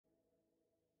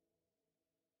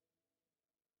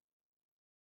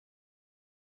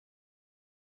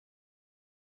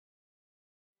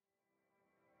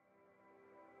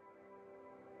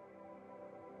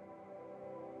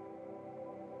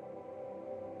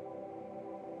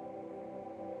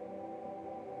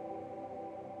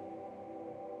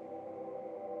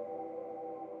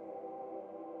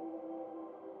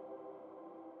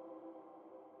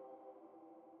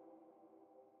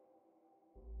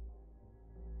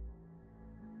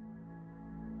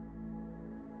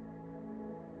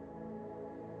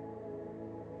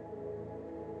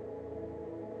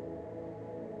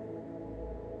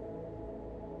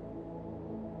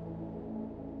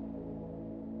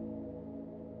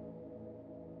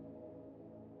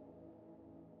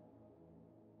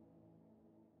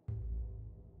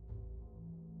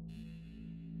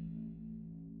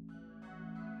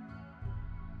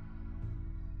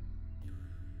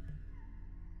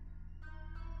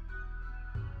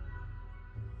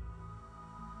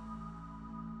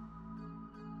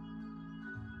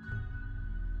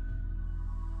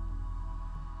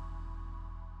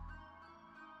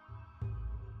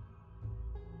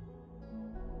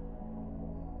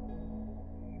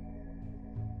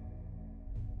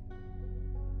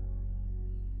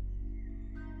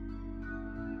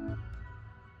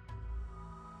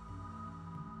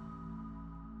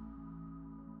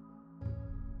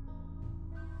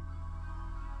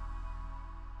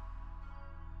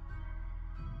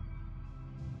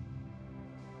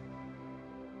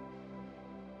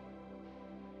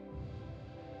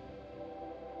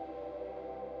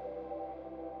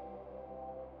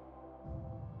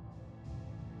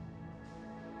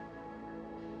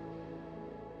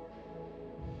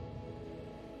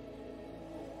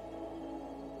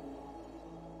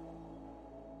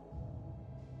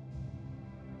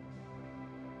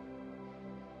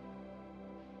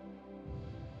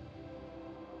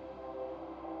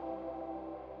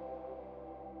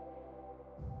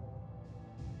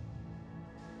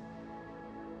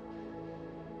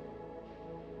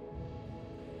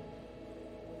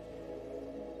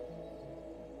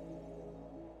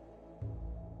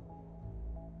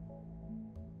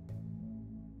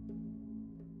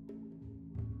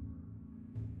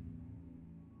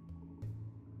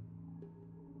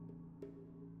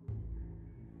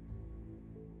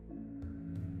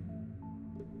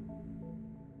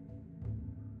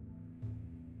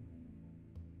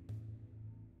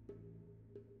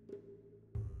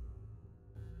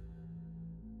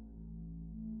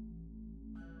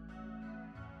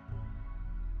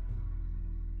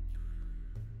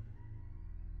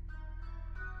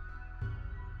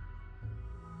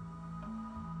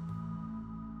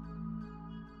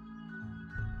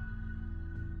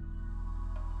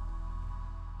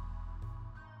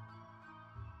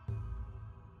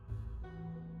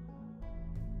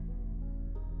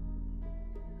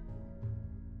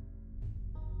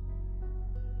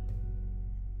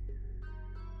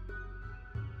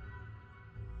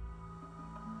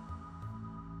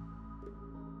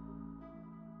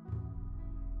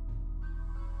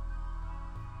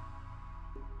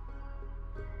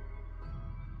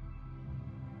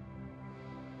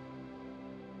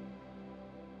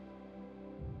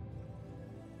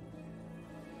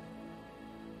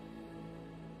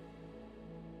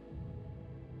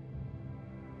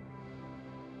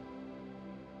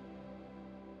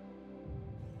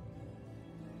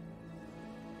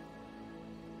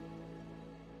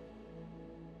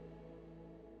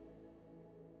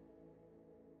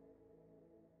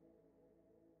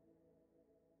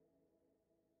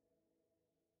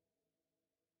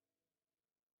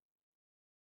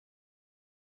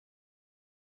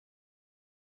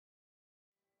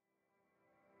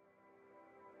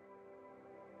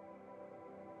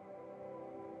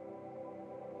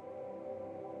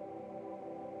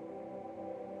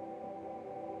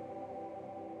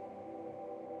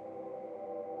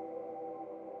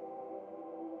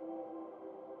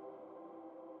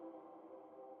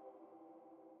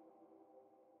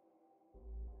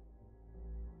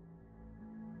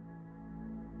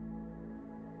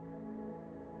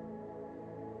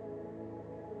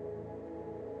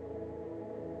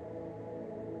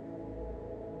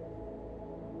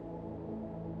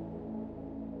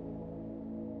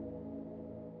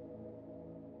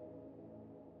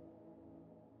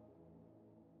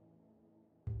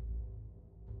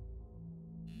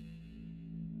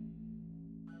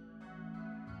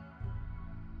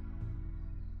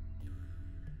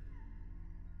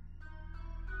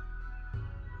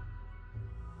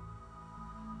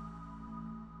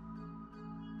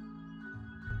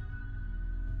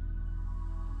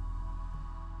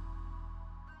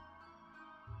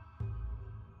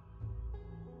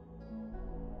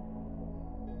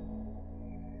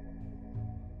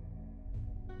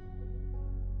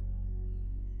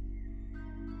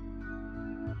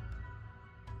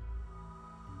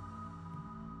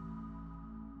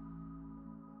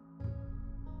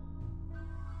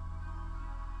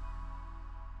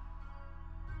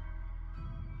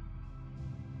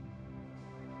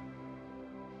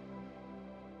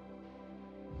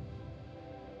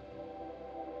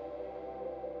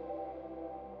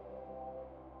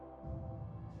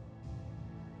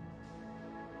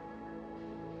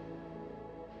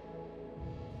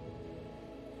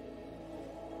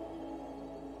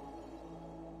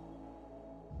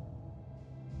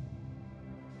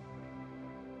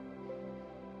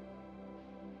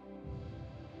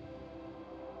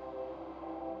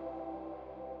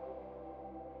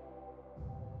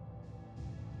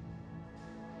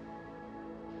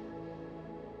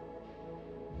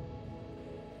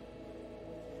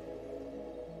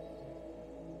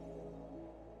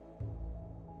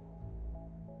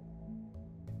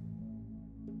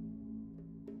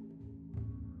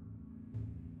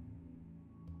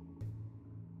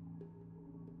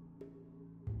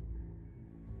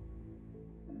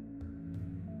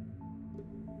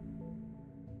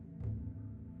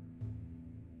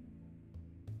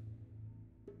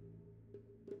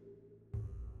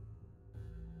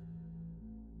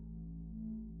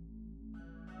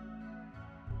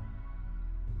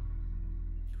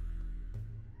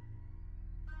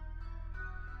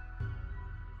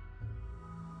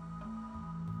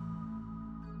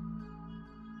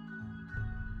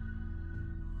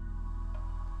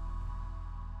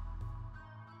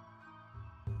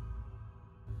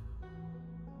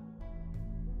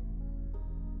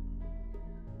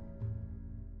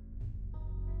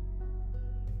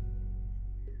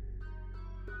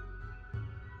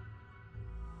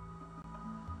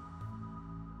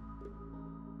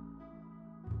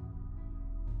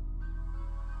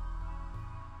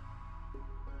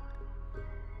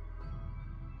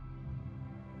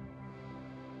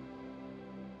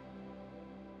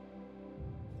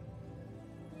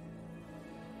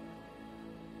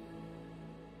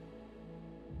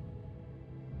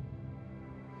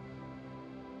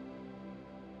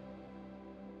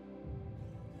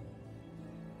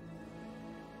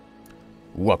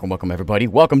Welcome everybody.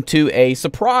 Welcome to a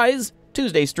surprise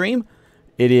Tuesday stream.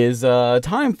 It is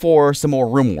time for some more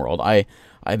RimWorld.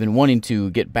 I've been wanting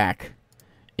to get back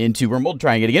into RimWorld,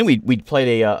 trying it again. We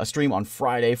played a stream on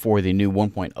Friday for the new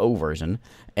 1.0 version,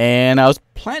 and I was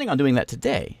planning on doing that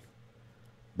today.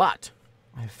 But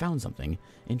I found something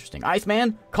interesting.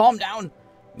 Iceman, calm down.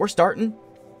 We're starting.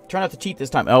 Try not to cheat this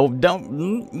time. Oh,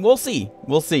 don't. We'll see.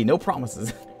 We'll see. No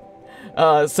promises.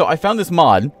 So I found this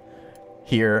mod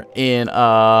here in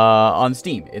on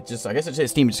Steam. It's just, I guess it said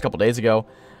Steam just a couple days ago.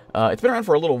 It's been around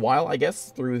for a little while, I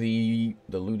guess, through the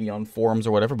Ludion forums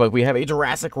or whatever, but we have a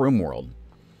Jurassic RimWorld.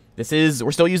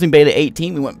 We're still using beta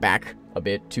 18. We went back a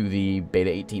bit to the beta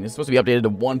 18. It's supposed to be updated to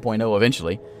 1.0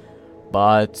 eventually,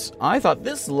 but I thought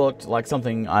this looked like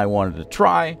something I wanted to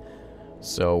try,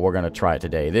 so we're going to try it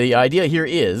today. The idea here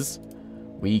is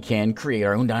we can create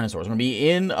our own dinosaurs. We're going to be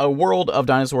in a world of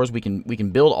dinosaurs. We can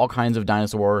build all kinds of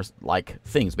dinosaurs-like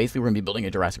things. Basically, we're going to be building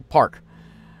a Jurassic Park.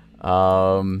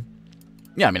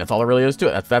 Yeah, I mean, that's all there really is to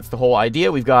it. That's the whole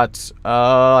idea. We've got,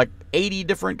 like 80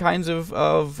 different kinds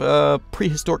of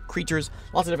prehistoric creatures.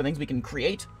 Lots of different things we can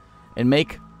create and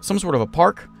make some sort of a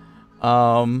park.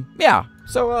 Yeah,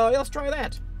 so let's try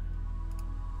that.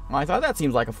 I thought that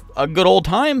seems like a good old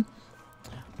time.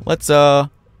 Let's do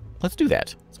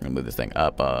that. So I'm gonna move this thing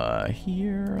up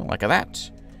here, like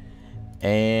that.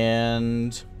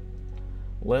 And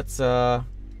let's,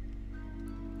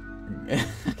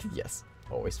 yes,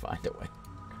 always find a way.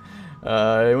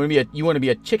 You want to be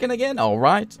a chicken again? All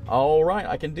right,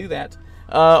 I can do that.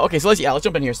 Okay, so let's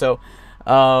jump in here. So,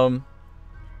 start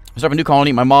up a new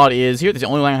colony. My mod is here. That's the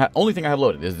only thing I have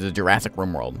loaded is the Jurassic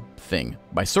RimWorld thing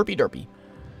by Serpy Derpy.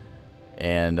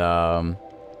 And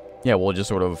yeah, we'll just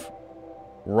sort of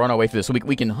run away through this. So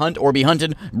we can hunt or be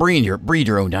hunted, breed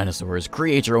your own dinosaurs,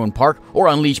 create your own park, or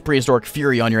unleash prehistoric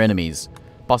fury on your enemies.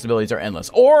 Possibilities are endless.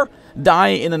 Or die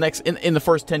in the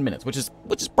first 10 minutes, which is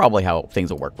probably how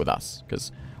things will work with us,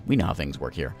 because we know how things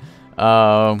work here.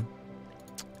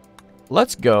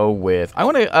 Let's go with, I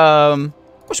want to,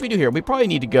 what should we do here? We probably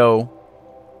need to go,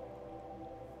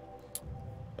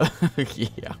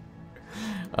 yeah.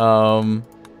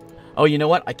 Oh, you know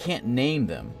what? I can't name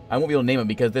them. I won't be able to name them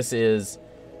because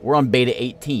we're on beta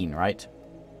 18, right?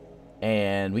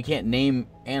 And we can't name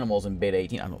animals in beta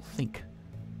 18, I don't think.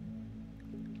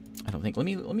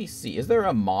 Let me see. Is there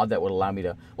a mod that would allow me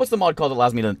to... What's the mod called that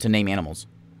allows me to name animals?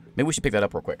 Maybe we should pick that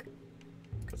up real quick.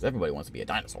 Because everybody wants to be a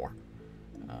dinosaur.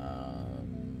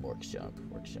 Workshop.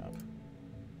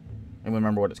 Anyone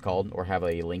remember what it's called? Or have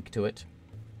a link to it?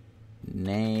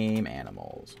 Name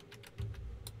animals.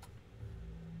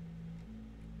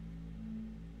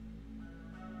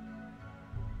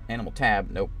 Animal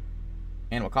tab. Nope.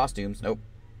 Animal costumes. Nope.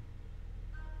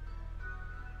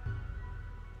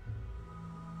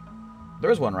 There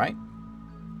is one, right?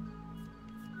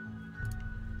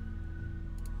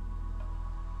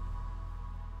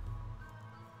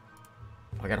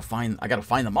 I gotta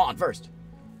find the mod first.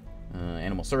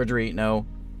 Animal surgery, no.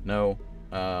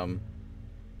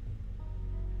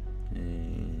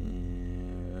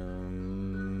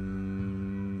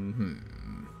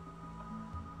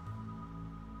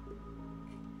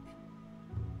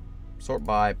 Sort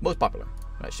by most popular.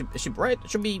 It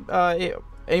should be.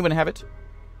 Anyone have it?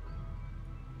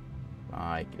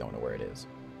 I don't know where it is.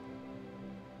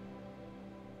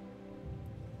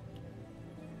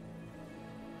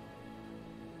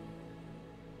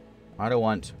 I don't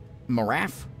want...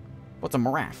 Giraffe? What's a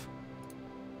giraffe?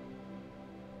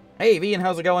 Hey, Vian,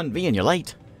 how's it going? Vian, you're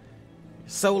late.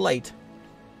 So late.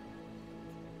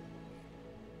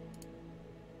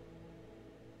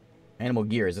 Animal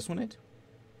gear, is this one it?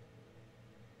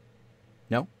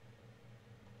 No?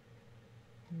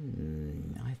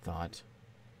 I thought...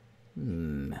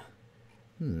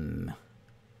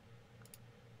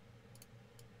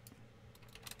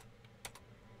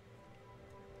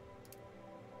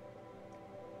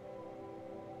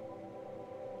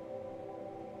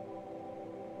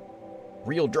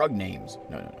 Real drug names.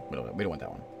 No. We don't want that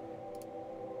one.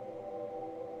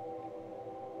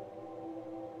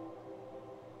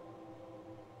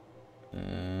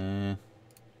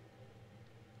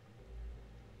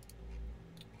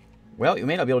 Well, you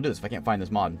may not be able to do this if I can't find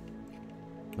this mod.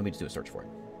 Let me just do a search for it.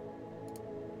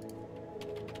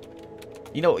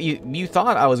 You know, you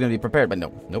thought I was going to be prepared, but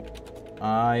no. Nope.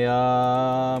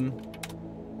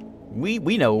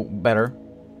 We know better.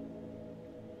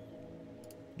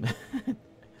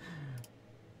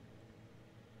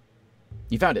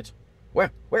 You found it.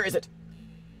 Where is it?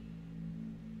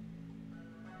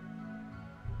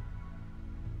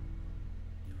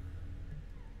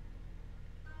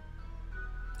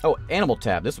 Oh, animal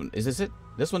tab. This one. Is this it?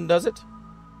 This one does it?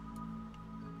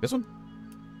 This one?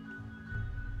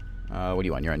 What do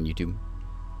you want? You're on YouTube.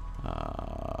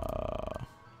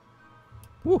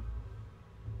 Woo.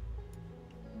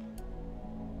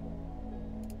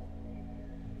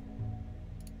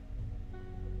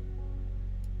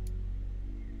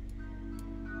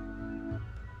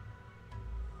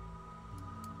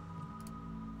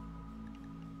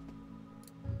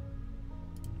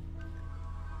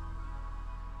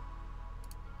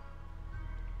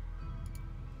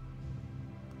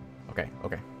 Okay.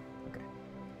 Okay. Okay.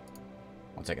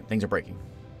 1 second. Things are breaking.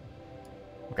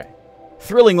 Okay.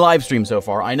 Thrilling live stream so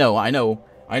far. I know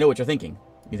what you're thinking.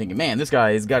 You're thinking, man, this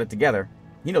guy's got it together.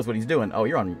 He knows what he's doing. Oh,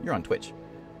 you're on Twitch.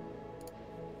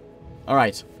 All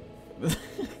right. He knows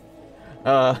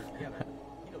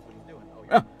what he's doing.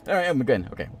 Oh, all right, I'm good.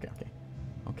 Okay.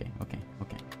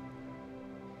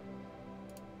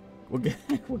 We'll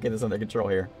get this under control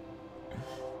here.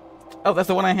 Oh, that's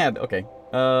the one I had. Okay.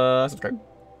 Subscribe.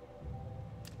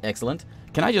 Excellent.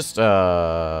 Can I just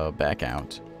back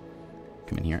out?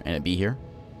 Come in here and it be here.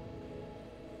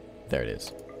 There it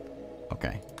is.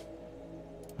 Okay.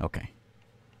 Okay.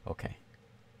 Okay.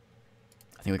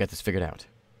 I think we got this figured out.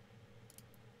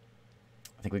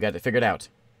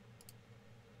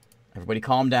 Everybody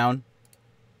calm down.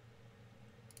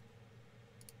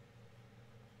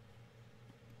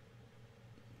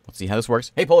 Let's see how this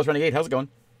works. Hey, Polish Renegade, how's it going?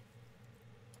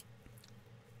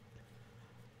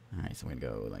 Alright, so we're going to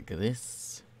go like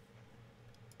this.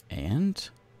 And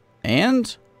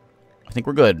I think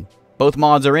we're good. Both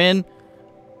mods are in.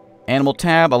 Animal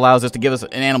tab allows us to give us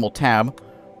an animal tab.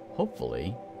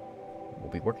 Hopefully,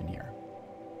 we'll be working here.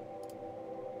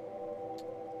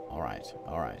 Alright.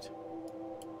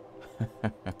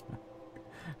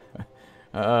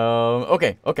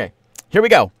 Okay. Here we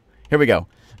go.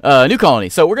 New colony.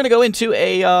 So we're gonna go into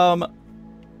a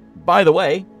by the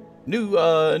way,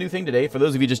 new thing today for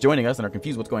those of you just joining us and are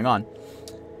confused what's going on.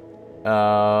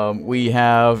 We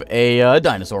have a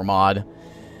dinosaur mod,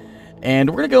 and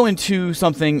we're gonna go into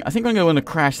something. I think we're gonna go into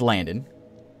crash landing,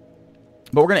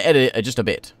 but we're gonna edit it just a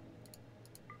bit.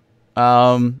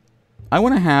 We're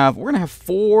gonna have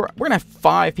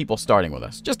 5 people starting with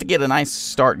us just to get a nice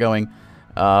start going,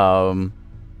 to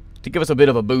give us a bit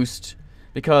of a boost,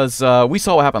 because we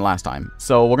saw what happened last time.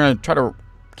 So we're gonna try to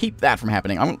keep that from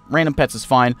happening. Random pets is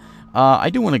fine. I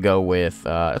do want to go with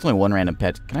it's only 1 random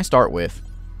pet. Can I start with?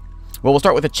 Well, we'll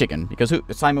start with a chicken, because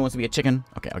Simon wants to be a chicken.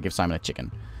 Okay, I'll give Simon a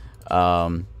chicken.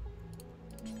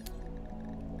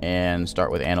 And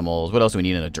start with animals. What else do we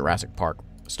need in a Jurassic Park?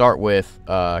 Start with,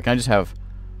 can I just have...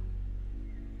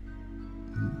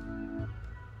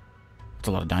 It's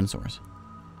a lot of dinosaurs.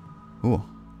 Ooh.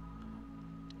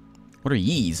 What are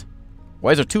yees?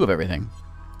 Why is there 2 of everything?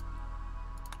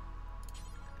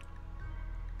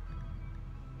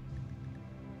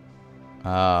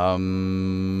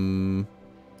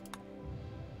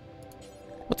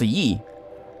 What's a yee?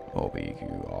 Oh,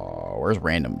 where's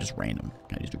random? Just random.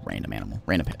 Can I just do random animal?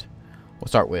 Random pet. We'll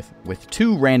start with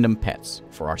 2 random pets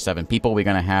for our 7 people. We're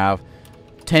gonna have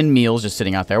 10 meals just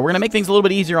sitting out there. We're gonna make things a little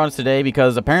bit easier on us today,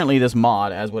 because apparently this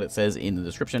mod, as what it says in the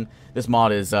description, this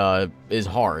mod is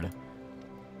hard.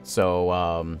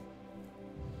 So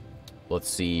let's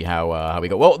see how we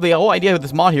go. Well, the whole idea of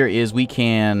this mod here is we're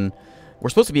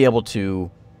supposed to be able to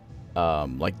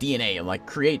like DNA and like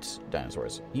create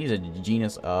dinosaurs. He's a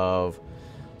genus of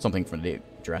something from the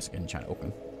Jurassic and China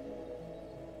Open.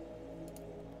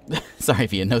 Sorry,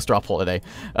 Via, no straw poll today.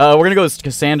 We're gonna go with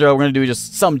Cassandra. We're gonna do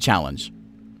just some challenge.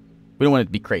 We don't want it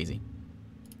to be crazy.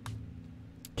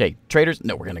 Okay, traders.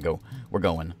 No, we're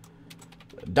going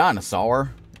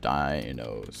Dinosaur.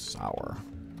 Dinosaur.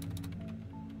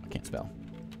 I can't spell.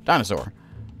 Dinosaur.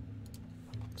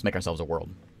 Let's make ourselves a world.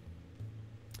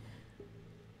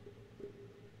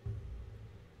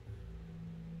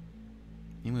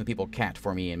 Name the people cat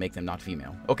for me and make them not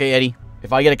female. Okay, Eddie.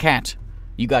 If I get a cat,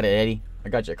 you got it, Eddie. I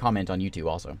got your comment on YouTube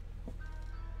also.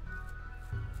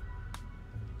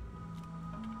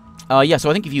 Yeah, so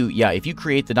I think if you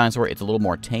create the dinosaur, it's a little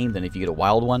more tame than if you get a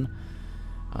wild one.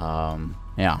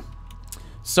 Yeah.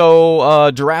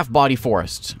 So, giraffe body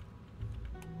forest.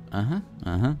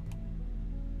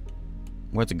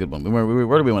 What's a good one? Where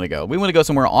do we want to go? We want to go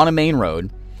somewhere on a main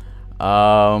road,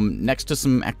 next to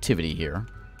some activity here.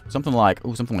 Something like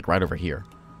right over here.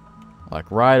 Like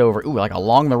right over, like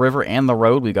along the river and the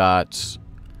road. We got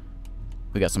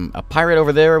a pirate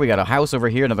over there. We got a house over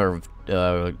here. Another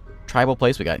tribal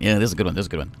place. This is a good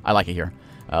one. I like it here.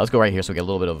 Let's go right here so we get a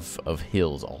little bit of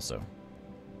hills also.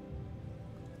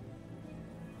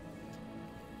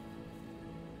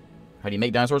 How do you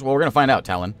make dinosaurs? Well, we're gonna find out,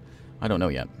 Talon. I don't know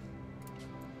yet.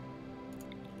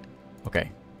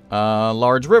 Okay.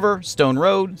 Large river, stone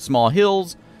road, small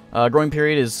hills. Growing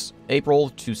period is April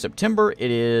to September. It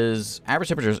is average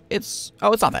temperatures. It's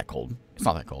not that cold. It's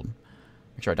not that cold.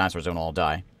 Make sure our dinosaurs don't all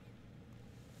die.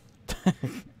 Is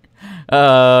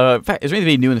there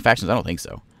anything new in the factions? I don't think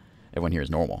so. Everyone here is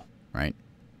normal, right?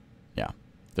 Yeah.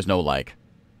 There's no like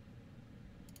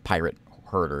pirate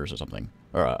herders or something,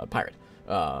 or pirate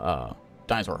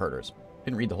dinosaur herders.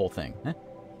 Didn't read the whole thing. Huh?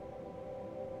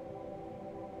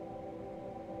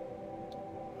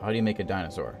 How do you make a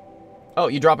dinosaur? Oh,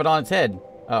 you drop it on its head.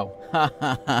 Oh.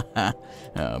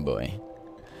 Oh, boy.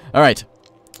 All right.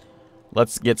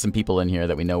 Let's get some people in here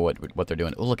that we know what they're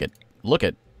doing. Oh, look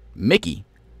at Mickey.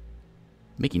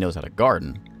 Mickey knows how to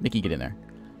garden. Mickey, get in there.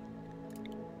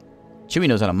 Chewie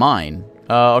knows how to mine.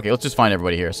 Okay, let's just find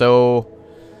everybody here. So,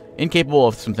 incapable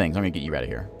of some things. I'm going to get you out of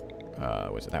here.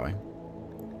 Was it that way?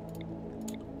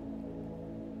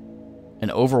 An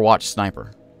Overwatch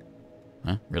sniper.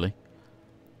 Huh? Really?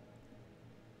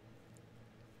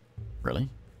 Really?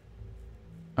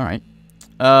 Alright.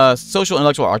 Social,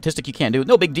 intellectual, artistic, you can't do.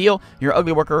 No big deal. You're an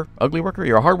ugly worker. Ugly worker.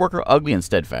 You're a hard worker. Ugly and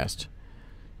steadfast.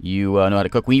 You know how to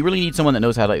cook. We really need someone that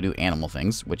knows how to do animal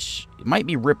things, which might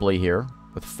be Ripley here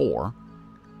with 4.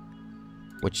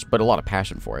 But a lot of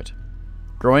passion for it.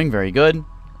 Growing, very good.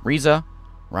 Riza,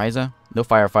 no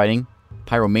firefighting.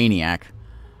 Pyromaniac.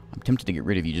 I'm tempted to get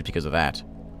rid of you just because of that.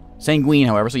 Sanguine,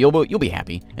 however, so you'll be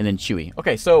happy. And then Chewy.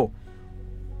 Okay, so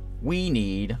we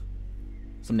need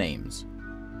some names.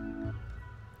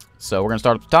 So we're gonna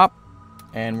start at the top,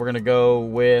 and we're gonna go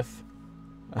with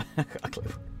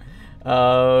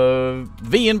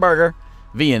Vian Burger.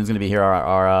 Vian's gonna be here,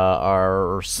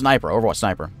 our sniper, Overwatch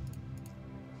sniper.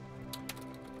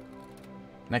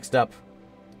 Next up,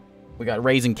 we got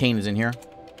Raising Cane is in here.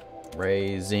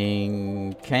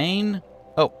 Raising Cane.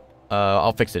 Oh,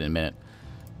 I'll fix it in a minute.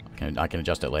 I can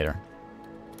adjust it later.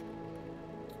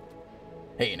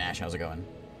 Hey, Nash, how's it going?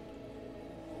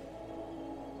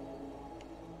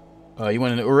 You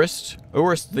want an Urist?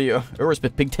 Urist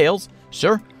with pigtails?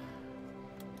 Sure.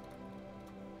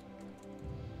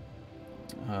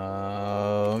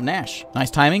 Nash. Nice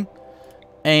timing.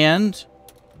 And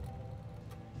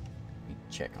let me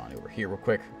check on over here real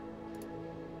quick.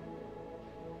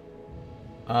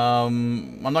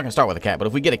 I'm not gonna start with a cat, but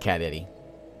if we get a cat, Eddie,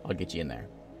 I'll get you in there.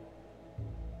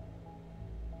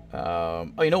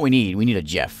 Oh, you know what we need? We need a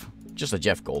Jeff. Just a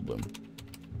Jeff Goldblum.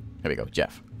 There we go,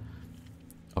 Jeff.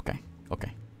 Okay,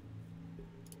 okay.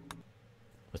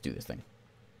 Let's do this thing.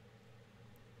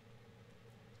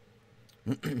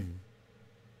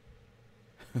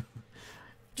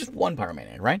 Just one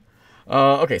pyromaniac, right?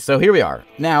 Okay, so here we are.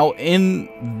 Now,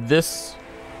 in this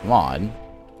mod,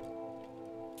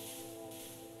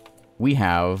 we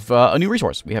have a new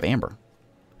resource. We have amber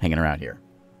hanging around here.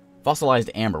 Fossilized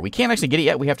amber. We can't actually get it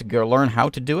yet. We have to go learn how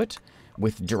to do it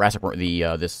with Jurassic,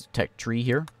 this tech tree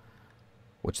here,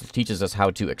 which teaches us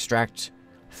how to extract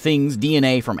things,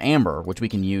 DNA from amber, which we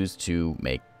can use to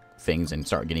make things and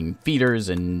start getting feeders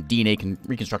and DNA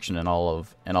reconstruction and all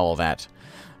of that.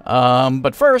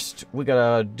 But first, we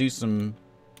gotta do some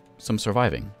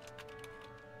surviving.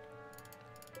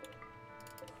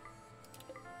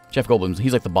 Jeff Goldblum,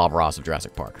 he's like the Bob Ross of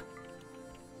Jurassic Park.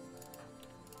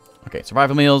 Okay,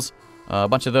 survival meals. A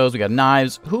bunch of those. We got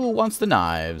knives. Who wants the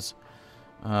knives?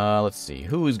 Let's see.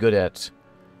 Who's good at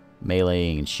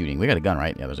meleeing and shooting? We got a gun,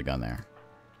 right? Yeah, there's a gun there.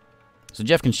 So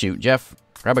Jeff can shoot. Jeff,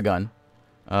 grab a gun.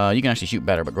 You can actually shoot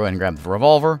better, but go ahead and grab the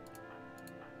revolver.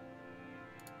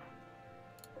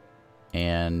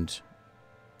 And...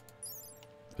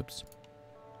 oops.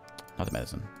 Not the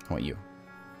medicine. I want you.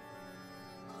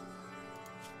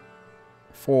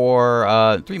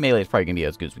 For 3 melee is probably going to be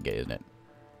as good as we get, isn't it?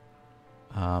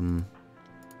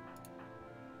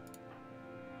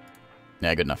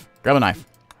 Yeah, good enough. Grab a knife.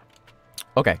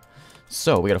 Okay.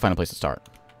 So, we got to find a place to start.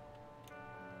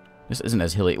 This isn't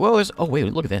as hilly. Well, there's... oh, wait.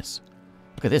 Look at this.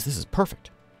 Look at this. This is perfect.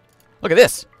 Look at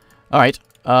this. All right.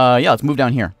 Yeah, let's move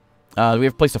down here. We have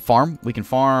a place to farm. We can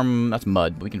farm... that's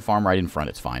mud. But we can farm right in front.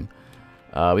 It's fine.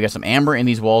 We got some amber in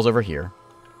these walls over here.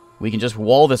 We can just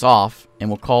wall this off, and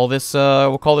we'll call this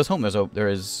home. There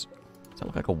is... does that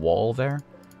look like a wall there?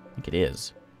 I think it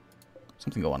is.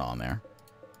 Something going on there.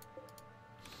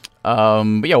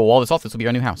 But yeah, we'll wall this off. This will be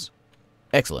our new house.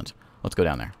 Excellent. Let's go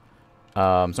down there. So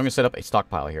I'm going to set up a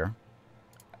stockpile here.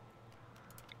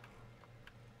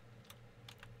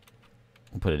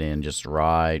 We'll put it in just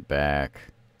right back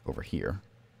over here.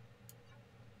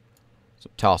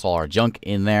 So toss all our junk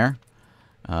in there.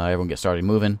 Everyone get started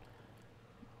moving.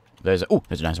 There's a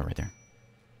dinosaur right there.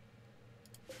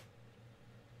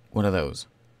 What are those?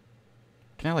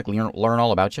 Can I, like, learn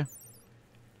all about you?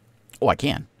 Oh, I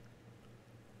can.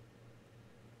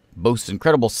 Boasts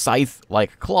incredible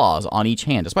scythe-like claws on each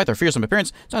hand. Despite their fearsome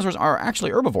appearance, dinosaurs are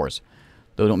actually herbivores,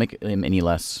 though don't make them any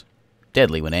less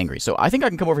deadly when angry. So I think I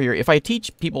can come over here. If I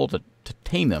teach people to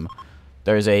tame them,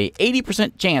 there's a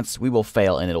 80% chance we will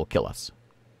fail and it'll kill us.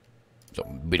 So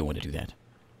we don't want to do that.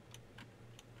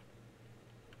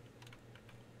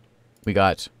 We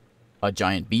got a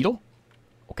giant beetle.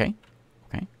 Okay.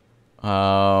 Okay.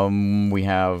 We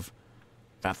have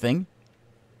that thing.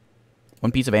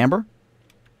 One piece of amber.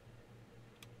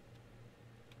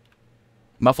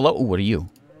 Muffalo. Ooh, what are you?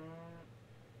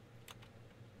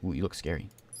 Ooh, you look scary.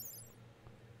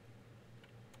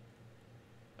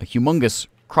 A humongous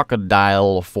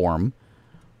crocodile form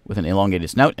with an elongated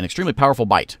snout and extremely powerful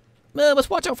bite. Let's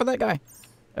watch out for that guy.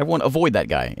 Everyone avoid that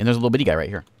guy. And there's a little bitty guy right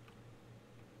here.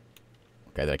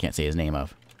 Guy that I can't say his name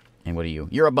of. And what are you?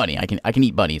 You're a bunny. I can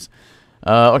eat bunnies.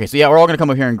 Okay, so yeah, we're all going to come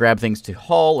over here and grab things to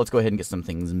haul. Let's go ahead and get some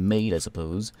things made, I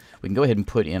suppose. We can go ahead and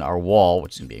put in our wall,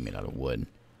 which is going to be made out of wood.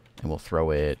 And we'll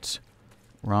throw it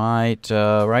right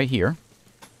here.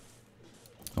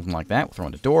 Something like that. We'll throw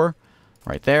in the door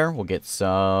right there. We'll get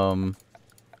some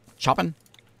chopping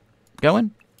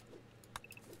going.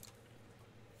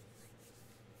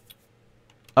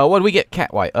 What did we get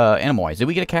animal-wise? Did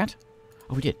we get a cat?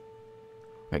 Oh, we did.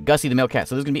 Okay, Gussie the male cat.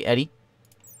 So this is going to be Eddie.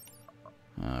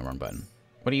 Wrong button.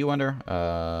 What are you under?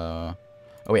 Oh,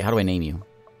 wait. How do I name you?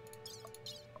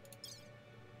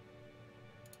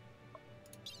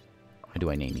 How do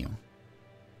I name you?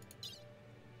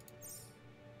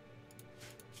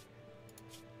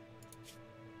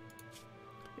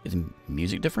 Is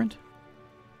music different?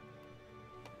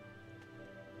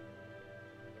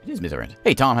 It is different.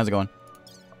 Hey, Tom. How's it going?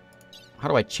 How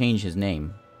do I change his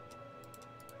name?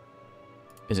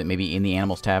 Is it maybe in the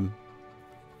animals tab?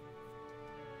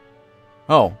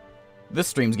 Oh, this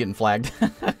stream's getting flagged.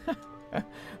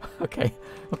 Okay,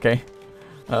 okay.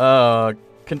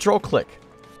 Control click.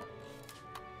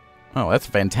 Oh, that's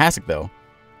fantastic, though.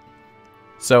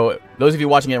 So, those of you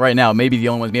watching it right now may be the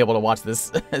only ones be able to watch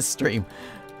this stream.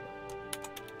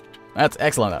 That's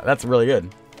excellent. That's really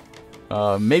good.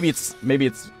 Maybe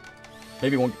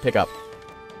it won't pick up.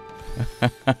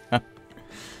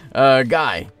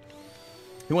 Guy.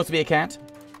 Who wants to be a cat?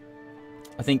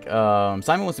 I think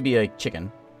Simon wants to be a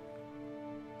chicken.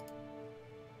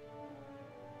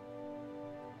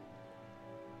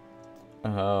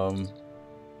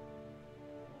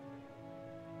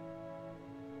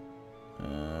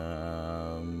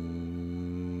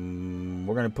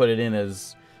 We're gonna put it in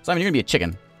as Simon. You're gonna be a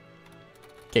chicken.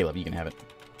 Caleb, you can have it.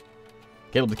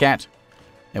 Caleb the cat,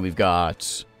 and we've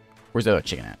got where's the other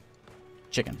chicken at?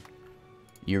 Chicken.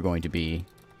 You're going to be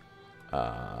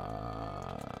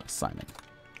Simon.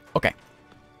 Okay.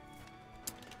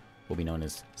 Will be known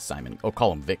as Simon. Oh,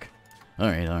 call him Vic. All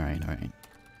right, all right, all right.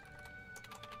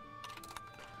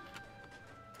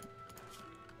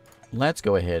 Let's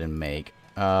go ahead and make.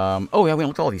 Oh yeah, we haven't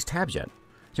looked at all these tabs yet.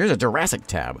 Here's a Jurassic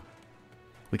tab.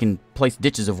 We can place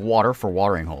ditches of water for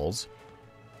watering holes.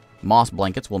 Moss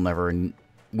blankets will never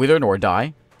wither nor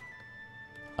die.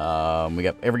 We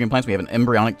got evergreen plants. We have an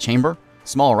embryonic chamber.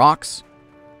 Small rocks.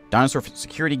 Dinosaur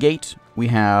security gate. We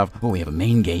have... Oh, we have a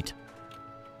main gate.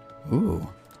 Ooh.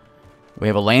 We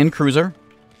have a land cruiser.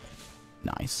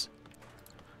 Nice.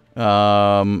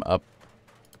 Some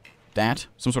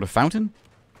sort of fountain.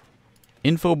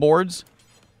 Info boards.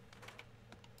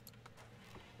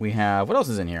 We have... What else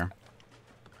is in here?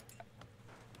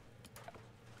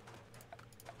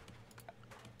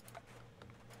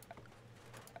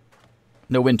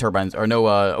 No wind turbines, or no,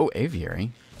 oh,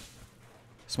 aviary.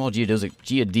 Small geodesic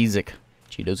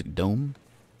dome.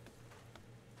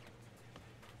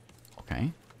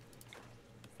 Okay.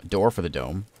 A door for the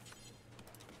dome.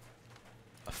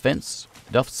 A fence.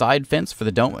 Side fence for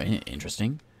the dome.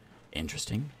 Interesting.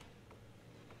 Interesting.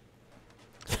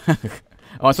 Oh,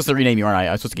 I'm supposed to rename you, aren't I?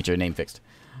 I'm supposed to get your name fixed.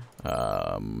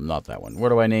 Not that one. Where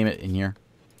do I name it in here?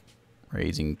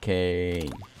 Raising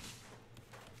Cane.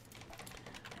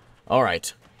 All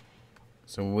right.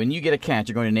 So when you get a cat,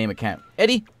 you're going to name a cat.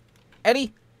 Eddie?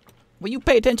 Eddie? Will you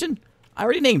pay attention? I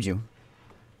already named you.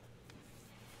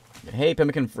 Hey,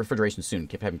 pemmican refrigeration soon.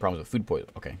 Keep having problems with food poison.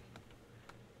 Okay.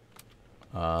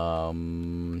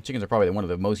 Chickens are probably one of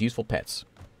the most useful pets.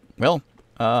 Well,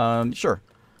 sure.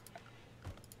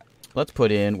 Let's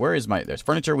put in... Where is my... There's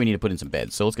furniture. We need to put in some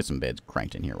beds. So let's get some beds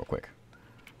cranked in here real quick.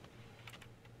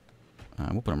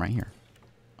 We'll put them right here.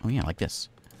 Oh, yeah, like this.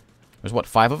 There's, what,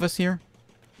 5 of us here?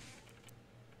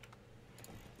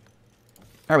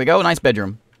 There we go. Nice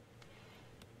bedroom.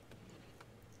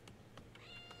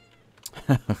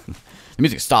 The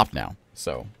music stopped now,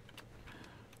 so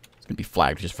it's going to be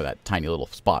flagged just for that tiny little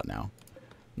spot now,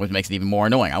 which makes it even more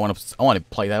annoying. I want to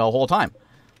play that all the whole time.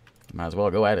 Might as well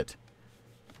go at it.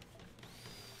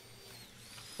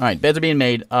 All right, beds are being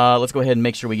made. Let's go ahead and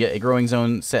make sure we get a growing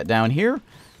zone set down here.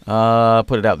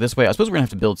 Put it out this way. I suppose we're going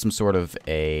to have to build some sort of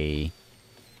a,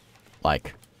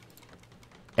 like,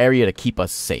 area to keep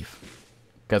us safe.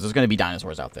 Because there's going to be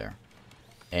dinosaurs out there.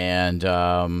 And,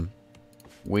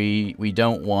 we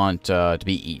don't want, to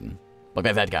be eaten. Look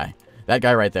at that guy. That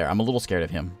guy right there. I'm a little scared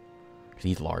of him.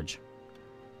 Because he's large.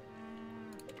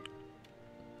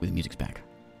 Ooh, the music's back.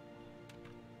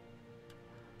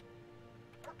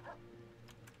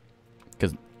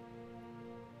 Because...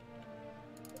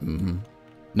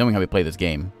 knowing how we play this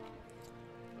game,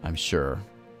 I'm sure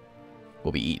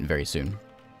we'll be eaten very soon.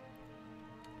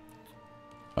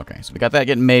 Okay, so we got that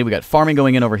getting made. We got farming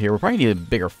going in over here. We'll probably need a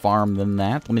bigger farm than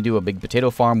that. Let me do a big potato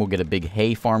farm. We'll get a big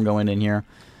hay farm going in here.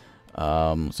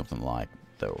 Something like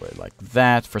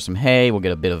that for some hay. We'll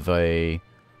get a bit of a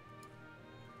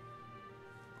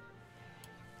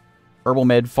herbal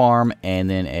med farm and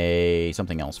then a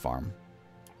something else farm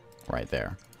right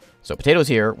there. So potatoes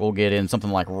here. We'll get in something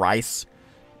like rice.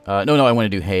 No, I want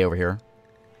to do hay over here.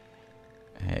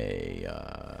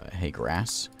 Hay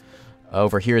grass.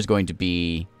 Over here is going to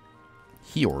be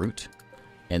heel root.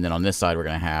 And then on this side we're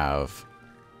going to have...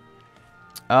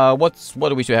 what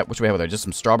should we have over there? Just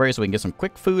some strawberries so we can get some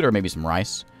quick food, or maybe some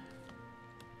rice?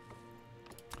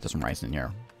 There's some rice in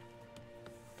here.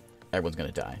 Everyone's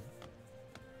going to die.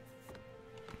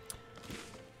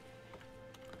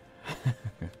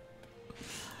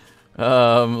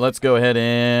 Let's go ahead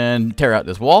and tear out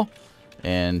this wall.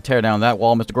 And tear down that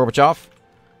wall, Mr. Gorbachev.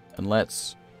 And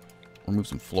let's... remove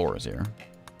some floors here.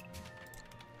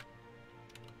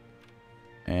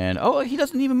 And, oh, he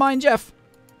doesn't even mind Jeff.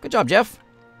 Good job, Jeff.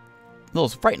 A little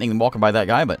frightening walking by that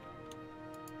guy, but...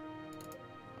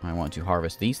 I want to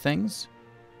harvest these things.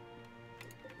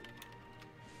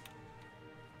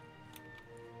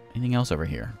 Anything else over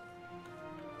here?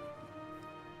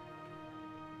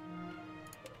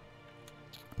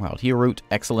 Wild heel root,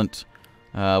 excellent.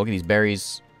 Look at these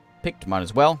berries picked, might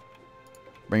as well.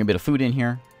 Bring a bit of food in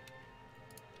here.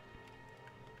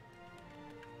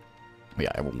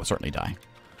 Yeah, I will certainly die.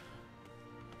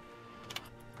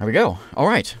 There we go. All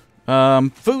right.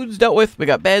 Food's dealt with. We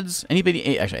got beds.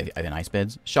 Anybody? Actually, I have nice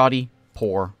beds. Shoddy,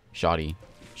 poor, shoddy,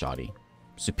 shoddy,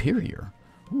 superior.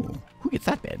 Ooh, who gets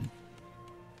that bed?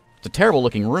 It's a terrible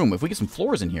looking room. If we get some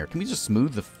floors in here, can we just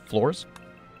smooth the floors?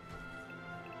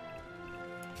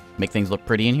 Make things look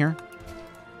pretty in here?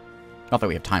 Not that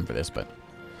we have time for this, but...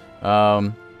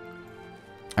 I'm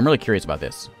really curious about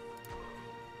this.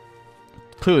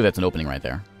 Clearly that's an opening right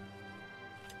there.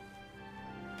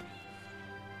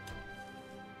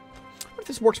 What if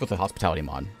this works with the hospitality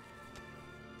mod?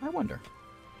 I wonder.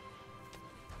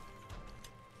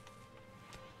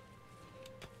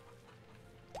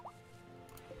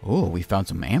 Ooh, we found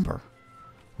some amber.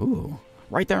 Ooh,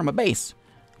 right there on my base.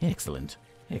 Excellent.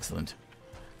 Excellent.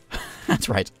 That's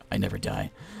right. I never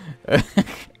die.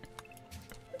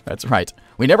 That's right.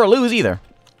 We never lose either.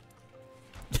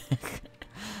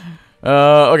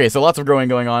 Okay, so lots of growing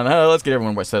going on. Let's get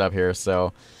everyone set up here.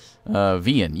 So,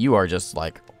 Vian, you are just,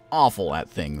 like, awful at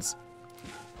things.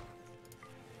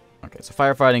 Okay, so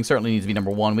firefighting certainly needs to be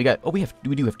number one. We do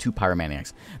have 2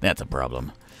 pyromaniacs. That's a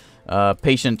problem.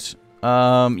 Patient,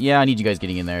 yeah, I need you guys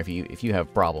getting in there. If you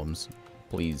have problems,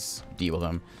 please deal with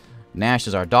them. Nash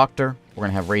is our doctor. We're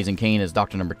gonna have Raising Cane as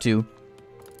doctor number 2.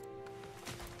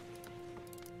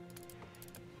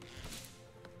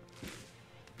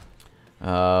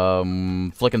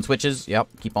 Flicking switches. Yep,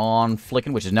 keep on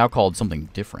flicking, which is now called something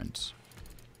different.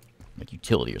 Like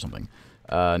utility or something.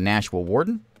 Nash will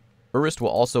warden. Urist will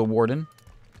also warden.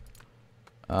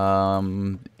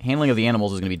 Handling of the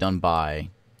animals is going to be done by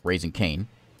Raising Cane.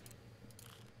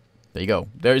 There you go.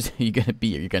 You're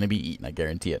gonna be eaten, I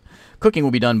guarantee it. Cooking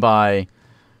will be done by,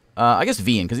 I guess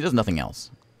Vian, because he does nothing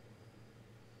else.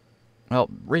 Well,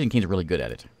 Raising Cane's really good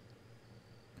at it.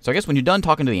 So I guess when you're done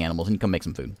talking to the animals, then you come make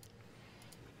some food.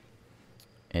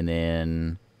 And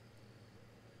then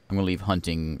I'm gonna leave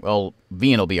hunting. Well,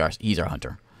 Vian will be he's our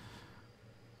hunter.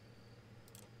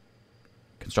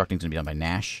 Constructing's gonna be done by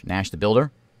Nash. Nash the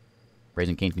builder.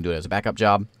 Raising Cane can do it as a backup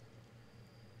job.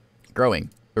 Growing.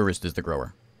 Urist is the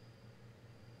grower.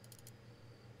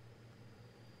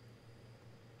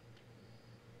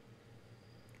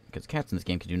 Because cats in this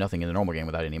game can do nothing in the normal game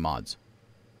without any mods.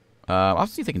 I'll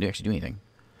see if they can actually do anything.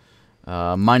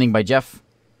 Mining by Jeff.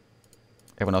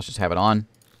 Everyone else just have it on.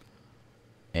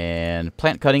 And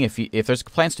plant cutting. If there's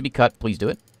plants to be cut, please do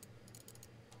it.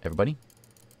 Everybody.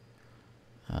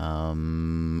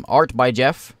 Art by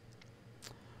Jeff.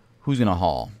 Who's gonna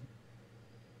haul?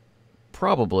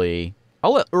 Probably.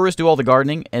 I'll let Urus do all the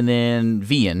gardening, and then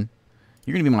Vian,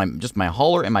 you're gonna be just my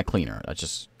hauler and my cleaner. That's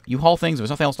just you haul things. If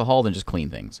there's nothing else to haul, then just clean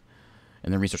things.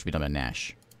 And then research will be done by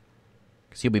Nash,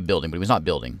 because he'll be building, but he was not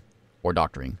building or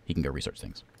doctoring. He can go research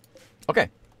things. Okay.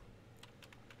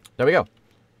 There we go.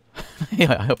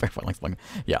 Yeah, I hope everyone likes playing.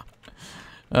 Yeah.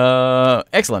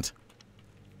 Excellent.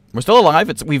 We're still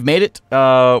alive. We've made it.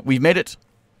 We've made it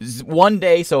 1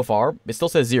 day so far. It still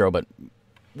says 0, but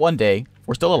one day,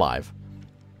 we're still alive.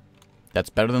 That's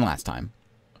better than last time.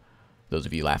 Those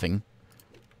of you laughing.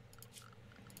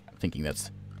 Thinking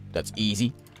that's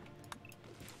easy.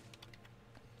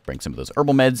 Bring some of those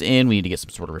herbal meds in. We need to get some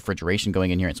sort of refrigeration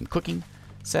going in here and some cooking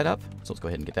set up. So let's go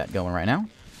ahead and get that going right now.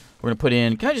 We're going to put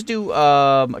in... Can I just do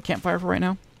a campfire for right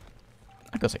now?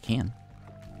 I guess I can.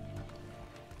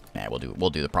 Nah, we'll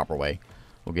do the proper way.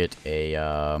 We'll get a...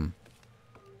 Oh,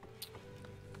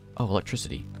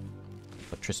 electricity.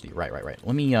 Electricity. Right.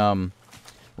 Let me...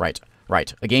 Right.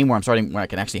 A game where I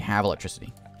can actually have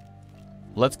electricity.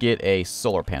 Let's get a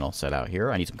solar panel set out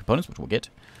here. I need some components, which we'll get.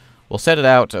 We'll set it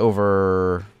out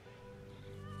over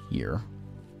here.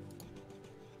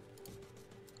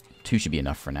 2 should be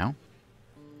enough for now.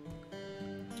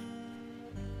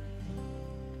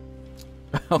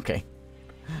 Okay.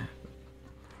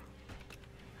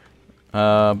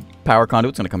 Power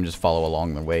conduit's going to come just follow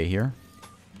along the way here.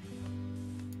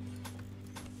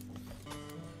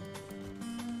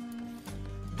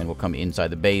 And we'll come inside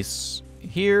the base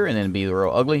here and then be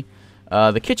real ugly.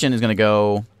 The kitchen is going to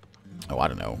go... Oh, I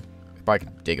don't know. Probably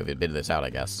could dig a bit of this out, I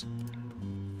guess.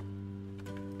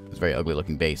 It's a very ugly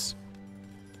looking base.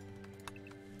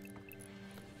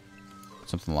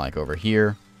 Something like over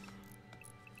here.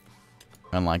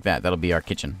 And like that. That'll be our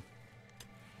kitchen.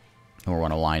 And we'll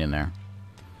run a line in there.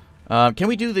 Can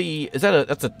we do the... Is that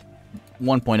that's a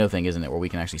 1.0 thing, isn't it? Where we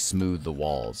can actually smooth the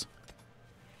walls.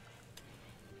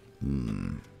 We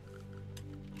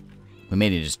may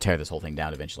need to just tear this whole thing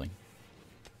down eventually.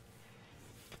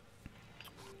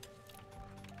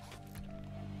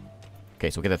 Okay,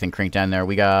 so we'll get that thing cranked down there.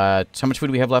 We got... How much food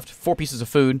do we have left? 4 pieces of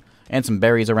food and some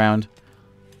berries around.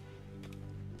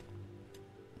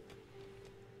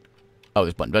 Oh,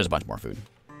 there's a bunch more food.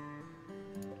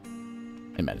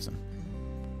 And medicine.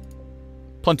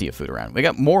 Plenty of food around. We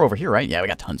got more over here, right? Yeah, we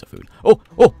got tons of food. Oh!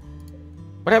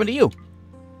 What happened to you?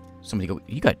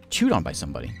 You got chewed on by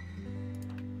somebody.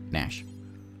 Nash.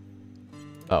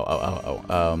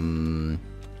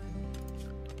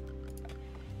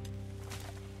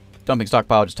 Dumping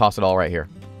stockpile, just toss it all right here.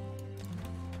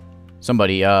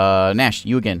 Somebody, Nash,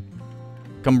 you again.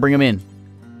 Come bring him in.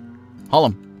 Haul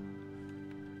him.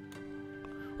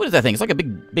 What is that thing? It's like a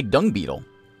big dung beetle.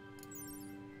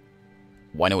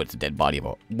 Well, I know it's a dead body of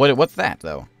a... What's that,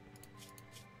 though?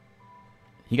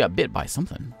 He got bit by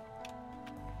something.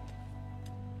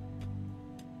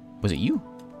 Was it you?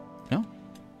 No?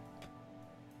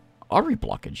 Artery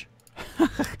blockage.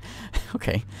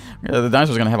 Okay. The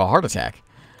dinosaur's gonna have a heart attack.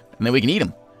 And then we can eat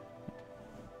him.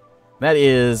 That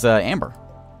is Amber.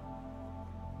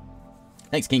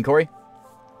 Thanks, King Corey.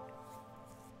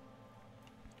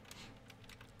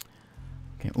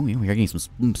 Okay, oh, we are getting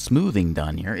some smoothing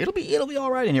done here. It'll be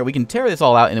all right in here. We can tear this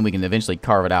all out, and then we can eventually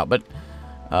carve it out. But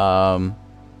I'm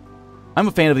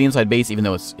a fan of the inside base, even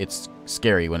though it's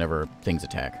scary whenever things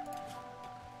attack.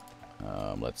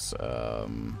 Let's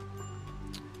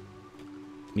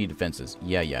need defenses.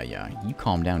 Yeah. You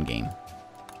calm down, game.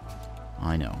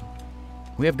 I know.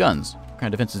 We have guns. What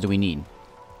kind of defenses do we need?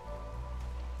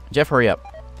 Jeff, hurry up.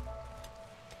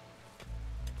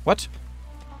 What?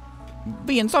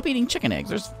 Bean, stop eating chicken eggs.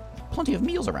 There's plenty of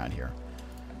meals around here.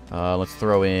 Let's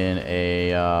throw in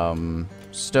a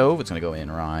stove. It's going to go in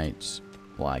right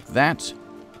like that.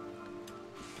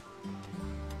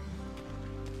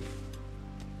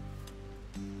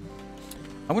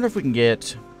 I wonder if we can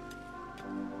get...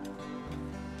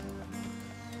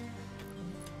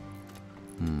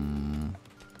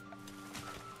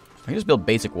 I can just build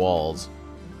basic walls.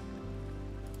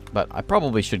 But I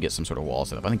probably should get some sort of wall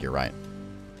set up. I think you're right.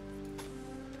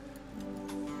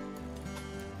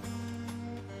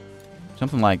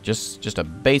 Something like just a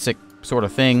basic sort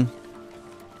of thing.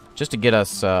 Just to get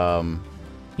us,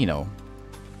 you know,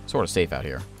 sort of safe out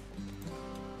here.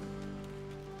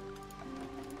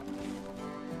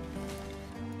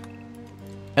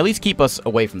 At least keep us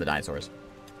away from the dinosaurs.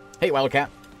 Hey, Wildcat.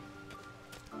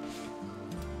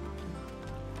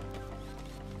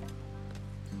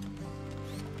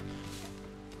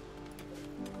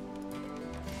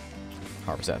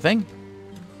 Harvest that thing.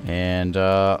 And,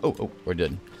 we're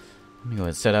good. Let me go ahead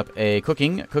and set up a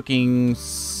cooking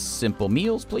simple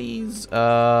meals, please.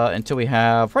 Until we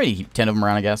have probably 10 of them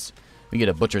around, I guess. We can get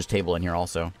a butcher's table in here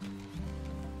also.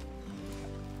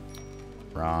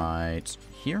 Right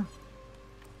here.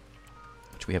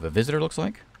 Which we have a visitor, looks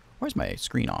like. Where's my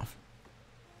screen off?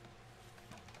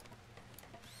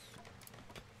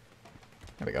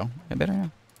 There we go. Is that better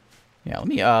now? Yeah,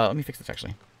 let me fix this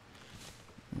actually.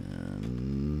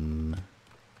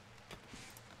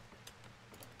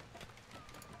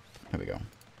 There we go.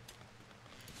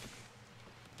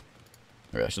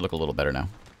 Okay, that should look a little better now.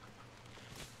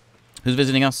 Who's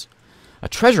visiting us? A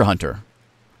treasure hunter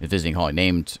is visiting Holly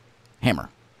named Hammer.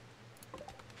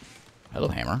 Hello,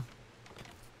 Hammer.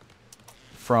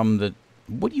 From the...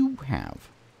 What do you have?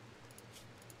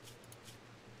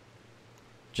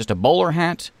 Just a bowler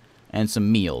hat and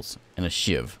some meals and a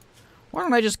shiv. Why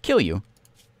don't I just kill you?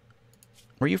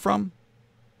 Where are you from?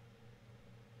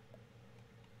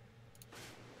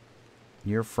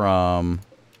 You're from...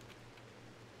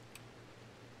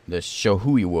 the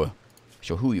Shohuiwa.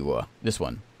 Shohuiwa. This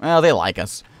one. Well, they like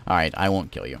us. Alright, I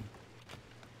won't kill you.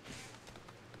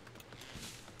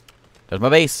 There's my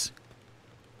base.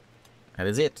 That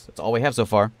is it. That's all we have so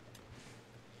far.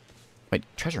 Wait,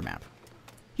 treasure map.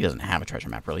 He doesn't have a treasure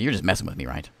map, really. You're just messing with me,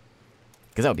 right?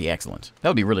 Because that would be excellent. That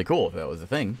would be really cool if that was a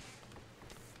thing.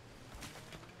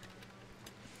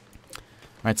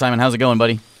 Alright, Simon, how's it going,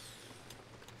 buddy?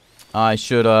 I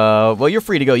should, well, you're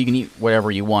free to go. You can eat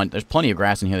whatever you want. There's plenty of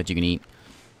grass in here that you can eat.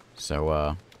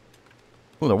 So,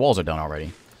 oh, the walls are done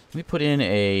already. Let me put in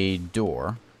a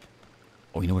door.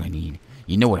 Oh, you know what I need?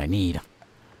 You know what I need?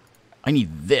 I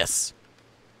need this.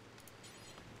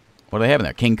 What do they have in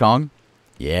there? King Kong?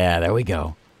 Yeah, there we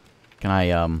go. Can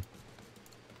I,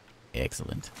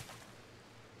 excellent.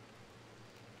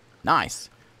 Nice.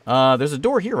 There's a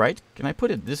door here, right? Can I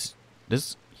put it this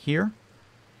here?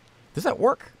 Does that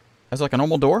work? As like a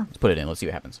normal door? Let's put it in. Let's see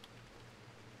what happens.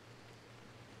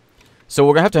 So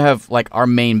we're going to have, like, our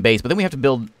main base, but then we have to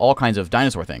build all kinds of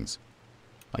dinosaur things.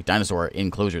 Like dinosaur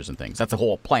enclosures and things. That's the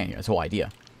whole plan here. That's the whole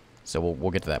idea. So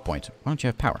we'll get to that point. Why don't you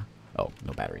have power? Oh,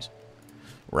 no batteries.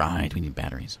 Right, we need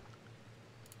batteries.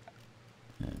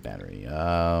 Battery.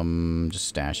 Just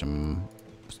stash them.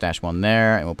 Stash one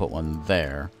there, and we'll put one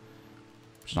there.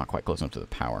 Which is not quite close enough to the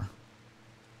power.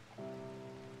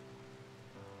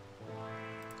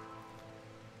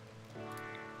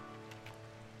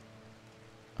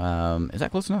 Is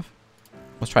that close enough?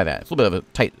 Let's try that. It's a little bit of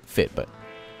a tight fit, but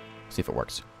see if it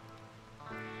works.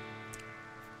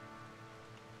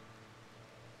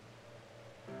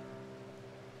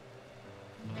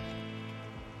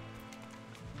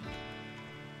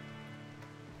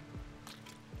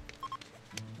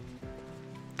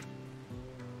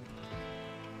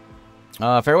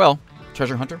 Farewell,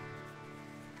 treasure hunter.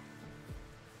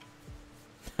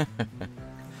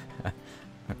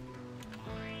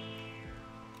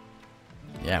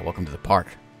 Yeah, welcome to the park.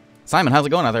 Simon, how's it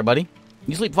going out there, buddy?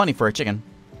 You sleep funny for a chicken.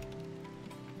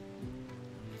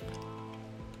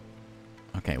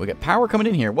 Okay, we got power coming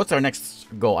in here. What's our next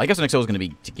goal? I guess our next goal is going to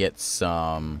be to get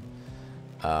some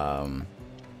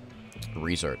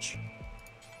research.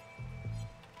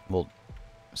 We'll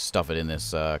stuff it in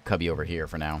this cubby over here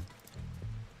for now.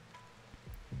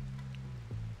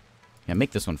 Yeah,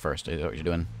 make this one first. Is that what you're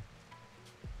doing?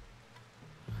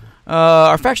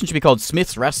 Our faction should be called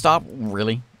Smith's Rest Stop.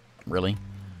 Really? Really?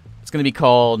 It's going to be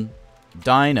called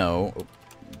Dino...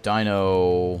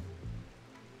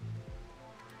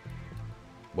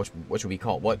 What should we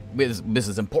call it? What? This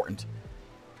is important.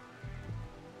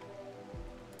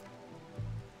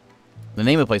 The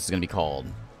name of the place is going to be called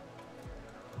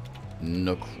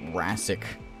Jurassic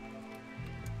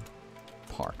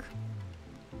Park.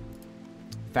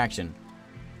 Faction.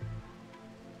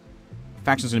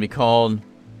 Faction's going to be called...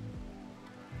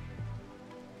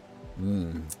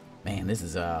 Man, this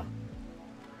is, we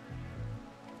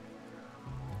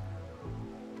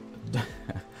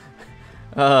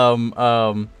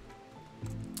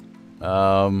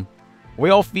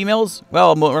all females?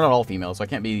 Well, we're not all females, so I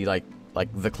can't be like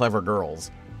the clever girls.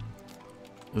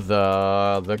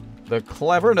 The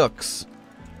clever nooks.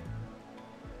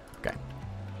 Okay.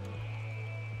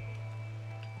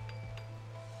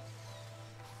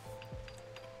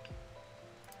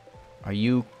 Are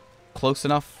you close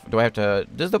enough? Do I have to...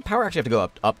 Does the power actually have to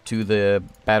go up to the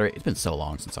battery? It's been so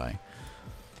long since I'm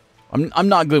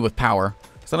not good with power,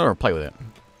 because I don't ever play with it.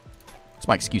 That's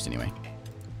my excuse anyway.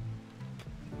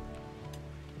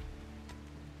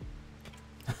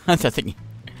 That's that thing.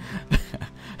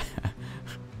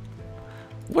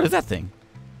 What is that thing?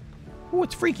 Oh,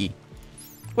 it's freaky.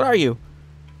 What are you?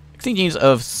 Extinct genes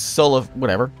of Sola...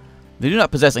 whatever. They do not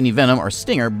possess any venom or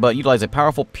stinger, but utilize a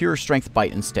powerful pure strength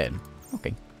bite instead.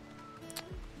 Okay.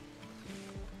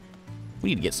 We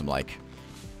need to get some, like,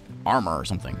 armor or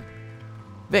something.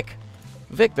 Vic,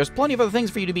 there's plenty of other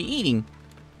things for you to be eating.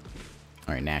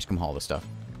 Alright, Nash, come haul this stuff.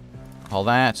 Haul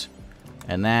that,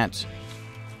 and that,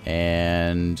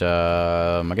 and,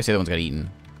 I guess the other one's got eaten.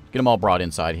 Get them all brought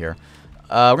inside here.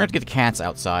 We're gonna have to get the cats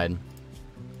outside.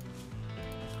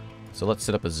 So let's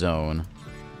set up a zone.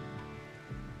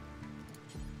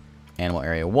 Animal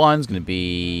area 1's gonna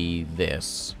be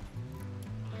this.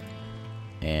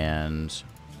 And...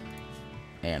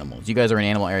 Animals. You guys are in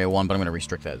animal area 1, but I'm going to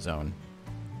restrict that zone.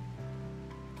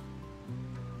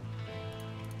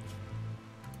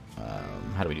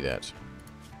 How do we do that?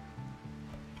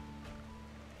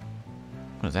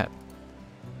 What is that?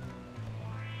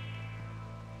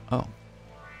 Oh.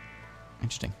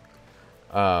 Interesting.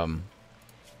 How do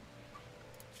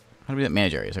we do that?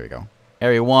 Manage areas. There we go.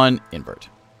 Area 1, invert.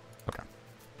 Okay.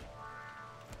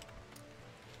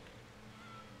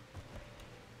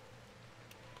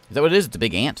 Is that what it is? It's a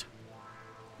big ant.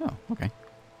 Oh, okay.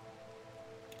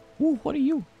 Ooh, what are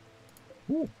you?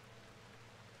 Ooh.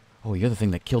 Oh, you're the thing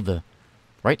that killed the...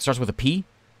 Right? Starts with a P?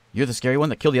 You're the scary one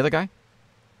that killed the other guy?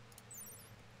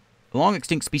 A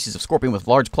long-extinct species of scorpion with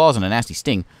large claws and a nasty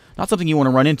sting. Not something you want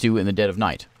to run into in the dead of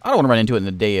night. I don't want to run into it in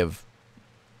the day of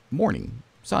morning.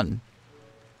 Sun.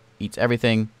 Eats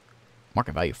everything.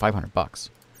 Market value, 500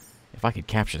 bucks. If I could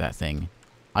capture that thing,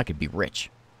 I could be rich.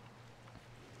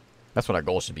 That's what our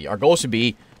goal should be. Our goal should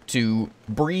be to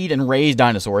breed and raise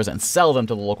dinosaurs and sell them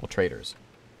to the local traders.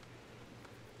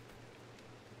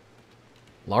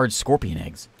 Large scorpion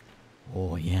eggs.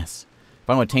 Oh, yes. If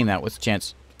I want to tame that, what's the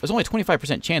chance? There's only a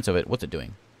 25% chance of it. What's it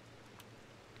doing?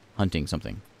 Hunting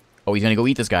something. Oh, he's going to go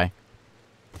eat this guy.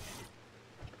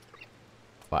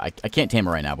 Well, I can't tame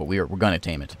it right now, but we're going to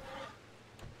tame it.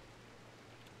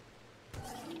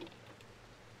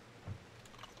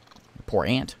 Poor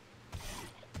ant.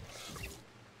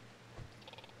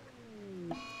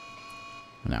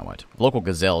 Now what? Local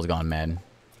gazelle's gone mad.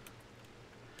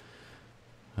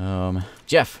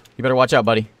 Jeff, you better watch out,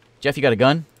 buddy. Jeff, you got a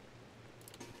gun?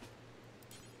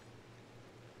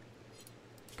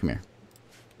 Come here.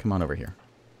 Come on over here.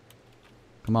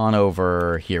 Come on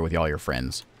over here with all your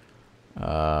friends.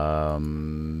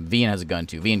 Vian has a gun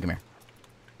too. Vian, come here.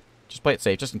 Just play it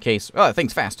safe, just in case. Oh, that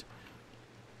thing's fast.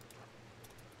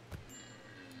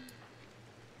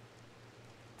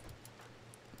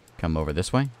 Come over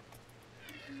this way.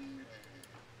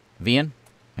 Vian,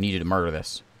 I need you to murder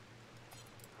this.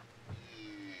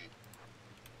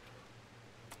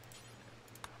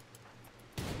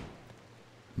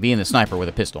 Vian the sniper with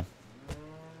a pistol.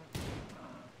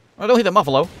 Oh, don't hit the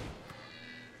muffalo.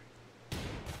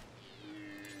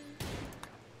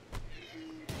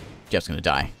 Jeff's gonna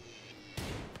die.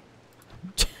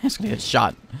 Jeff's gonna get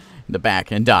shot in the back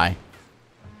and die.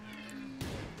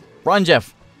 Run,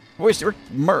 Jeff.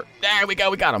 There we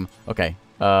go. We got him. Okay.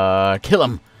 Kill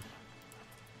him.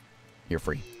 You're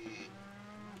free.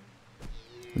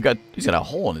 He's got a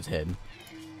hole in his head.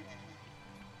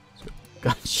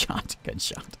 Gunshot.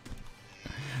 Gunshot.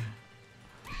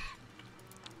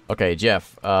 Okay,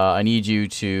 Jeff. I need you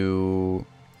to...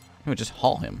 just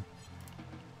haul him.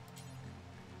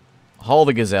 Haul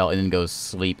the gazelle and then go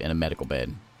sleep in a medical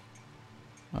bed.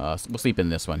 We'll sleep in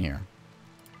this one here.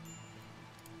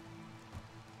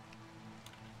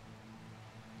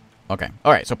 Okay.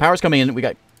 Alright, so power's coming in. We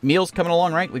got meals coming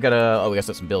along, right? We gotta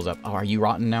set some bills up. Oh, are you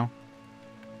rotten now?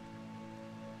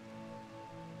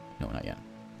 No, not yet.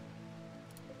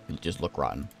 You just look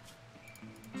rotten.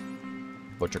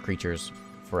 Butcher creatures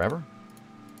forever.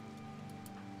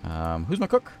 Who's my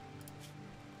cook?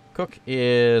 Cook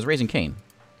is Raising Cane.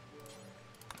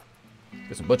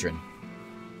 Get some butchering.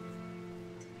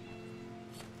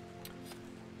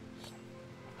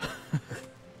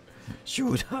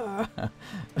 Shoot.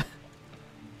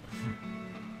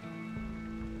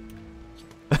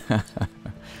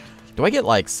 Do I get,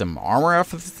 like, some armor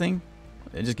off of this thing?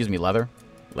 It just gives me leather.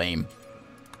 Lame.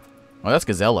 Oh, that's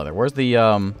gazelle leather. Where's the,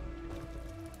 Oh,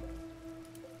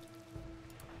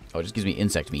 it just gives me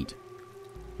insect meat.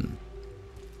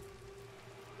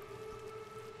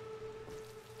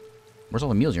 Where's all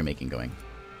the meals you're making going?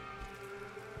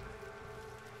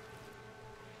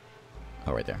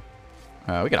 Oh, right there.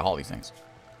 We gotta haul these things.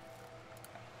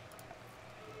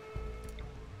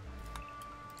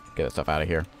 Get that stuff out of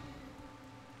here.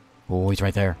 Oh, he's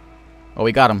right there. Oh,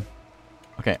 we got him.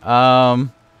 Okay,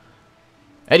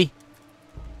 Eddie.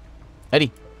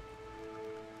 Eddie.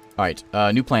 Alright,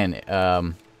 new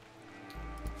plan.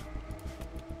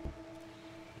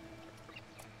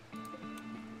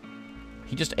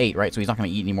 He just ate, right? So he's not gonna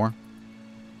eat anymore?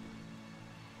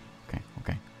 Okay.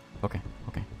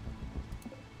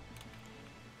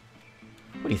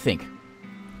 What do you think?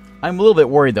 I'm a little bit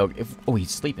worried, though. Oh, he's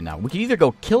sleeping now. We could either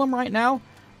go kill him right now,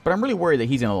 but I'm really worried that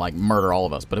he's gonna, like, murder all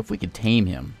of us. But if we could tame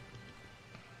him...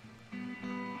 I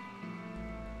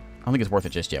don't think it's worth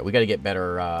it just yet. We gotta get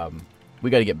better,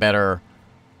 we gotta get better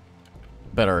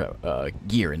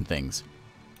gear and things.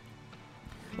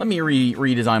 Let me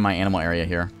redesign my animal area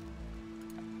here.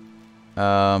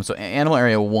 So animal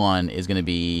area 1 is gonna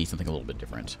be something a little bit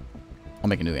different. I'll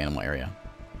make a new animal area.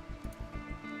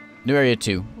 New area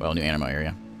 2. Well, new animal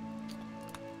area.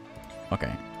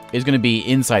 Okay. It's going to be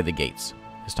inside the gates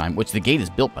this time, which the gate is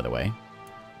built, by the way.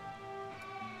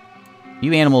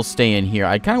 You animals stay in here.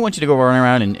 I kind of want you to go run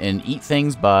around and eat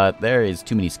things, but there is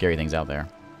too many scary things out there.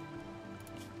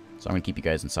 So I'm going to keep you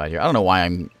guys inside here. I don't know why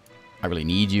I really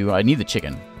need you. I need the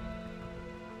chicken.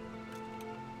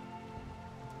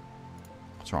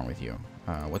 What's wrong with you?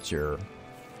 What's your...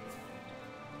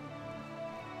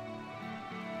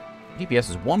 DPS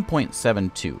is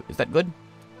 1.72. Is that good?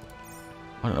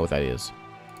 I don't know what that is.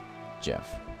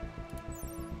 Jeff.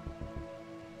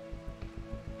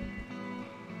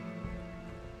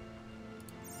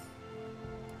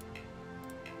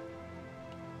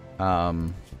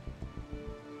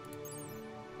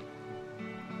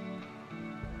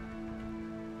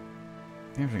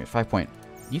 At 5 point.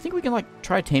 You think we can, like,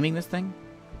 try taming this thing?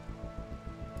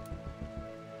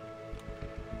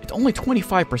 It's only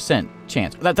 25%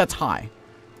 chance. That's high.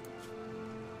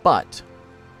 But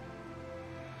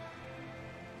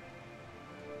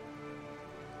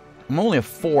I'm only a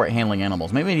 4 at handling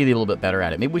animals. Maybe I need to be a little bit better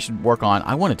at it. Maybe we should work on...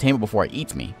 I want to tame it before it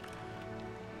eats me.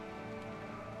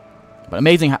 But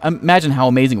amazing... Imagine how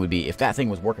amazing it would be if that thing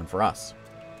was working for us.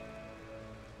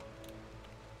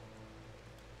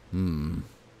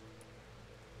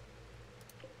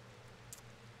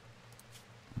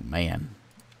 Man,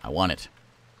 I want it.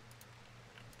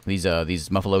 These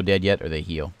Muffalo dead yet, or they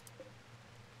heal?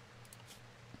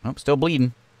 Oh, still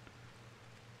bleeding.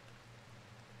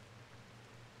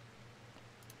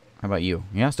 How about you?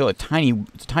 Yeah, still it's a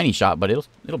tiny shot, but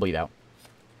it'll bleed out.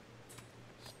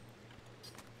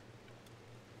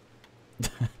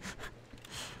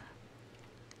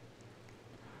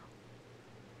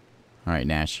 All right,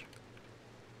 Nash.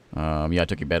 Yeah, I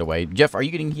took your bed away. Jeff, are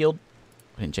you getting healed?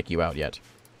 I didn't check you out yet.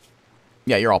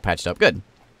 Yeah, you're all patched up. Good.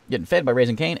 Getting fed by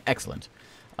Raising Cane. Excellent.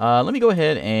 Let me go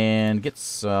ahead and get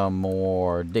some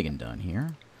more digging done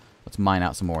here. Let's mine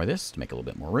out some more of this to make a little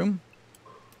bit more room.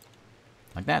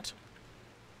 Like that.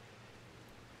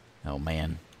 Oh,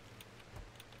 man.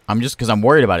 I'm just... Because I'm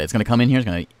worried about it. It's going to come in here.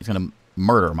 It's going to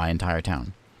murder my entire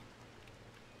town.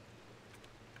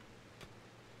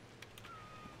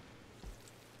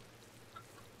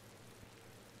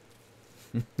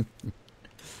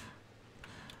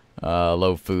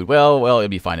 Low food. Well, it'll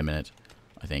be fine in a minute,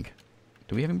 I think.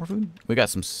 Do we have any more food? We got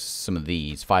some of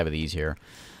these, 5 of these here.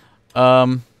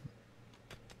 We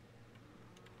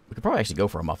could probably actually go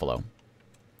for a Muffalo.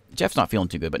 Jeff's not feeling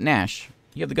too good, but Nash,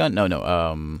 you have the gun? No.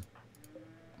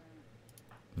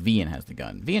 Vian has the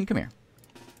gun. Vian, come here.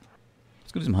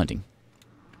 Let's go do some hunting.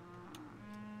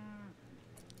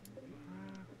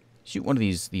 Shoot one of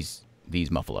these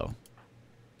Muffalo.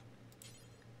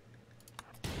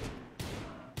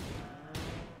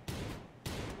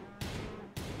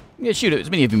 Yeah, shoot as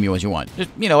many of them as you want.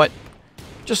 Just, you know what?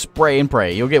 Just spray and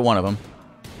pray. You'll get one of them.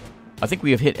 I think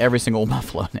we have hit every single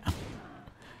Muffalo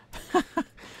now.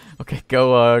 Okay,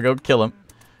 go kill him.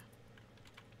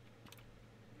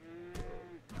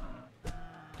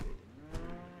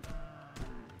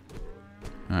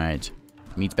 Alright.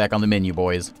 Meat's back on the menu,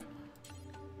 boys.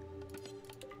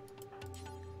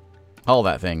 Haul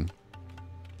that thing.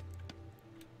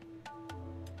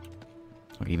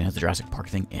 It even has the Jurassic Park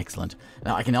thing. Excellent.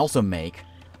 Now I can also make,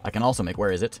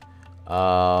 where is it?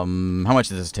 How much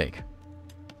does this take?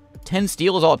 10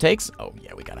 steel is all it takes? Oh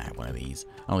yeah, we gotta have one of these.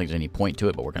 I don't think there's any point to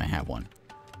it, but we're gonna have one.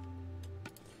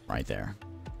 Right there.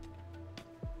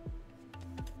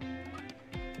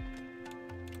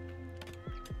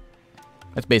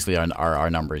 That's basically our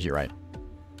numbers, you're right.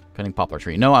 Cutting poplar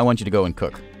tree. No, I want you to go and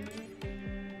cook.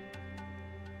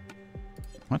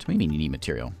 What do you mean you need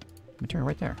material? Material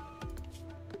right there.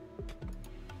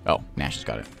 Oh, Nash has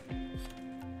got it.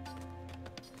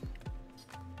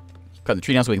 Cut the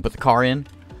tree down so we can put the car in.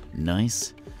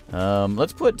 Nice.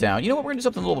 Let's put down... You know what? We're going to do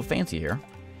something a little bit fancy here.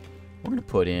 We're going to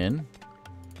put in...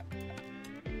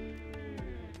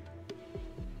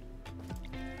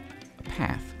 a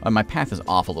path. My path is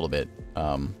off a little bit.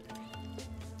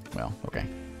 Well, okay.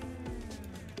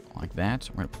 Like that.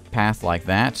 We're going to put path like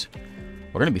that.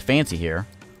 We're going to be fancy here.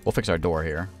 We'll fix our door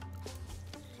here.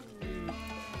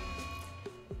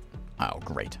 Oh,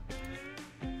 great.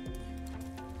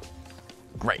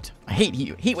 Great. I hate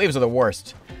heat waves are the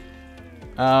worst.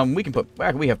 We can put...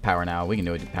 We have power now. We can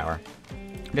do it with power.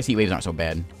 I guess heat waves aren't so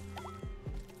bad.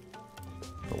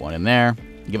 Put one in there.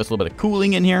 Give us a little bit of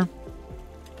cooling in here.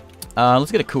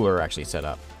 Let's get a cooler actually set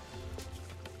up.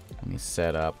 Let me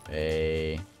set up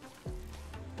a...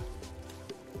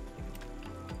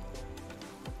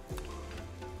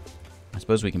 I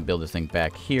suppose we can build this thing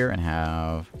back here and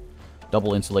have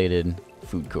double insulated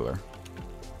food cooler.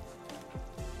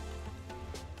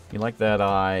 You like that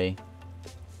I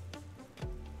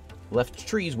left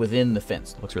trees within the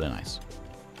fence. Looks really nice.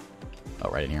 Oh,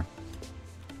 right in here.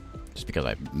 Just because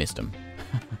I missed them.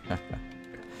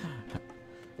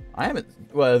 I haven't...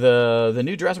 Well, the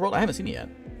new Jurassic World, I haven't seen it yet.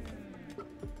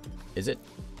 Is it?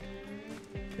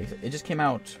 It just came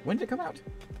out... When did it come out?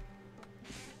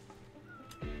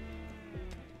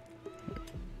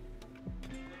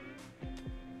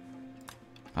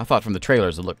 I thought from the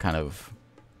trailers it looked kind of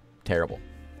terrible.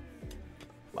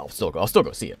 Well, I'll still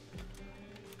go see it.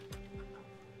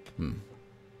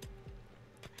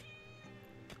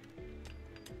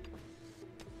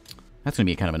 That's going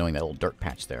to be kind of annoying, that little dirt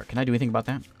patch there. Can I do anything about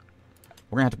that?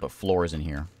 We're going to have to put floors in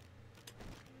here.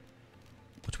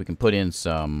 Which we can put in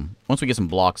some... Once we get some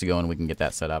blocks going, we can get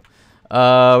that set up.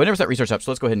 We never set research up, so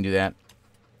let's go ahead and do that.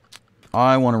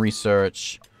 I want to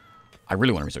research... I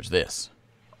really want to research this.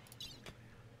 Is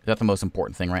that the most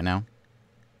important thing right now?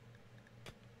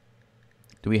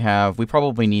 Do we have... We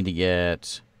probably need to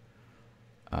get...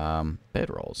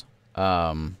 bedrolls.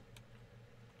 Right,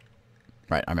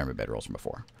 I remember bedrolls from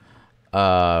before.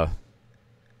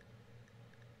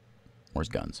 Where's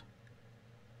guns?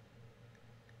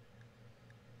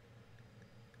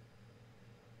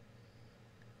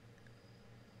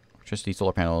 Electricity,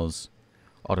 solar panels,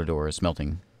 auto doors,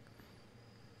 smelting.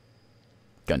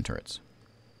 Gun turrets.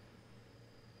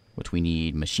 Which we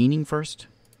need machining first.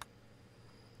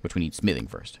 Which we need smithing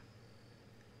first.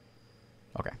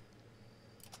 Okay.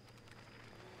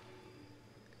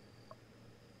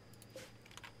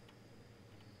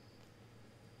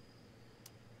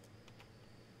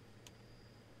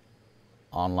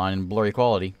 Online and blurry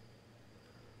quality.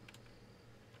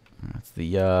 That's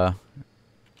the,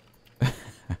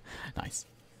 nice.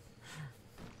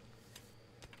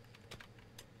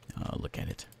 Oh, look at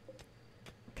it.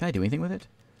 Can I do anything with it?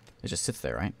 It just sits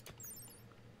there, right?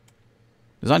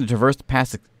 Designed to traverse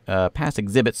past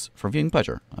exhibits for viewing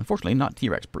pleasure. Unfortunately, not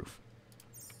T-Rex proof.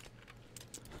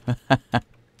 I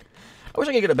wish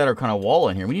I could get a better kind of wall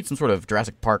in here. We need some sort of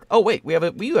Jurassic Park. Oh, wait. We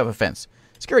do have a fence.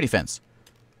 Security fence.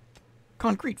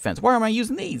 Concrete fence. Why am I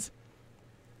using these?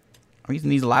 I'm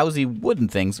using these lousy wooden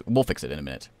things. We'll fix it in a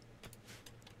minute.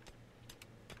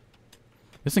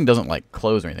 This thing doesn't, like,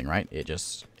 close or anything, right? It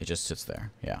just sits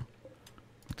there. Yeah.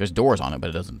 There's doors on it,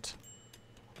 but it doesn't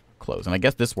close. And I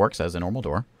guess this works as a normal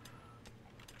door.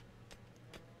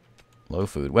 Low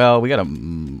food. Well, we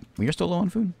are still low on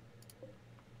food?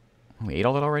 We ate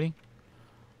all that already?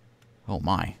 Oh,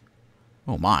 my.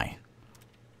 Oh, my.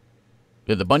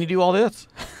 Did the bunny do all this?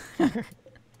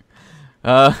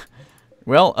 Well,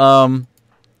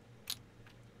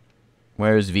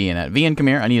 where's Vian at? Vian, come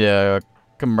here. I need to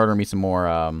come murder me some more,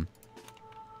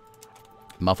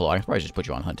 Muffalo. I can probably just put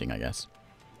you on hunting, I guess.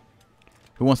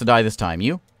 Who wants to die this time?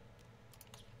 You?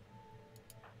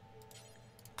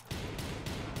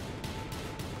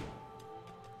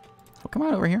 Oh, come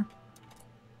on over here.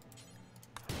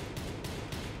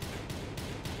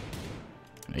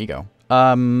 There you go.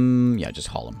 Yeah, just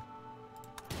haul him.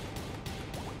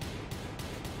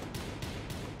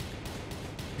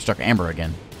 Struck Amber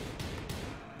again.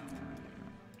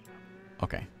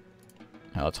 Okay.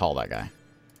 Now let's haul that guy.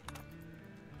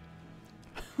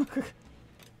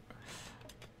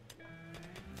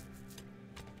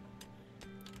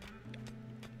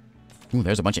 Ooh,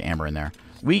 there's a bunch of amber in there.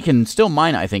 We can still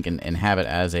mine it, I think, and have it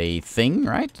as a thing,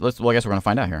 right? Well, I guess we're going to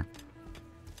find out here.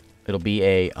 It'll be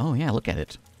a... Oh, yeah, look at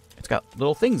it. It's got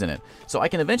little things in it. So I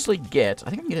can eventually get... I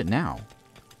think I can get it now.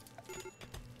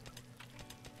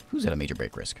 Who's at a major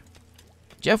break risk?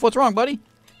 Jeff, what's wrong, buddy?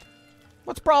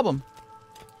 What's the problem?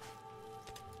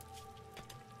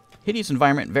 Hideous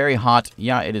environment, very hot.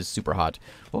 Yeah, it is super hot.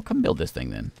 Well, come build this thing,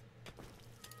 then.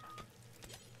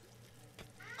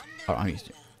 Oh, I'm used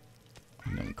to...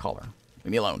 I'm going to call her.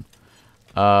 Leave me alone.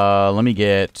 Let me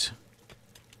get...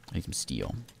 I need some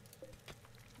steel.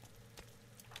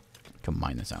 Come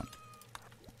mine this out.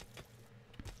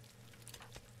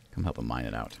 Come help him mine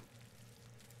it out.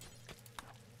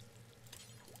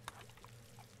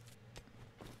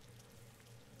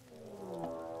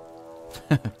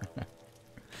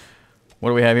 What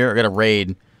do we have here? I got a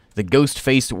raid. The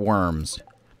ghost-faced worms.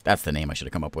 That's the name I should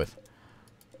have come up with.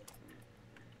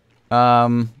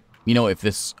 You know, if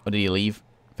this... Oh, did he leave?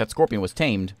 If that scorpion was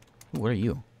tamed... Ooh, what are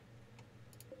you?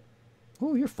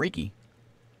 Oh, you're freaky.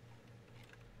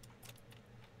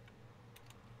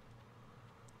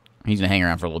 He's going to hang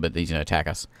around for a little bit. He's going to attack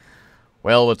us.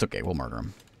 Well, it's okay. We'll murder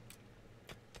him.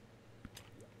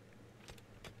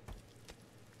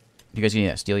 You guys need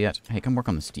that steel yet? Hey, come work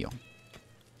on the steel.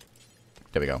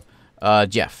 There we go.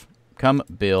 Jeff, come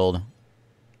build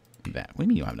that. What do you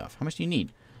mean you don't have enough? How much do you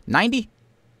need? 90?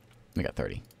 We got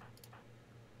 30.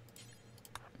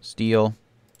 Steel.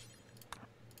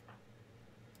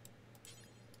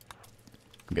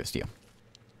 Get steel.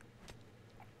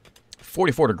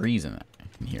 44 degrees in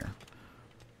here.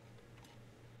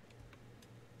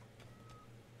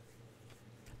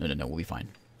 No, we'll be fine.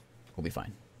 We'll be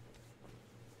fine.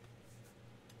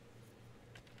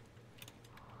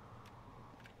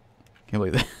 Can't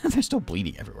believe that. They're still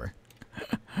bleeding everywhere.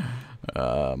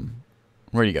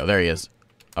 Where'd he go? There he is.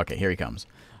 Okay, here he comes.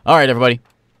 All right, everybody.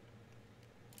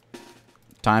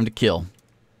 Time to kill.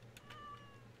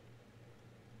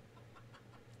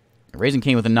 Raising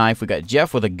King with a knife. We got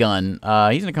Jeff with a gun.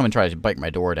 He's going to come and try to bite my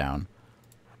door down.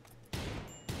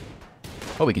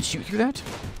 Oh, we can shoot through that?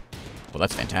 Well,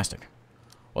 that's fantastic.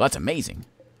 Well, that's amazing.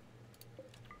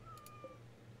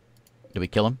 Did we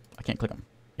kill him? I can't click him.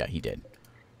 Yeah, he did.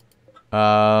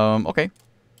 Okay.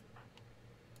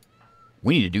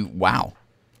 We need to do... Wow.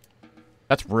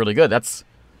 That's really good. That's...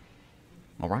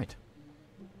 All right.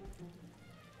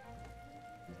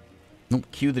 Nope.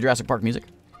 Cue the Jurassic Park music.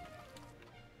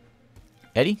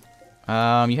 Eddie? You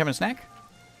having a snack?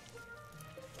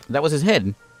 That was his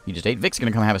head. He just ate. Vic's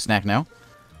gonna come have a snack now.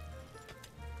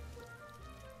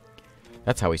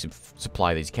 That's how we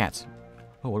supply these cats.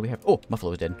 Oh, what do we have? Oh,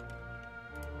 Muffalo is dead.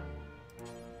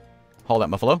 Haul that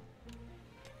Muffalo.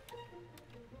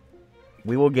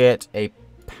 We will get a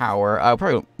power.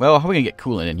 Probably. Well, how are we gonna get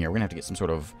coolant in here? We're gonna have to get some sort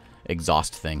of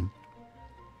exhaust thing.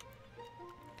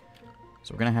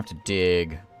 So we're gonna have to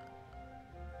dig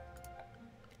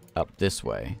up this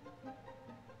way.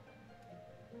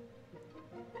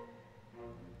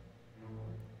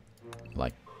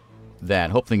 Like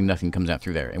that. Hopefully nothing comes out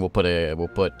through there. And we'll put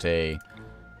a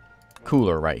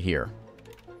cooler right here.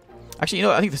 Actually, you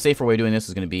know, I think the safer way of doing this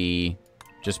is going to be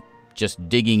just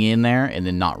digging in there and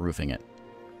then not roofing it.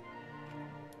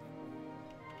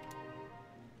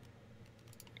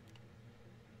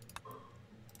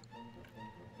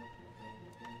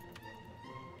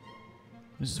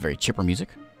 This is very chipper music.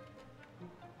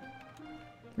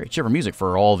 Very chipper music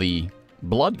for all the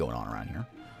blood going on around here.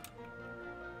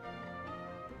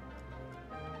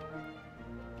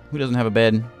 Who doesn't have a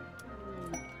bed?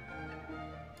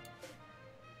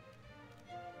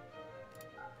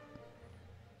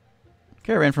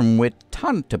 Caravan from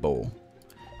Witantabo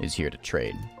is here to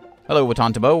trade. Hello,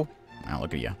 Witantabo. Oh,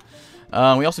 look at you.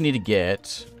 We also need to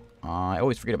get... I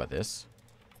always forget about this.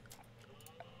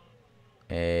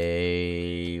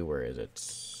 Where is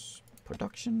it?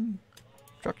 Production?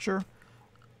 Structure?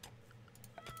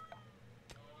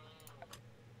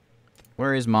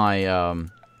 Where is my...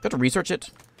 got to research it.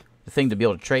 The thing to be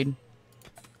able to trade.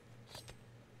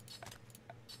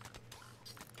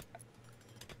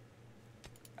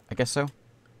 I guess so.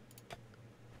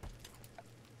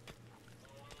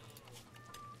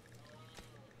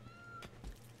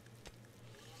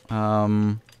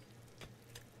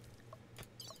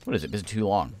 What is it? Is it too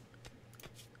long?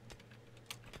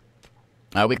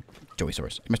 Joey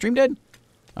Source. Is my stream dead?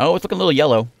 Oh, it's looking a little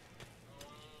yellow.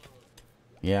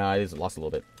 Yeah, I just lost a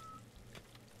little bit.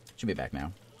 Should be back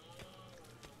now.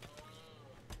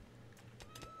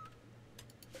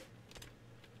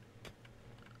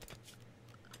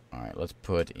 Alright, let's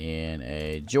put in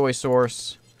a joy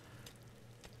source.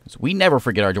 So we never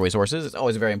forget our joy sources. It's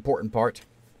always a very important part.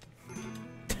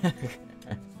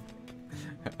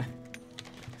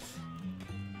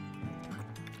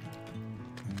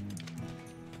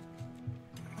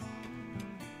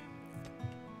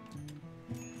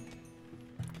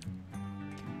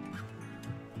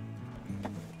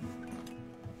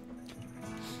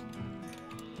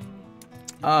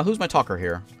 Who's my talker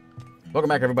here? Welcome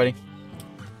back, everybody.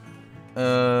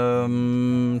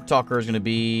 Talker is going to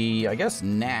be, I guess,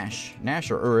 Nash. Nash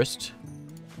or Urist.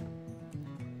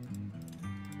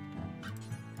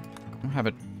 I'll have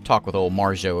a talk with old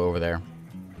Marjo over there.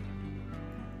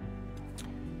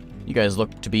 You guys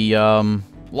look to be,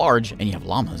 large, and you have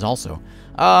llamas also.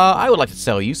 I would like to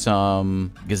sell you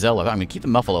some gazelle leather. I'm going to keep the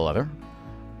muffalo leather.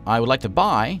 I would like to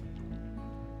buy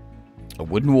a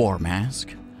wooden war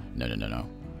mask. No.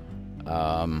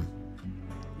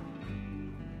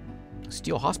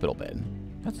 Steel hospital bed.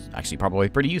 That's actually probably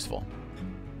pretty useful.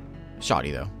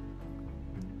 Shoddy, though.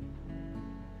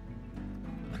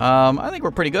 I think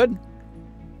we're pretty good.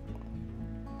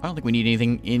 I don't think we need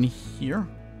anything in here.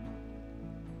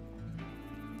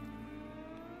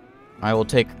 I will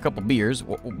take a couple beers.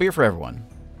 Beer for everyone.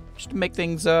 Just to make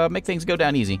things go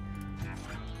down easy.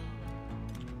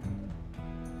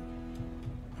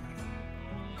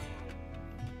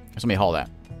 Somebody haul that.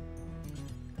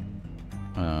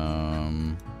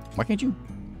 Why can't you?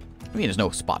 I mean, there's no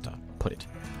spot to put it.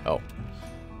 Oh.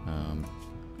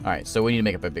 Alright, so we need to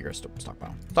make up a bigger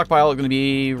stockpile. Stockpile is going to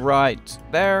be right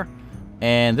there.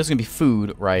 And this is going to be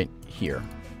food right here.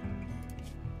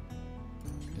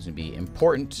 It's going to be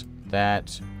important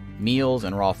that meals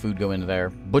and raw food go into there.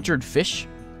 Butchered fish?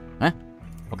 Huh?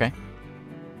 Okay.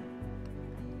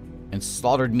 And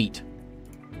slaughtered meat.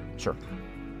 Sure.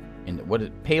 And what is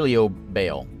paleo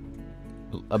bale?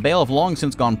 A bale of long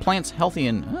since gone plants, healthy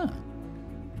and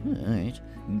alright.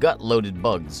 Gut-loaded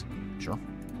bugs. Sure.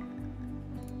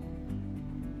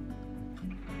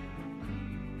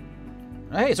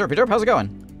 Hey, Sir Peter, how's it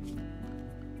going?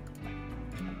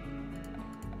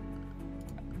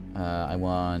 I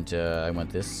want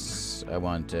this. I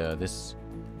want this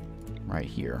right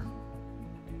here.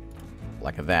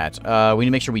 Like that. We need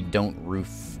to make sure we don't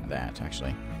roof that,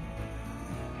 actually.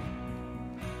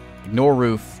 Ignore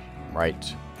roof.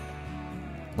 Right.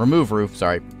 Remove roof.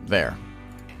 Sorry. There.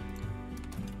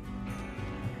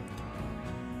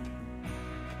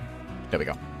 There we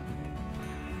go.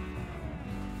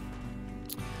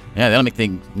 Yeah, that'll make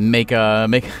things make him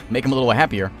a little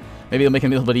happier. Maybe it'll make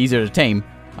him a little bit easier to tame.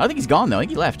 I think he's gone though. I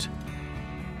think he left.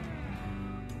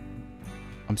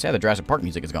 I'm sad the Jurassic Park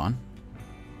music is gone.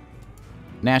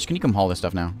 Nash, can you come haul this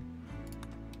stuff now?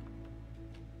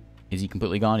 Is he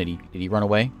completely gone? Did he run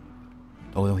away?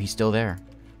 Oh no, he's still there.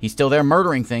 He's still there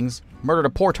murdering things. Murdered a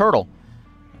poor turtle.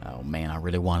 Oh man, I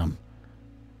really want him.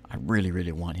 I really,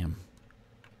 really want him.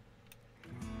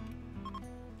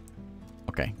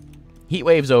 Okay. Heat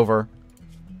wave's over.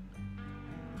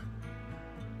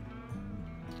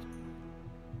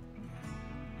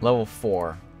 Level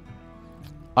 4.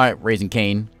 Alright, Raising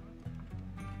Cane.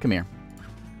 Come here.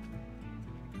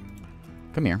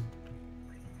 Come here.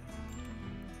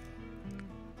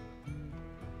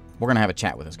 We're going to have a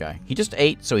chat with this guy. He just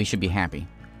ate, so he should be happy.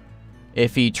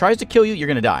 If he tries to kill you, you're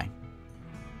going to die.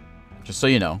 Just so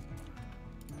you know.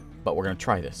 But we're going to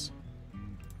try this.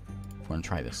 We're going to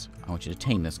try this. I want you to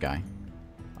tame this guy.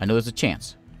 I know there's a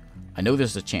chance. I know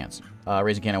there's a chance.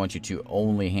 Raising Cane, I want you to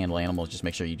only handle animals. Just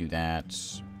make sure you do that.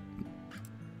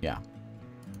 Yeah.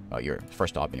 Oh, you're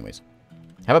first off, anyways.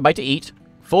 Have a bite to eat.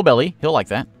 Full belly. He'll like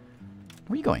that.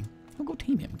 Where are you going? Oh, go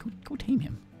tame him. Go tame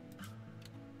him.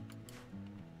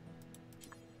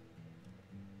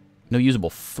 No usable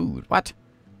food. What?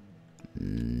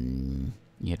 You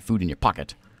had food in your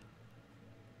pocket.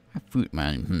 Have food,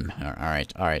 man.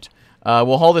 Alright, alright.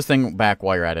 We'll haul this thing back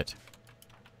while you're at it.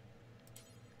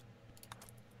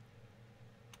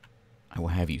 I will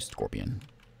have you, Scorpion.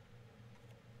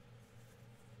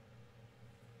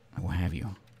 I will have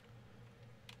you.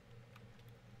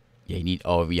 Yeah, you need...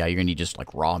 Oh, yeah, you're gonna need just,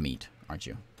 like, raw meat, aren't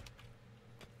you?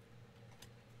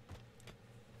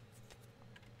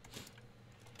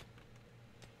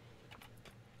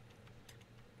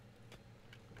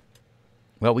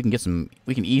 Well, we can get some...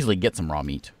 We can easily get some raw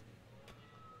meat.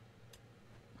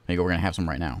 There you go, we're gonna have some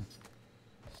right now.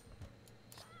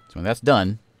 So when that's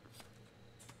done...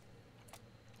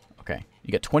 Okay,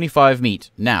 you get 25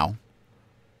 meat now.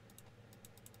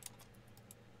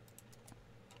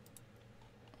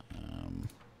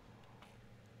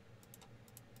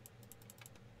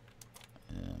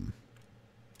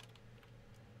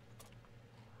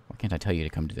 Why can't I tell you to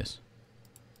come do this?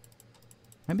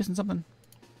 Am I missing something?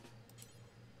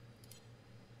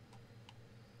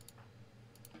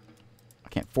 I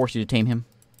can't force you to tame him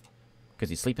because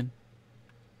he's sleeping.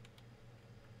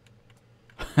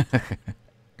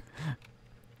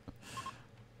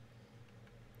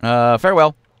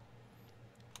 Farewell.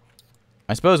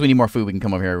 I suppose we need more food. We can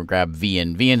come over here and grab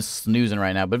Vian. Vian's snoozing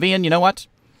right now. But Vian, you know what?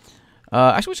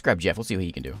 Actually, let's grab Jeff. Let's see what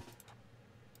he can do.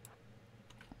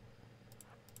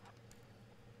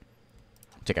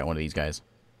 Check out one of these guys.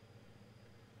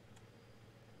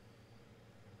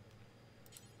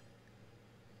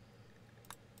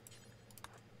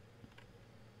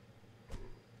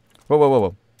 Whoa, whoa, whoa,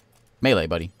 whoa. Melee,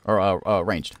 buddy. Or,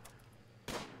 ranged.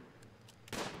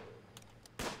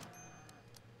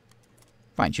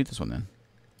 Fine, shoot this one then.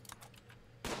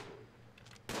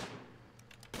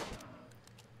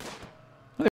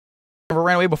 I never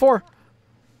ran away before.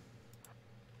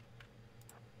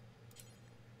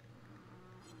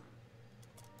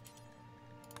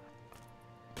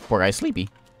 Poor guy's sleepy.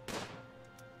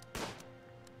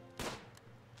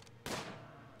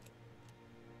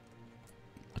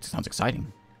 That sounds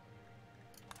exciting.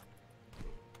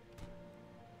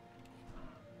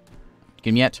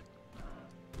 Get him yet?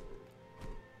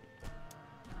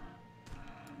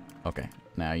 Okay,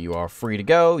 now you are free to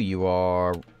go. You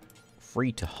are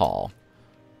free to haul.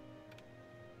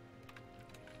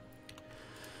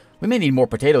 We may need more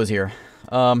potatoes here.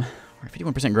 We're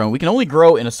 51% grown. We can only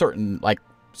grow in a certain, like,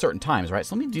 certain times, right?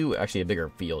 So let me do actually a bigger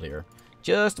field here,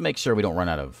 just to make sure we don't run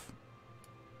out of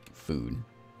food.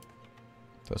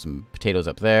 Throw some potatoes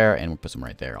up there, and we'll put some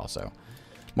right there also.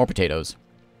 More potatoes.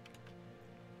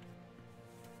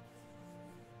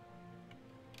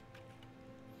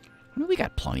 I mean, we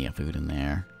got plenty of food in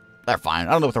there. They're fine.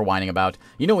 I don't know what they're whining about.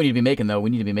 You know what we need to be making, though? We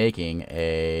need to be making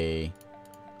a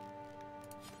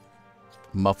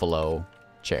Muffalo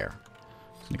chair.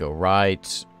 It's going to go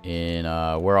right in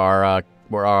where our, I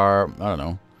don't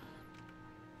know.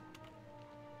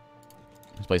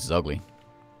 This place is ugly.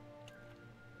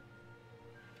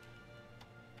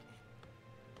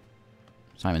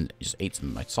 Simon just ate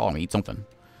some. I saw him eat something.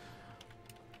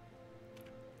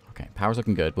 Okay, power's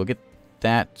looking good. We'll get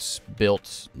that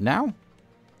built now.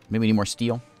 Maybe we need more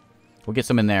steel. We'll get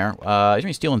some in there. Is there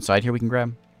any steel inside here we can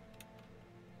grab?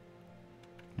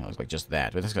 No, it looks like just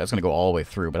that. But that's going to go all the way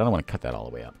through, but I don't want to cut that all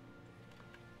the way up.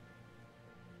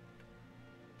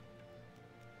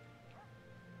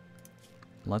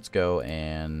 Let's go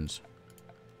and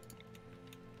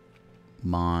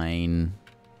mine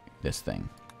this thing.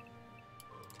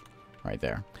 Right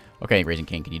there. Okay, Raising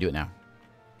King, can you do it now?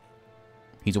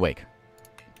 He's awake.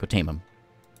 Go tame him.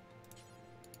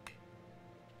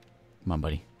 Come on,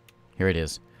 buddy. Here it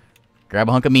is. Grab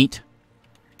a hunk of meat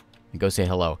and go say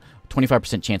hello.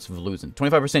 25% chance of losing.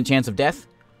 25% chance of death.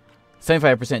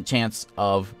 75% chance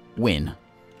of win.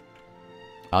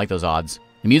 I like those odds.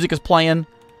 The music is playing.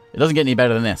 It doesn't get any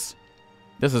better than this.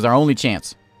 This is our only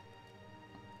chance.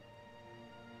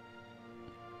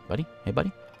 Buddy? Hey,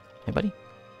 buddy? Hey, buddy?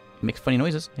 He makes funny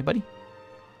noises. Hey, buddy?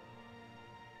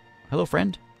 Hello,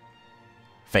 friend?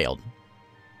 Failed.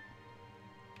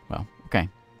 Well, okay.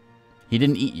 He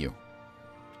didn't eat you.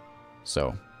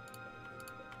 So,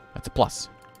 that's a plus.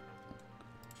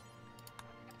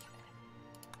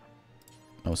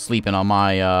 No sleeping on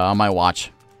my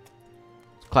watch.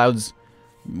 Clouds,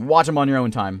 watch them on your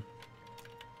own time.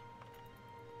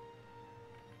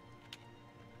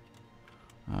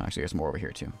 Actually, there's more over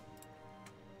here, too.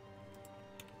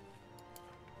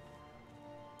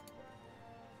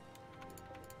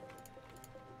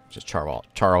 Just char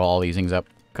all these things up.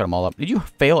 Cut them all up. Did you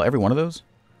fail every one of those?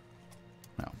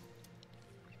 No.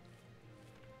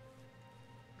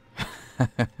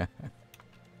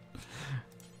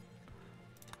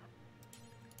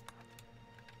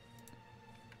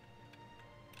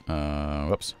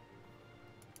 Whoops.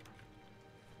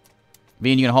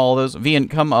 Vian, you gonna haul those? Vian,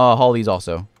 come haul these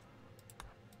also.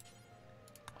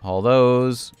 Haul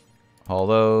those. Haul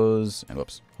those. And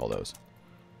whoops. Haul those.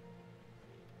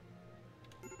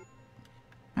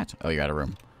 What? Oh, you're out of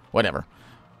room. Whatever.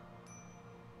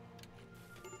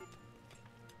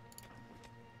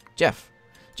 Jeff.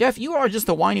 Jeff, you are just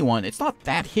the whiny one. It's not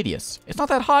that hideous. It's not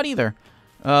that hot either.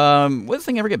 Will this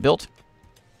thing ever get built?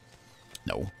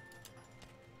 No.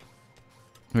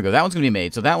 Here we go. That one's going to be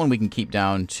made. So that one we can keep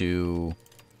down to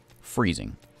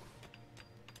freezing.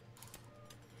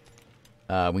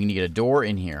 We need to get a door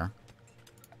in here.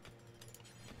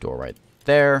 Door right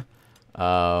there.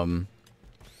 That'll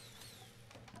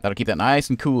keep that nice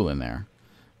and cool in there.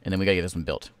 And then we got to get this one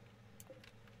built.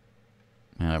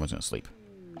 And everyone's going to sleep.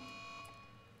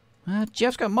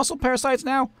 Jeff's got muscle parasites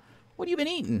now? What have you been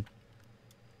eating?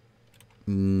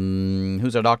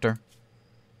 Who's our doctor?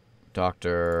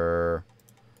 Dr.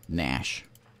 Nash.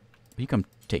 Will you come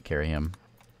take care of him?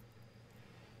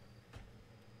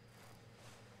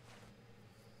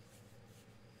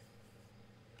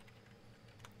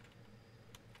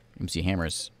 MC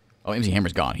Hammer's... Oh, MC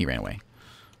Hammer's gone. He ran away.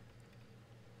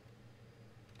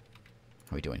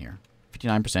 How are we doing here?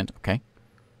 59%. Okay.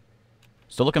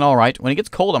 Still looking all right. When it gets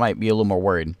cold, I might be a little more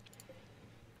worried.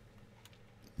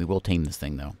 We will tame this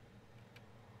thing, though.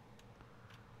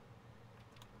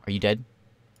 Are you dead?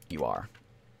 You are.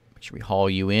 Make sure we haul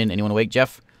you in. Anyone awake?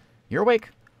 Jeff? You're awake?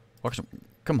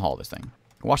 Come haul this thing.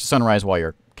 Watch the sunrise while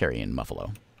you're carrying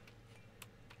Muffalo.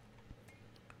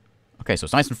 Okay, so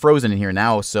it's nice and frozen in here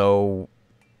now, so...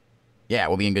 Yeah,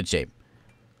 we'll be in good shape.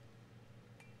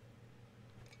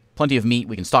 Plenty of meat.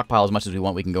 We can stockpile as much as we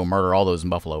want. We can go murder all those in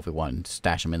Buffalo if we want and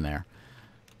stash them in there.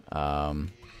 What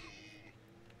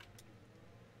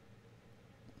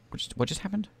just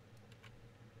happened?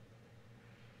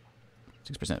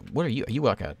 6%. What are you? Are you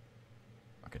like a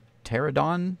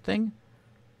pterodon thing?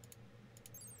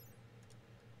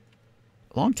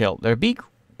 Longtail. Their beak,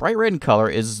 bright red in color,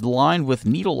 is lined with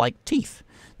needle-like teeth.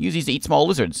 Use these to eat small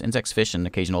lizards, insects, fish, and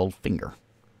occasional finger.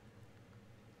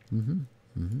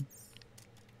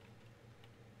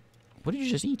 What did you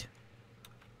just eat?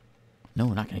 No,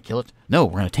 we're not going to kill it. No,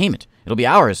 we're going to tame it. It'll be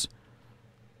ours.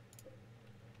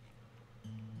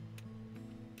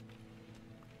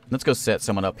 Let's go set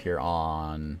someone up here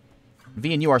on...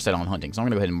 V and you are set on hunting, so I'm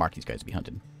going to go ahead and mark these guys to be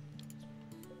hunted.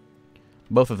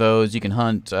 Both of those, you can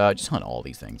hunt... just hunt all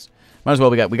these things. Might as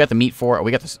well, we got the meat for it.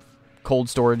 We got the cold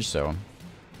storage, so...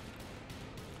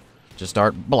 Just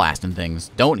start blasting things.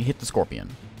 Don't hit the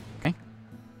scorpion. Okay?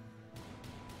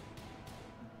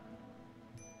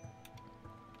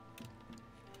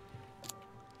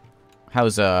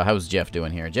 How's Jeff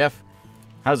doing here? Jeff,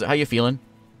 how you feeling?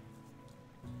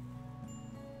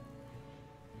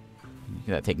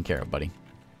 Get that taken care of, buddy.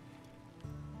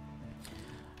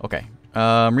 Okay.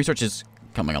 Research is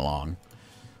coming along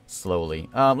slowly.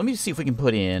 Let me see if we can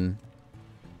put in...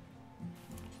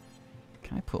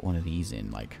 Can I put one of these in,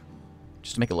 like...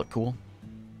 Just to make it look cool?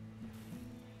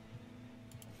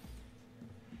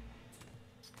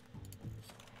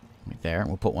 Right there.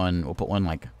 We'll put one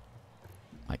like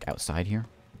outside here.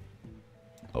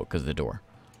 Oh, because of the door.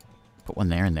 Put one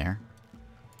there and there.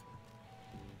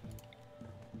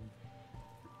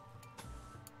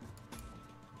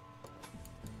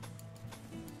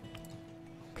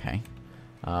 Okay.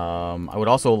 I would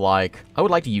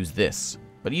like to use this,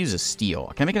 but it uses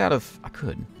steel. Can I make it out of... I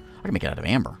can make it out of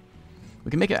amber. We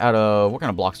can make it out of... What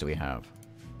kind of blocks do we have?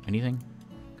 Anything?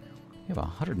 We have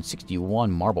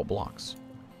 161 marble blocks.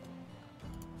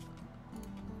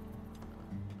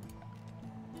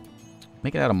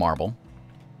 Make it out of marble.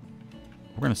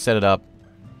 We're going to set it up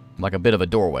like a bit of a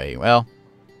doorway. Well...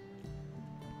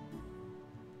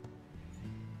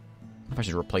 I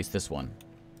should replace this one.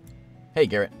 Hey,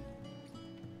 Garrett.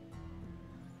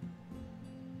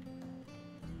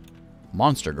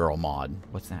 Monster Girl mod.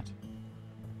 What's that?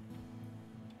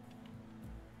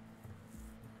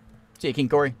 See you, King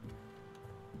Corey.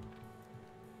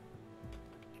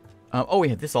 Oh, we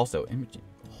have this also.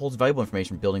 Holds valuable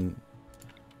information building...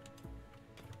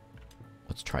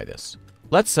 Let's try this.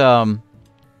 Let's build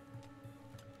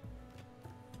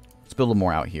a little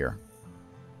more out here.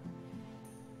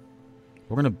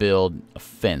 We're going to build a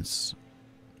fence.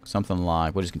 Something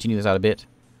like... We'll just continue this out a bit.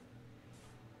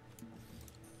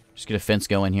 Just get a fence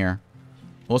going here.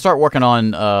 We'll start working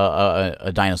on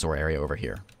a dinosaur area over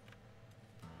here.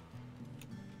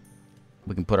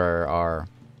 We can put our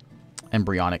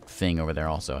embryonic thing over there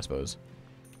also, I suppose.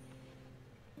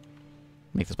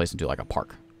 Make this place into like a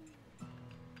park.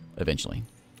 Eventually.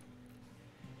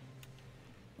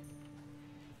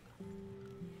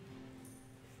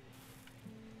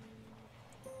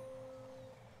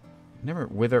 Never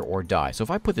wither or die. So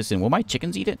if I put this in, will my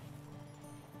chickens eat it?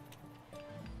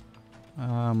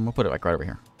 We'll put it like right over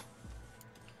here.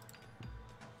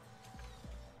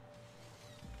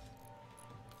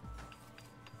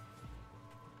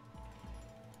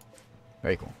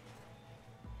 Very cool.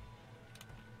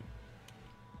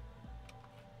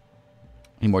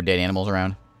 Any more dead animals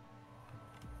around?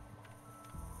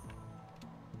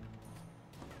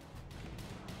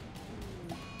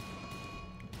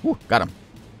 Whew, got him.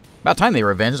 About time they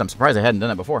were avenged. I'm surprised I hadn't done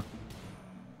that before.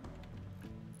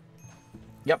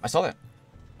 Yep, I saw that.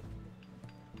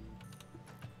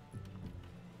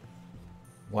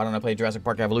 Why don't I play Jurassic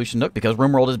Park Evolution Nook? Because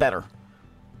RimWorld is better.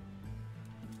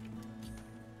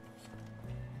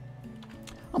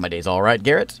 Oh, my day's all right,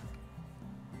 Garrett.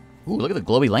 Ooh, look at the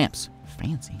glowy lamps.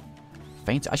 Fancy.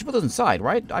 Fancy. I should put those inside,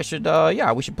 right? I should,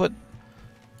 yeah, we should put,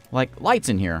 like, lights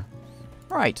in here.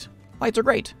 Right. Lights are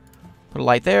great. Put a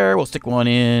light there. We'll stick one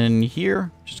in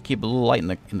here. Just keep a little light in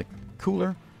the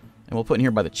cooler. And we'll put in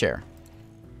here by the chair.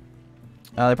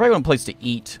 They probably want a place to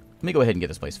eat. Let me go ahead and get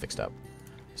this place fixed up.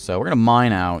 So we're going to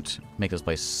mine out, make this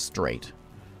place straight.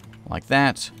 Like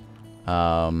that.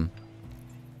 I'm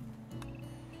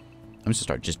just going to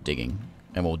start just digging.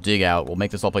 And we'll dig out. We'll make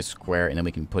this whole place square, and then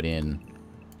we can put in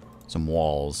some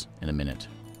walls in a minute.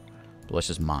 But let's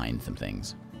just mine some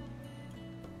things.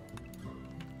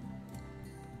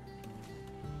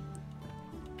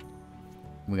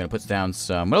 We're going to put down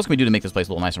some... What else can we do to make this place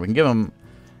a little nicer? We can give them...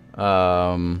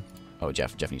 Oh,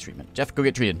 Jeff. Jeff needs treatment. Jeff, go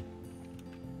get treated.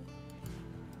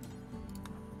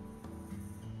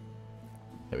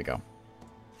 There we go.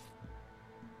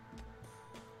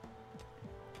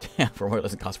 Yeah, for what it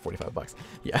doesn't cost 45 bucks.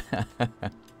 Yeah.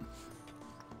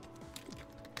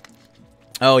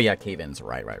 Oh, yeah, cave-ins.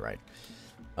 Right.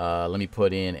 Let me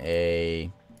put in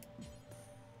an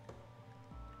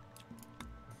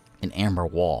amber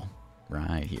wall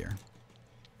right here.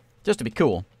 Just to be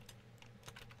cool.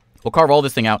 We'll carve all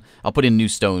this thing out. I'll put in new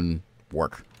stone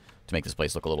work to make this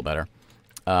place look a little better.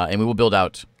 And we will build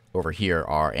out over here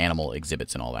our animal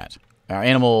exhibits and all that. Our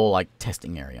animal, like,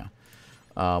 testing area.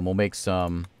 We'll make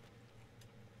some...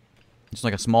 Just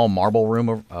like a small marble room.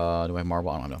 Do I have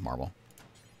marble? I don't have enough marble.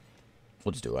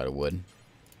 We'll just do it out of wood.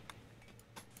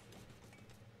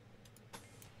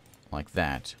 Like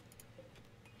that.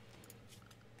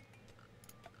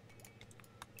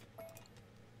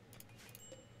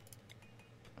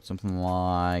 Something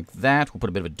like that. We'll put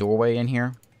a bit of a doorway in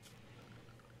here.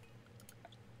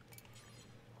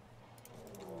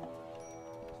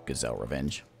 Gazelle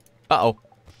revenge. Uh-oh.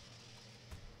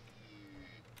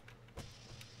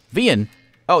 Vian.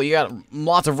 Oh, you got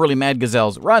lots of really mad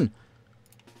gazelles. Run.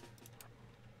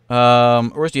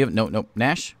 Where's do you have? Nope, nope.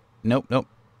 Nash? Nope, nope.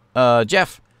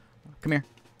 Jeff. Come here.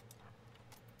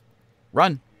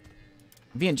 Run.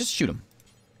 Vian, just shoot him.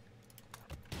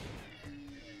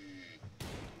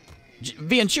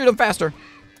 Vian, shoot him faster.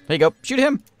 There you go. Shoot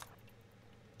him.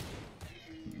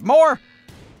 More.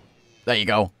 There you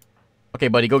go. Okay,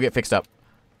 buddy, go get fixed up.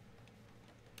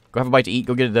 Go have a bite to eat.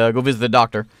 Go get go visit the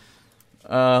doctor.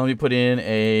 Let me put in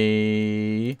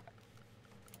a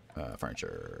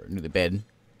furniture. New the bed.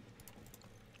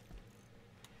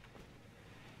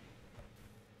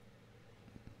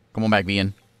 Come on back,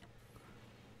 Vian.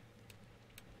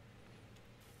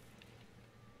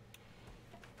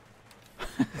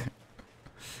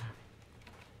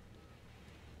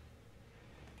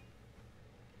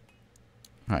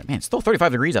 Alright, man, it's still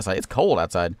 35 degrees outside. It's cold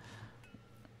outside.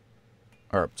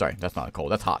 Or, sorry, that's not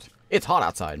cold. That's hot. It's hot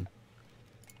outside.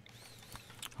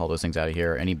 All those things out of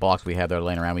here. Any blocks we have that are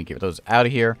laying around, we can get those out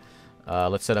of here.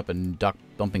 Let's set up a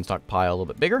dumping stockpile a little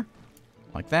bit bigger.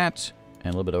 Like that.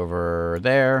 And a little bit over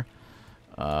there.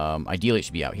 Ideally, it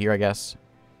should be out here, I guess.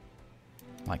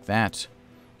 Like that.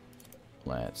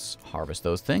 Let's harvest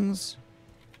those things.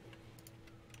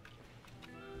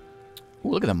 Ooh,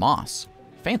 look at the moss.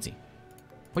 Fancy.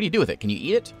 What do you do with it? Can you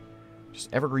eat it?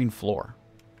 Just evergreen floor.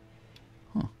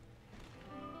 Huh.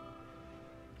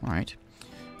 Alright.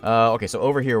 Okay, so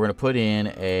over here we're going to put in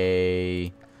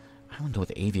a... I don't know what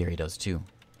the aviary does, too.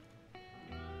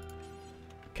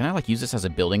 Can I, like, use this as a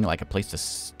building, like a place to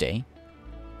stay?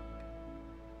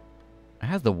 It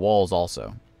has the walls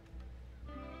also.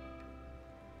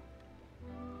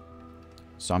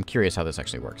 So I'm curious how this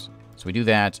actually works. So we do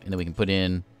that, and then we can put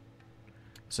in...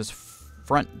 It says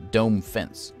front dome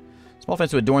fence. Small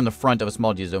fence to adorn the front of a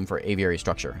small geodome for aviary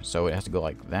structure. So it has to go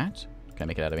like that. Can I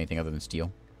make it out of anything other than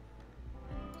steel?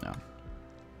 No.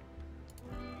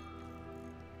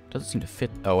 Doesn't seem to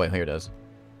fit. Oh, wait, here it does.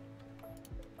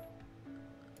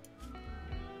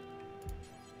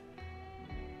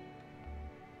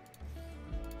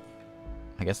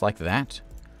 I guess like that.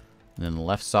 And then the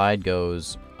left side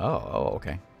goes... Oh,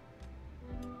 okay.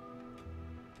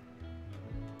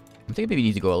 I think maybe we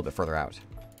need to go a little bit further out.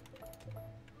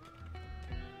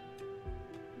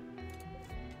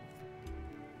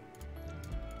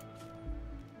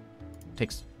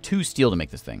 Takes 2 steel to make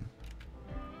this thing.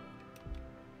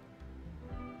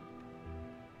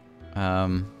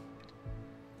 We'll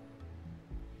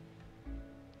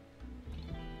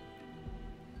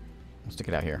stick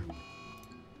it out here.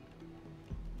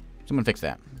 Someone fix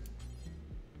that.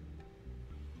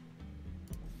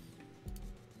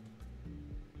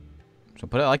 So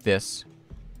put it like this.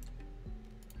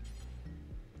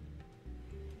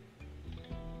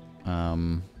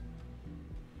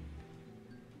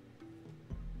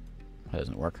 That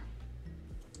doesn't work.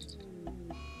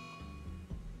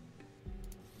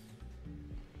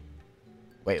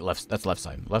 Wait, that's left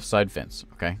side. Left side fence,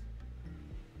 okay.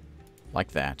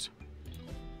 Like that.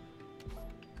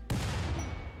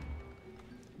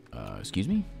 Excuse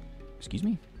me? Excuse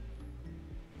me?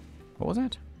 What was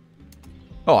that?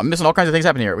 Oh, I'm missing all kinds of things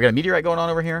happening here. We got a meteorite going on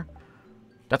over here.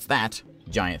 That's that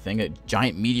giant thing. A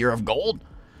giant meteor of gold.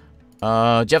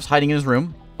 Jeff's hiding in his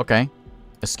room. Okay.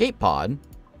 Escape pod.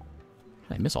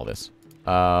 How did I miss all this?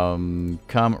 Come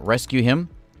rescue him.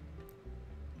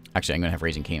 Actually, I'm going to have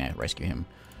Raising Cane rescue him.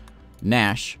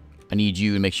 Nash, I need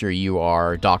you to make sure you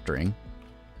are doctoring.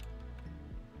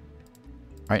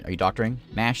 Alright, are you doctoring?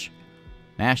 Nash?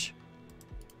 Nash?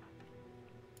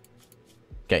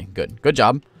 Okay, good. Good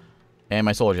job. And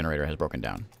my solar generator has broken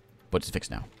down. But it's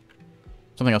fixed now.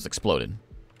 Something else exploded.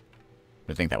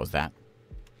 I think that was that.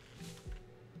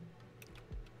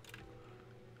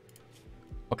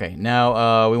 Okay,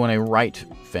 now we want a right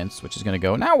fence, which is going to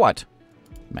go... Now what?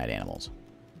 Mad animals.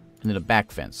 And then a back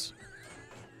fence.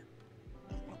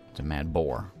 It's a mad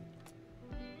boar.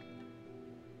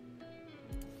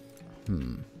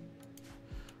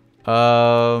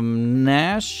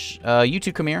 Nash, you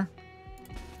two come here.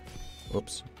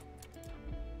 Whoops.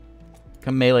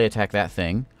 Come melee attack that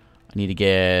thing. I need to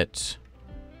get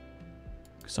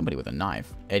somebody with a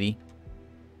knife. Eddie.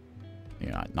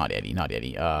 You're not Eddie, not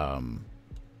Eddie. I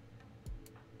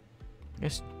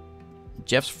guess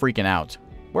Jeff's freaking out.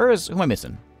 Who am I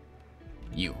missing?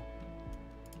 You.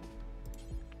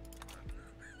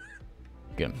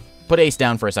 Get him. Put Ace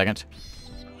down for a second.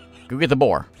 Go get the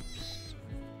boar.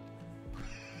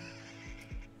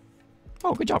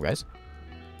 Oh, good job, guys.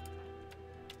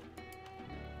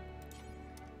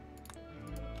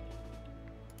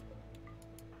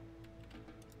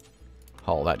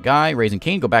 Haul that guy. Raising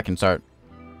Cane. Go back and start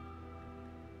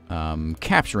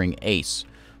capturing Ace.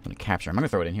 I'm going to capture him. I'm going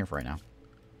to throw it in here for right now.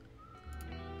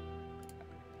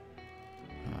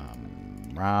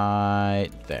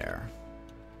 Right there.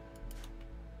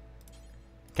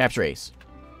 Capture Ace.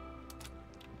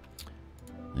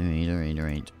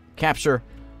 Alright. Capture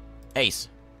Ace.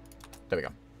 There we go.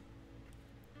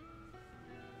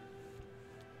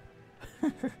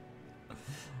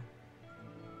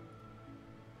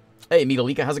 Hey,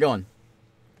 Megalika, how's it going?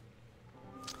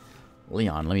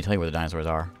 Leon, let me tell you where the dinosaurs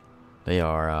are. They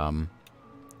are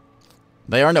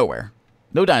nowhere.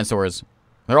 No dinosaurs.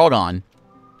 They're all gone.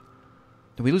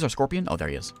 Did we lose our scorpion? Oh, there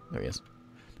he is. There he is.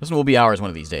 This one will be ours one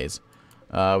of these days.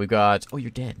 We've got... Oh, you're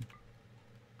dead.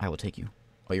 I will take you.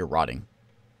 Oh, you're rotting.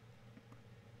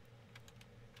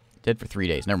 Dead for 3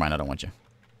 days. Never mind, I don't want you.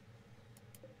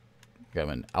 We got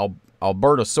an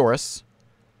Albertosaurus.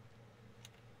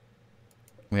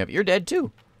 We have... You're dead,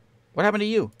 too. What happened to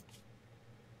you?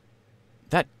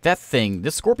 That thing,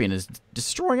 this scorpion is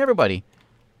destroying everybody.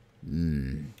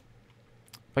 If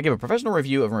I give a professional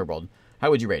review of RimWorld, how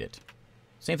would you rate it?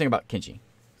 Same thing about Kenshi.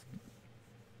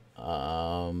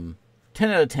 10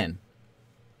 out of 10.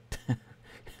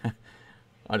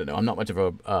 I don't know. I'm not much of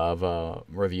a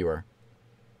reviewer.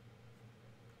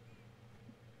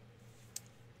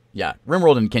 Yeah,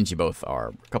 RimWorld and Kenshi both are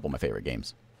a couple of my favorite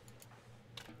games.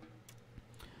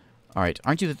 All right,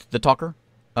 aren't you the talker?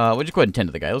 We'll just go ahead and tend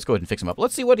to the guy. Let's go ahead and fix him up.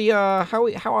 Let's see what he. How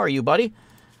are you, buddy?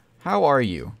 How are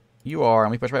you? You are.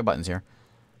 Let me push my buttons here.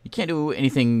 You can't do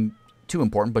anything too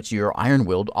important, but you're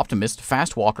iron-willed, optimist,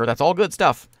 fast walker. That's all good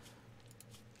stuff.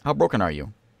 How broken are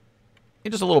you?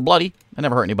 You're just a little bloody. I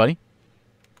never hurt anybody.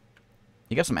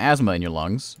 You got some asthma in your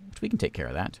lungs, which we can take care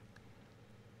of that.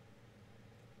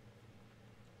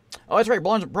 Oh, that's right.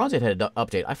 Bronzehead had an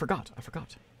update. I forgot.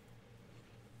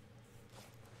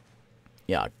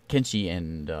 Yeah, Kenshi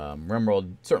and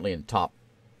RimWorld certainly in the top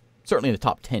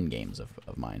 10 games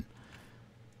of mine.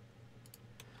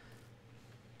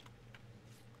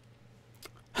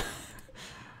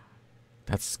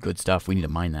 That's good stuff. We need to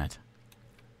mine that.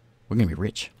 We're gonna be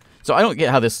rich. So I don't get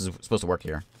how this is supposed to work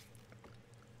here.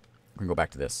 We're gonna go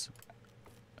back to this.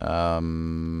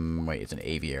 Wait, it's an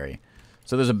aviary.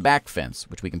 So there's a back fence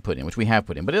which we can put in, which we have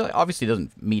put in, but it obviously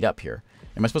doesn't meet up here.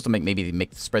 Am I supposed to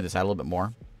spread this out a little bit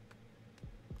more?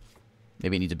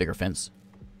 Maybe it needs a bigger fence.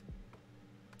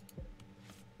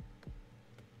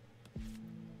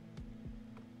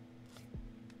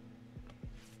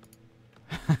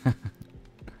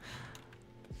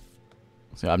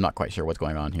 So I'm not quite sure what's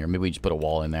going on here. Maybe we just put a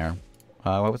wall in there.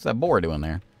 What's that boar doing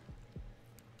there?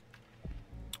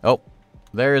 Oh,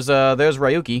 there's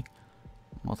Ryuki.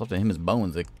 Well, it's up to him, his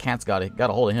bones. The cat's got a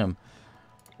hold of him.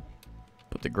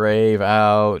 Put the grave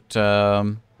out.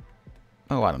 Oh,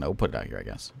 I don't know. We'll put it out here, I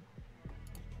guess.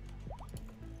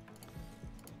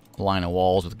 Line of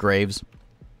walls with graves.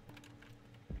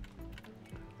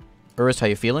 Urist, how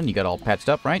you feeling? You got all patched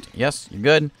up, right? Yes, you're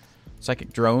good.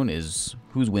 Psychic drone is...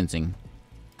 Who's wincing?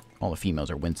 All the females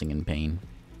are wincing in pain.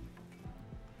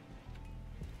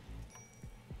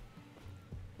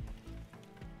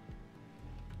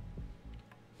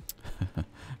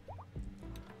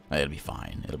 It'll be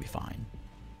fine. It'll be fine.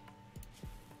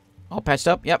 All patched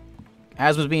up? Yep.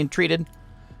 Asthma's being treated.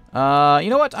 You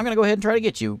know what? I'm going to go ahead and try to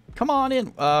get you. Come on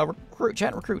in. Recruit,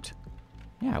 chat, recruit.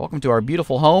 Yeah, welcome to our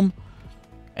beautiful home.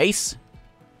 Ace.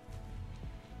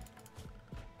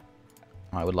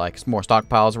 I would like some more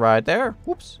stockpiles right there.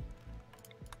 Whoops.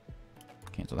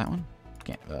 Cancel that one.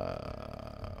 Can't.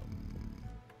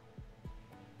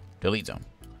 Delete zone.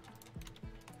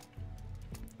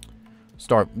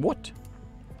 What?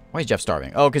 Why is Jeff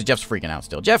starving? Oh, because Jeff's freaking out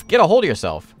still. Jeff, get a hold of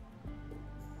yourself.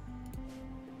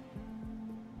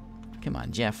 Come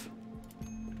on, Jeff.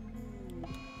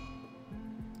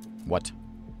 What?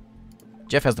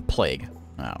 Jeff has the plague.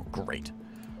 Oh, great.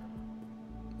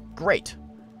 Great.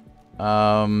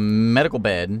 Medical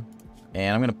bed.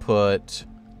 And I'm going to put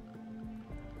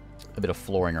a bit of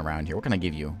flooring around here. What can I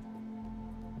give you?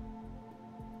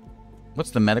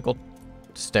 What's the medical?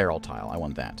 Sterile tile. I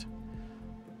want that.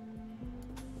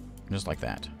 Just like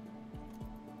that.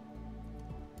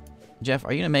 Jeff,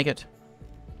 are you going to make it?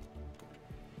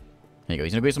 Here you go.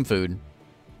 He's going to go get some food.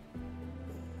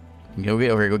 Go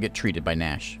get over here. Go get treated by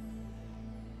Nash.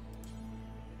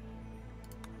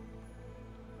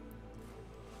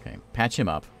 Okay. Patch him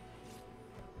up.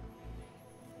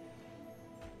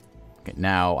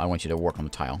 now I want you to work on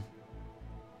the tile.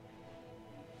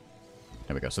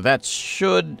 There we go. So that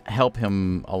should help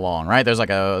him along, right? There's like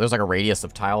a radius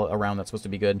of tile around that's supposed to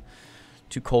be good.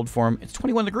 Too cold for him. It's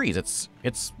 21 degrees.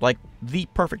 It's like the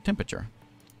perfect temperature.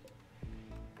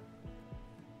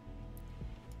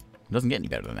 It doesn't get any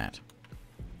better than that.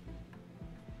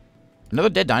 Another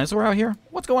dead dinosaur out here?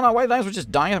 What's going on? Why are the dinosaurs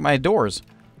just dying at my doors?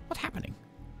 What's happening?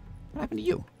 What happened to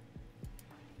you?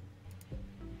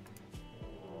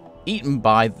 Eaten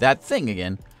by that thing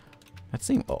again. That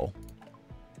thing. Uh-oh.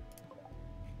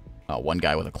 Oh, one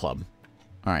guy with a club.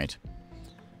 Alright.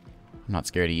 I'm not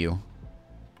scared of you. Why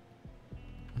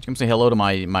don't you come say hello to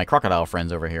my crocodile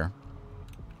friends over here?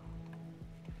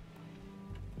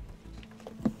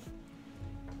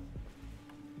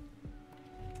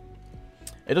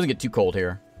 It doesn't get too cold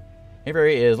here.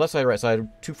 Aviary is left side, right side,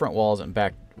 2 front walls and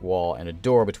back wall, and a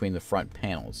door between the front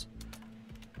panels.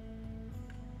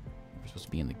 We're supposed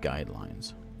to be in the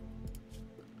guidelines.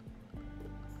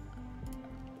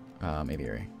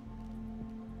 Aviary.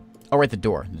 Oh, right, the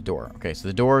door. The door. Okay, so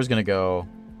the door is going to go...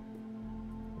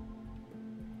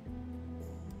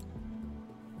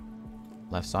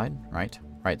 left side, right?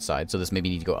 Right side. So this maybe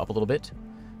needs to go up a little bit.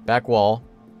 Back wall.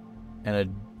 And a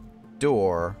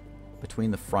door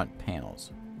between the front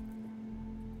panels.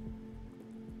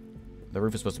 The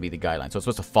roof is supposed to be the guideline. So it's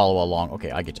supposed to follow along.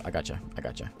 Okay, I get you. I got you. I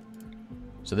got you.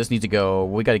 So this needs to go...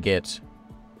 we got to get...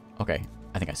 okay,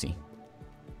 I think I see.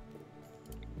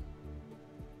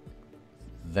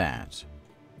 That.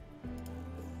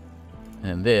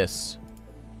 And this...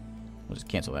 we'll just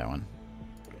cancel that one.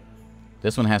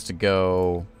 This one has to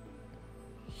go...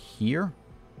 here?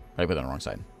 I put that on the wrong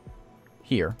side.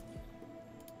 Here.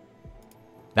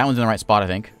 That one's in the right spot, I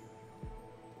think.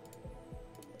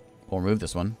 We'll remove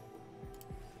this one.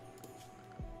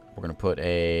 We're going to put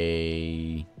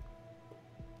a...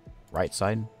 right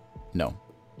side? No.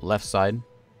 Left side.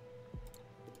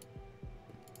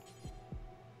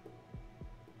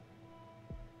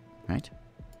 Right?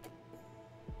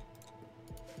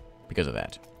 Because of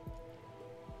that.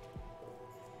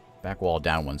 Back wall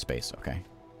down 1 space. Okay.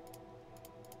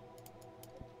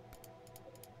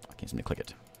 I can't seem to click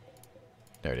it.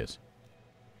 There it is.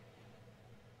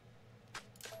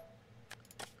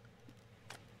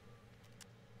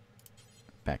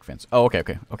 Back fence. Oh, okay,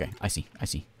 okay, okay. I see, I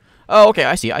see. Oh, okay,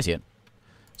 I see, I see it.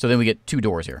 So then we get 2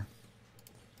 doors here.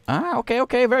 Ah, okay,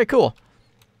 okay, very cool.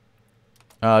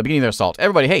 Beginning their assault.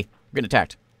 Everybody, hey, we're getting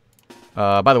attacked.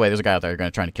 By the way, there's a guy out there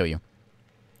trying to kill you.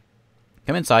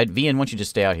 Come inside. Vian wants you to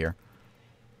stay out here.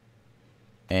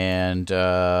 And,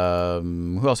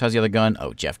 who else has the other gun?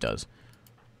 Oh, Jeff does.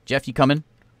 Jeff, you coming?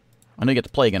 I know you get the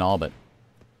plague and all, but...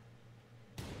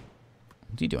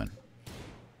 what's he doing?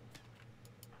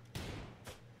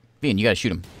 Vian, you gotta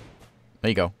shoot him. There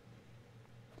you go. Come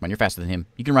on, you're faster than him.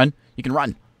 You can run. You can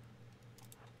run.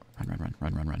 Run, run, run,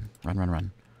 run, run, run. Run, run,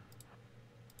 run.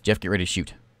 Jeff, get ready to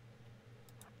shoot.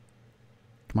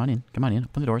 Come on in. Come on in.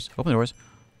 Open the doors. Open the doors.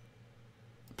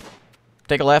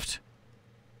 Take a left.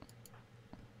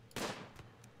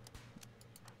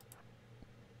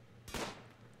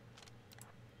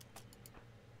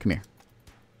 Come here.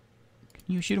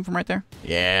 Can you shoot him from right there?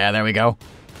 Yeah, there we go.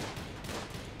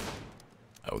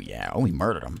 Oh, yeah. Oh, he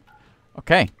murdered him.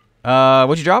 Okay.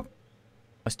 What'd you drop?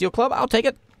 A steel club? I'll take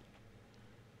it.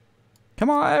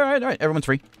 Come on. All right, all right. Everyone's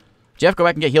free. Jeff, go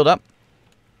back and get healed up.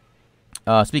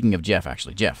 Speaking of Jeff,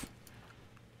 actually. Jeff,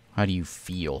 how do you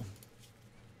feel?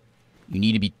 You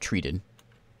need to be treated.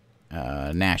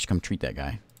 Nash, come treat that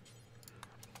guy.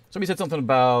 Somebody said something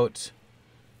about...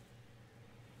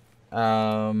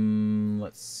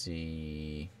 let's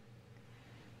see.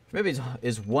 Maybe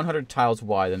is 100 tiles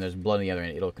wide, then there's blood on the other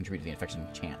end. It'll contribute to the infection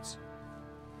chance.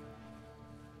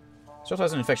 So how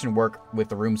does an infection work with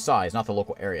the room size, not the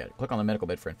local area? Click on the medical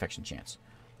bed for infection chance.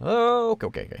 Oh, okay,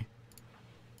 okay, okay.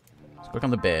 Let's click on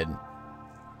the bed.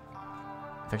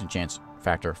 Infection chance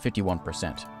factor,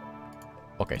 51%.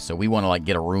 Okay, so we want to, like,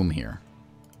 get a room here.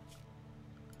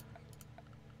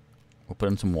 We'll put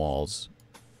in some walls.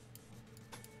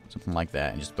 Something like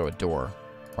that, and just throw a door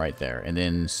right there. And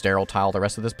then sterile tile the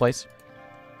rest of this place.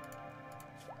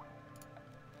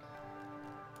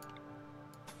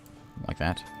 Like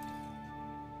that.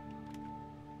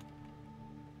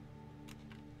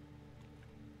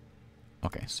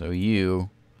 Okay, so you...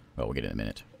 well, we'll get it in a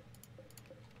minute.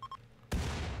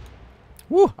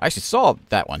 Woo! I actually saw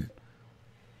that one.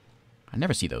 I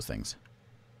never see those things.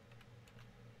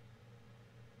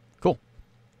 Cool.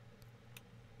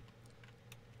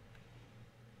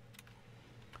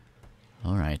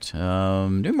 All right.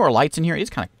 Doing more lights in here. It's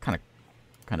kind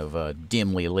of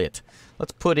dimly lit.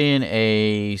 Let's put in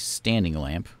a standing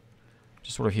lamp.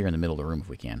 Just sort of here in the middle of the room if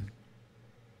we can.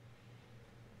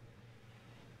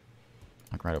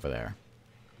 Like right over there.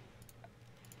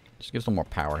 Just give us a little more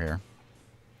power here.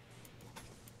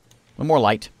 A little more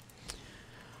light.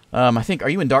 I think, are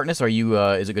you in darkness or are you,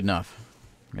 is it good enough?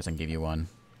 I guess I can give you one.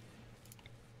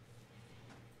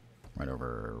 Right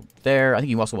over there. I think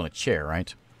you also want a chair,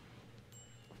 right?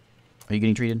 Are you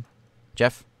getting treated?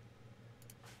 Jeff?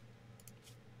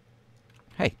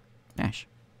 Hey, Nash.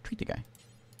 Treat the guy.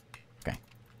 Okay.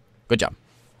 Good job.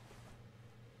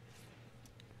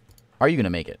 Are you going to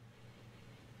make it?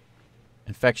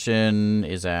 Infection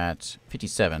is at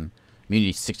 57.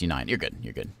 Immunity 69. You're good.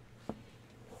 You're good.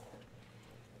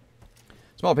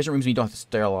 Small patient rooms mean you don't have to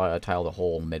sterile tile the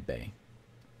whole med bay.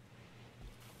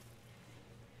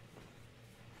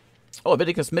 Oh,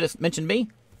 Leviticus mentioned me?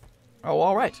 Oh,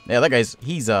 all right. Yeah, that guy's,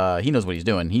 he knows what he's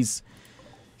doing.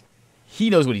 He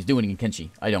knows what he's doing in Kenshi.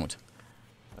 I don't.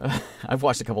 I've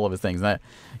watched a couple of his things. And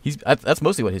that's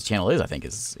mostly what his channel is, I think,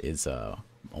 is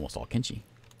almost all Kenshi.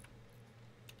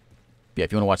 Yeah,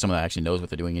 if you want to watch someone that actually knows what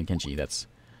they're doing in Kenshi, that's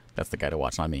the guy to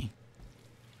watch, not me.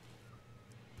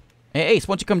 Hey, Ace,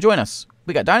 why don't you come join us?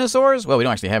 We got dinosaurs? Well, we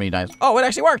don't actually have any dinosaurs. Oh, it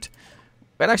actually worked!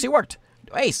 It actually worked!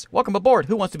 Ace, welcome aboard.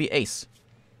 Who wants to be Ace?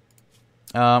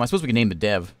 I suppose we can name the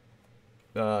dev.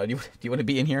 Do you want to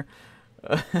be in here?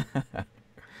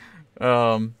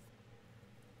 Who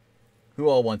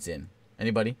all wants in?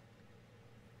 Anybody?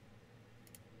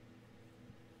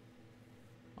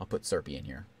 I'll put Serpy in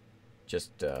here.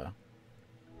 Just, yeah,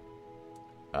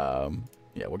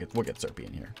 we'll get Serpy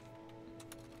in here.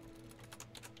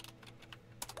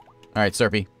 All right,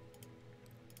 Serpy.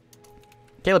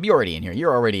 Caleb, you're already in here.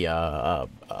 You're already a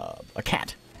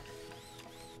cat.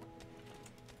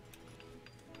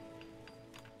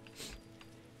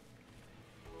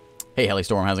 Hey,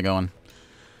 Helystorm, how's it going?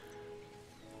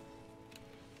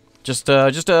 Just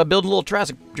building a little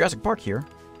Jurassic Park here.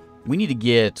 We need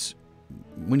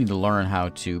to learn how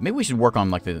to. Maybe we should work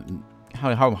on like the.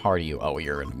 How hard are you? Oh,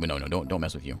 you're no, don't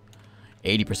mess with you.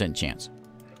 80% chance.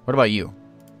 What about you?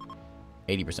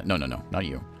 80%. No, not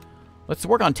you. Let's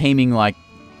work on taming like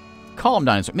calm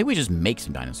dinosaurs. Maybe we just make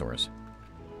some dinosaurs.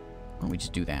 Why don't we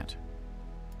just do that?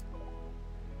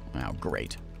 Oh,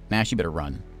 great. Nash, you better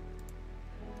run.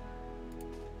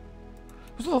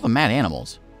 What's with all the mad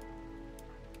animals?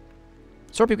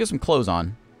 Sorry, people, get some clothes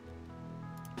on.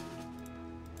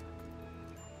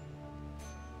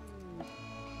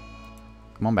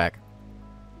 Come on back.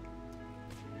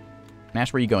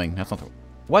 Nash, where are you going? That's not the...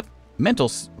 What? Mental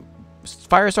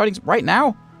fire starting right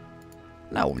now?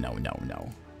 No.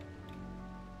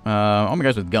 All my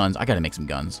guys with guns. I gotta make some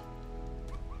guns.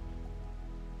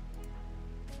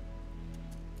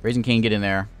 Raising Cane, get in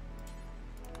there.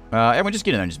 Everyone just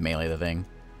get in there and just melee the thing.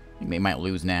 I think they might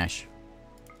lose Nash.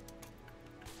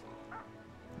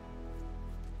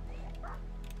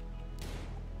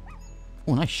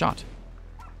 Oh, nice shot.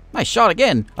 Nice shot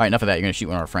again. All right, enough of that. You're going to shoot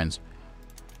one of our friends.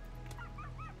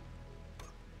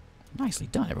 Nicely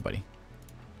done, everybody.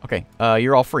 Okay,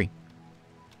 you're all free.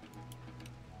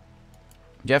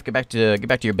 Jeff, get back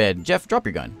to your bed. Jeff, drop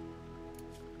your gun.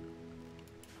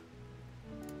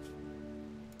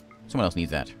 Someone else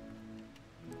needs that.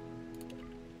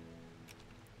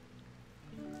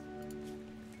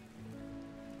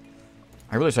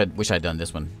 I really wish I'd done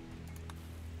this one.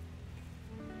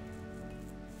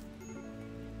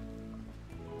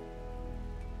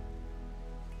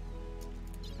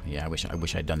 Yeah, I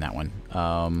wish I'd done that one.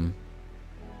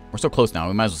 We're so close now.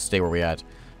 We might as well stay where we're at.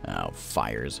 Oh,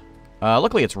 fires.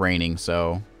 Luckily it's raining,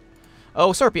 so.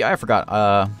 Oh, Serpy, I forgot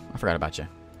about you.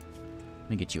 Let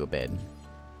me get you a bed.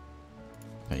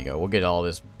 There you go. We'll get all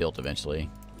this built eventually.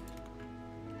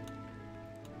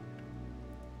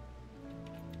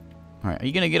 All right, are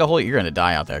you gonna get a hole? You're gonna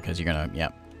die out there because you're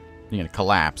gonna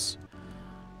collapse.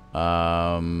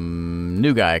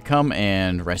 New guy, come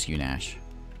and rescue Nash.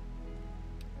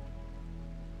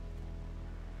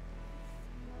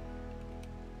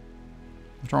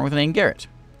 What's wrong with the name Garrett?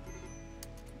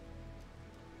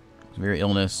 Severe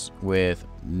illness with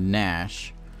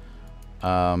Nash.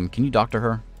 Can you doctor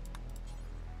her?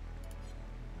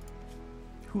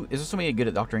 Who is there somebody good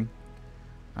at doctoring?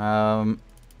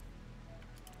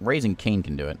 Raising Cane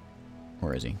can do it.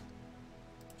 Where is he?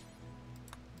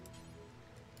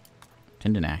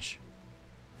 Tend to Nash.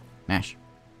 Nash.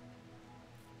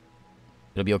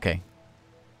 It'll be okay.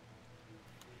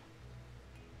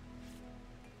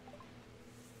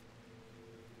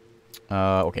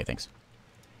 Okay, thanks.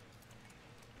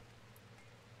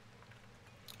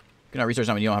 Good night, research.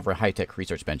 You don't have a high-tech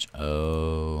research bench.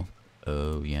 Oh,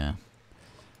 yeah.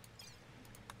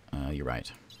 You're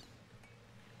right.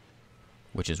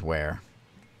 Which is where?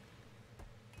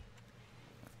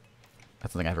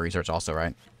 That's something I have to research also,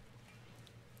 right?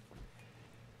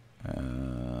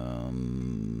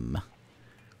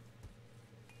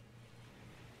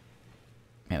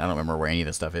 Man, I don't remember where any of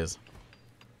this stuff is.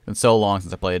 It's been so long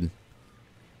since I played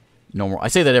No More. I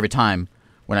say that every time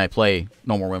when I play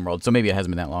No More RimWorld, so maybe it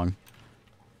hasn't been that long.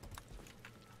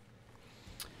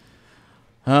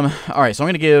 Alright, so I'm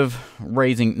going to give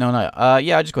raising... No,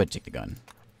 yeah, just go ahead and take the gun.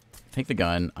 Take the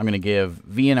gun. I'm going to give...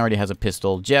 Vian already has a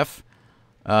pistol. Jeff,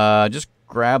 just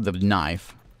grab the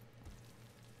knife.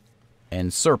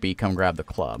 And Serpy, come grab the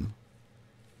club.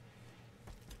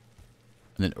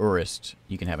 And then Urist,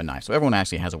 you can have a knife. So everyone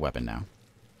actually has a weapon now.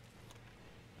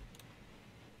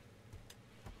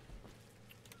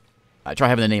 I try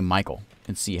having the name Michael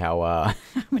and see how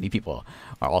many people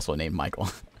are also named Michael.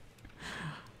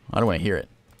 I don't want to hear it.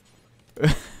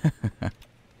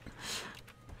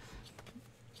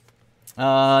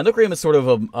 Nookrium is sort of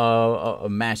a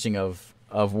mashing of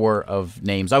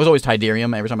names. I was always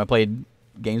Tidarium every time I played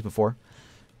games before.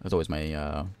 That was always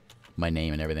my my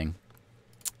name and everything.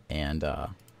 And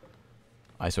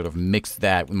I sort of mixed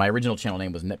that. My original channel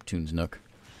name was Neptune's Nook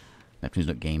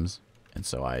Games. And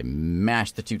so I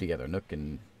mashed the two together, Nook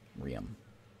and Rium.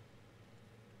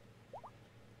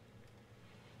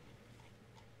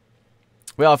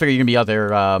 Well, I figure you're going to be out there,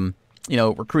 you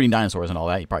know, recruiting dinosaurs and all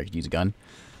that. You probably could use a gun.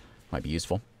 Might be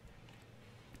useful.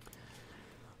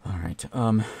 Alright,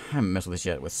 I haven't messed with this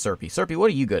yet with Serpy. Serpy, what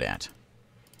are you good at?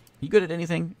 You good at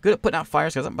anything? Good at putting out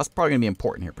fires? Because that's probably going to be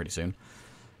important here pretty soon.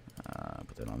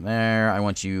 Put that on there. I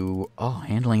want you... Oh,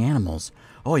 handling animals.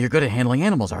 Oh, you're good at handling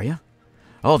animals, are you?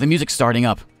 Oh, the music's starting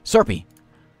up. Serpy,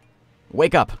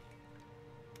 wake up.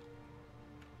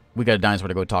 We got a dinosaur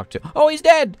to go talk to. Oh, he's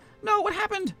dead. No, what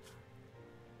happened?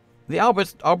 The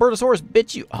Albertosaurus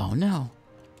bit you. Oh, no.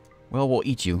 Well, we'll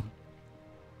eat you.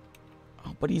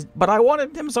 Oh, but I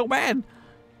wanted him so bad.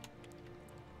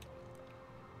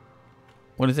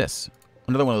 What is this?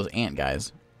 Another one of those ant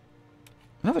guys.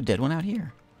 I have a dead one out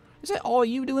here. Is that all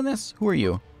you doing this? Who are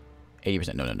you?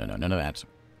 80%. No, none of that.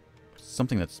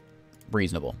 Something that's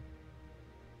reasonable.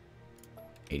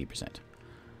 80%.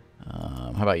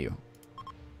 How about you?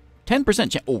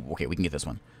 10% chance. Oh, okay, we can get this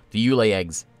one. Do you lay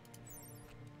eggs?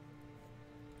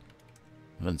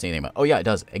 It doesn't say anything about... Oh, yeah, it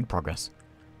does. Egg progress.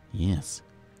 Yes.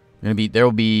 There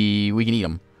will be... We can eat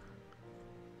them.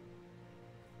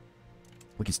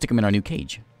 We can stick them in our new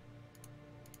cage.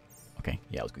 Okay,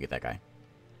 yeah, let's go get that guy.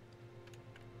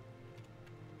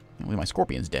 Look, my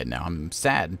scorpion's dead now. I'm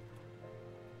sad.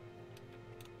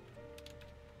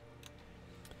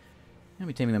 I'll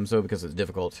be taming them so because it's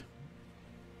difficult.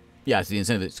 Yeah, it's the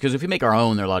incentive. Because if we make our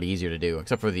own, they're a lot easier to do,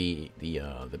 except for the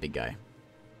big guy.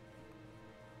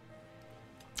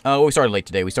 Oh, we started late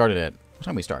today. We started at... What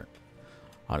time did we start?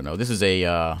 I don't know. This is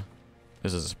a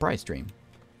surprise stream.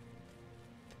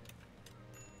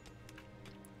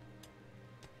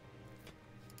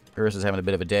 Urus is having a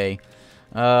bit of a day.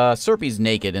 Serpy's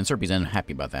naked, and Serpy's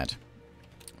unhappy about that.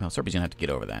 Well, Serpy's gonna have to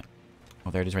get over that. Oh,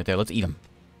 there it is right there. Let's eat him.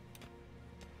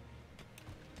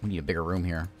 We need a bigger room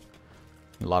here.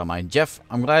 A lot of mine. Jeff,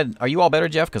 I'm glad... Are you all better,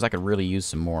 Jeff? Because I could really use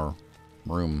some more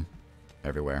room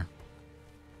everywhere.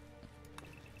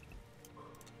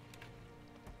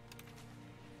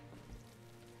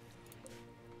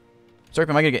 Serp,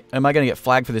 am I gonna get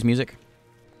flagged for this music?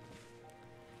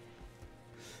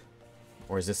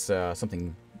 Or is this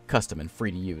something custom and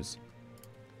free to use?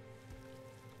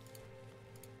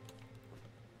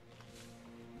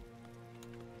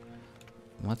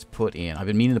 Let's put in... I've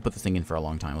been meaning to put this thing in for a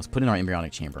long time. Let's put in our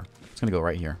embryonic chamber. It's going to go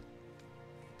right here.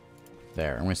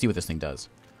 There. I'm going to see what this thing does.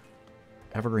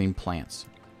 Evergreen plants.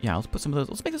 Yeah, let's put some of those...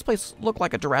 Let's make this place look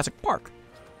like a Jurassic Park.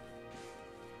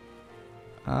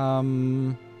 I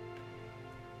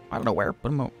don't know where.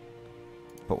 Put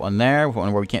one there. Put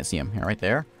one where we can't see them. Here, right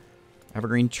there.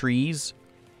 Evergreen trees.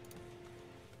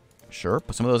 Sure.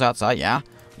 Put some of those outside. Yeah.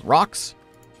 Rocks.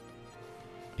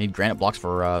 Need granite blocks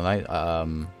for...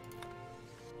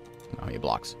 How many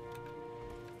blocks?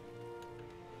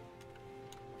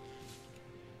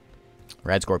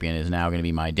 Rad Scorpion is now going to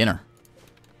be my dinner.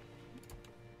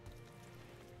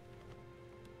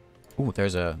 Ooh,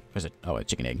 there's a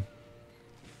chicken egg.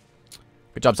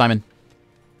 Good job, Simon.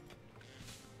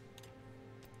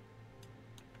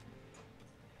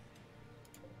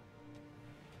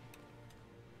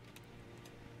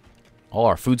 All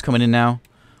our food's coming in now.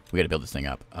 We got to build this thing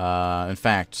up. In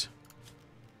fact,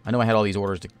 I know I had all these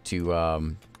orders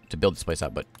to build this place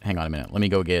up, but hang on a minute. Let me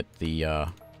go get the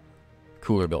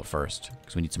cooler built first,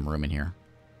 because we need some room in here.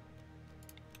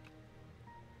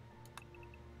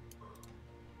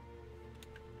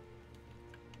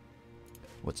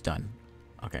 What's done?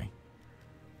 Okay.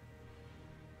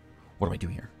 What do I do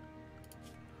here?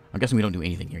 I'm guessing we don't do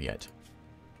anything here yet.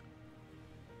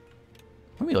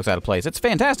 Maybe it looks out of place. It's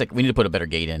fantastic. We need to put a better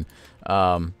gate in.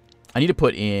 I need to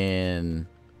put in...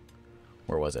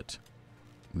 Where was it?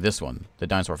 This one. The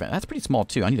dinosaur fan. That's pretty small,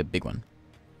 too. I need a big one.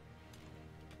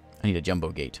 I need a jumbo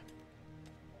gate.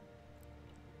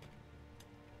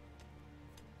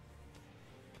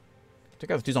 Check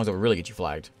out the 2 songs that will really get you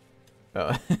flagged.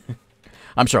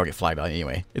 I'm sure I'll get flagged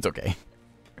anyway. It's okay.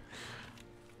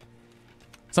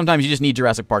 Sometimes you just need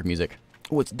Jurassic Park music.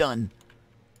 Oh, it's done.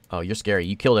 Oh, you're scary.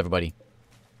 You killed everybody.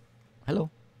 Hello.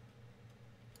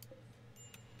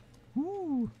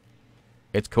 Woo.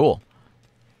 It's cool.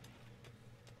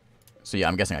 So yeah,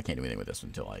 I'm guessing I can't do anything with this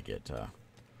until I get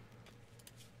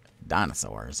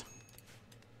dinosaurs.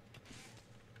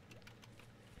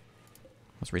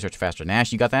 Let's research faster.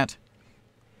 Nash, you got that?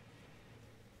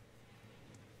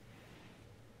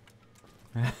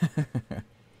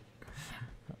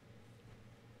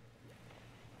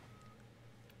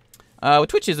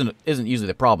 Twitch isn't usually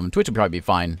the problem. Twitch will probably be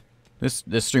fine. This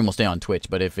stream will stay on Twitch,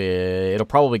 but if it'll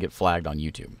probably get flagged on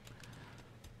YouTube.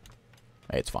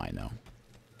 It's fine though.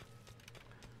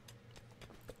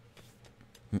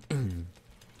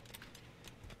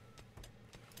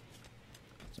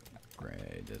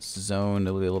 Upgrade this zone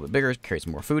to be a little bit bigger. Carry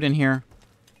some more food in here.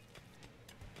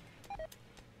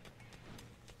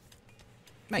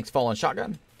 Thanks, Fallen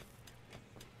Shotgun.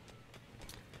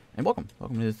 And welcome.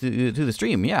 Welcome to the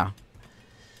stream, yeah.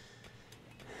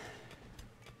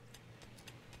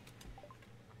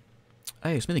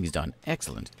 Hey, smithing is done.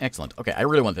 Excellent, excellent. Okay, I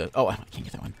really want the... Oh, I can't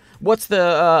get that one. What's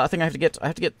the thing I have to get? I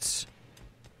have to get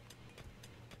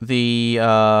the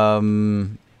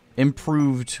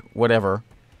improved whatever.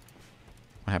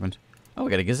 What happened? Oh,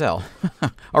 we got a gazelle.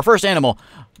 Our first animal,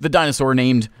 the dinosaur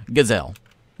named Gazelle.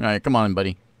 All right, come on,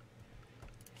 buddy.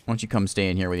 Why don't you come stay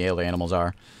in here where the other animals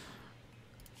are?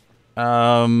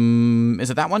 Is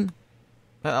it that one?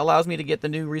 That allows me to get the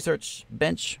new research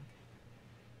bench?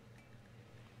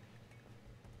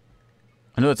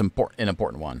 I know it's an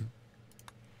important one.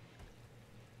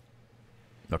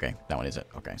 Okay, that one is it.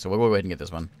 Okay, so we'll go ahead and get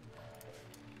this one.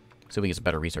 So we get some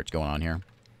better research going on here.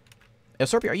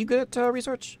 Serpy, are you good at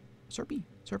research? Serpy?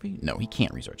 Serpy? No, he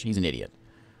can't research. He's an idiot.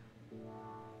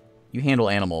 You handle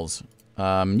animals.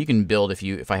 You can build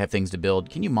if I have things to build.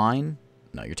 Can you mine?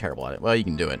 No, you're terrible at it. Well, you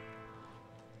can do it.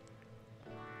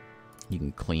 You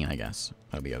can clean, I guess.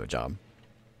 That'll be your other job.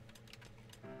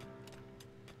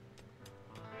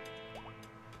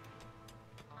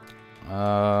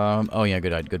 Oh yeah,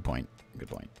 good point. Good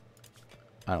point.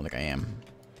 I don't think I am.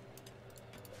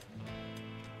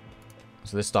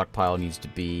 So this stockpile needs to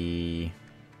be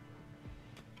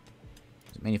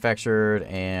manufactured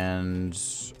and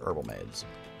herbal meds.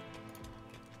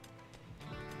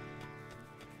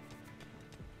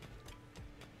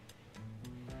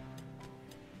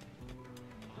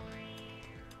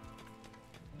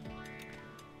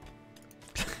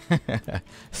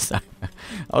 So,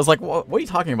 I was like, what are you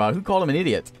talking about? Who called him an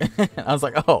idiot? I was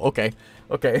like, oh, okay.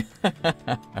 Okay.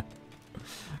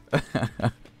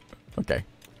 Okay.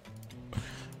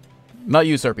 Not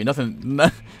you, Serpy.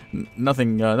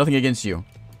 Nothing against you.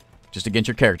 Just against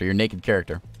your character, your naked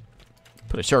character.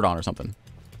 Put a shirt on or something.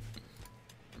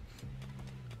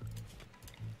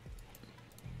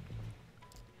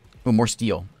 Oh, more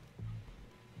steel.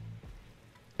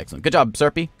 Excellent. Good job,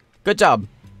 Serpy. Good job.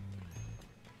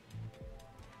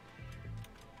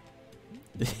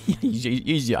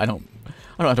 Easy. I don't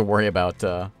have to worry about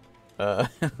herbal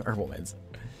meds.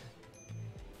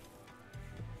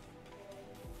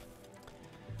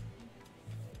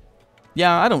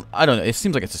 Yeah, I don't know. It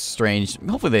seems like it's a strange.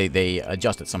 Hopefully they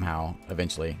adjust it somehow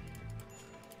eventually.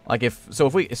 Like if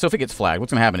it gets flagged,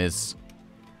 what's gonna happen is,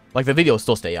 like, the video will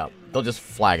still stay up. They'll just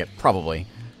flag it probably.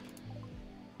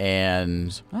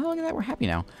 And oh, look at that, we're happy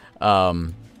now.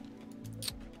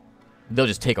 They'll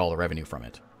just take all the revenue from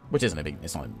it. Which isn't a big...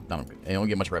 It's not... They don't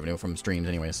get much revenue from streams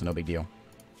anyway, so no big deal.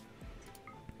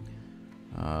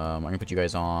 I'm going to put you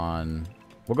guys on...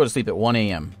 We'll go to sleep at 1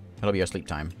 a.m. That'll be our sleep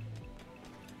time.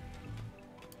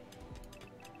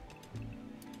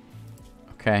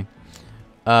 Okay.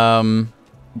 What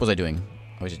was I doing?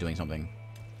 I was just doing something.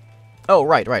 Oh,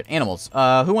 right. Animals.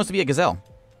 Who wants to be a gazelle?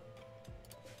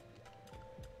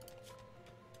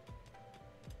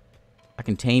 I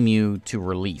can tame you to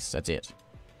release. That's it.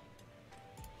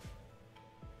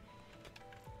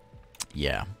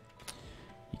 Yeah.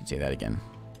 You can say that again.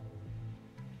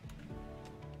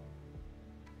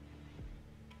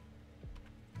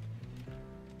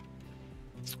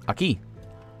 Aki.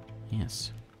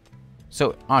 Yes.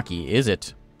 So, Aki, is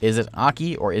it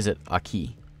Aki or is it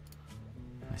Aki?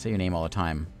 I say your name all the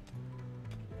time.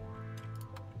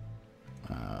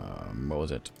 What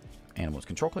was it? Animals.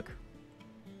 Control click?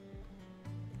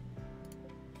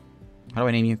 How do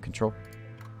I name you? Control?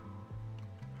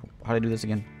 How do I do this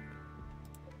again?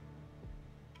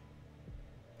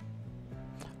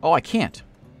 Oh, I can't.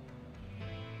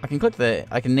 I can click the...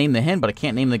 I can name the hen, but I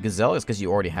can't name the gazelle. It's because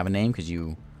you already have a name, because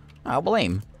you... I'll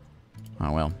blame.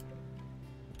 Oh, well.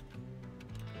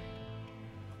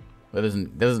 That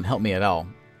doesn't help me at all,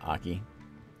 Aki.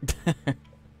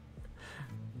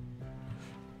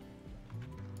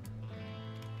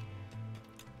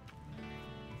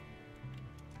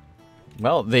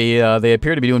 Well, they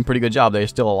appear to be doing a pretty good job. They're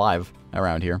still alive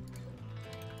around here.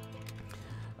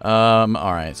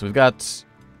 Alright, so we've got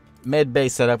med bay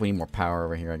set up. We need more power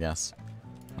over here, I guess.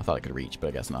 I thought I could reach, but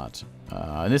I guess not.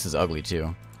 And this is ugly,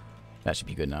 too. That should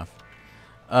be good enough.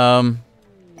 No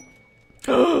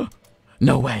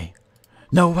way.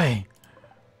 No way.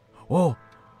 Whoa.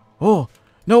 Oh,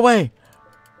 no way.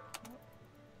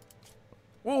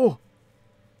 Whoa.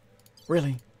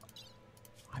 Really?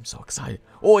 I'm so excited.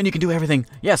 Oh, and you can do everything.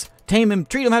 Yes. Tame him.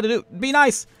 Treat him how to do. Be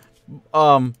nice.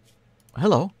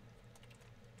 Hello.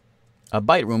 A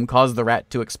bite room caused the rat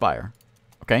to expire.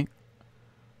 Okay.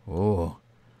 Oh.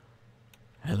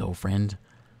 Hello, friend.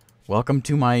 Welcome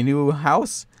to my new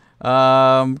house.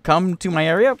 Come to my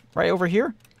area right over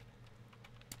here.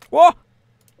 Whoa!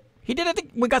 He did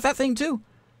it. We got that thing too.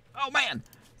 Oh man,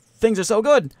 things are so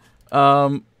good.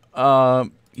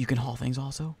 You can haul things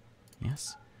also.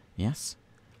 Yes. Yes.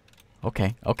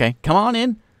 Okay. Okay. Come on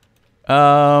in.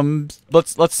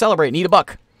 Let's celebrate. Need a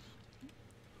buck.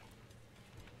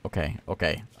 Okay.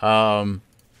 Okay.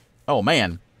 Oh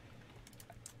man.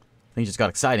 Things just got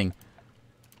exciting.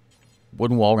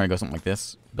 Wooden wall. We're gonna go something like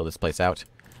this. Build this place out.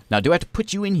 Now, do I have to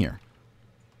put you in here?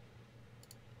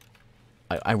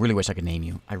 I really wish I could name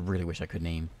you. I really wish I could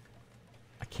name.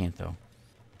 I can't, though.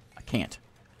 I can't.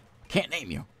 I can't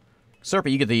name you.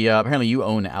 Serpy, you get the... apparently you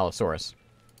own Allosaurus.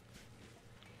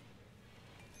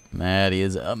 That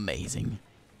is amazing.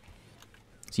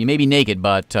 So you may be naked,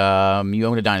 but you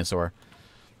own a dinosaur.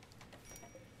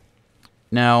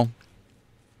 Now...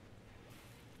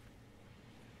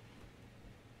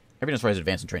 every dinosaur has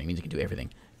advanced in training. It means it can do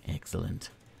everything. Excellent.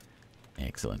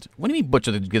 Excellent. What do you mean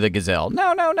butcher the gazelle?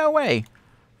 No, no, no way.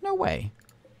 No way.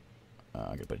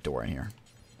 I'm gonna put a door in here.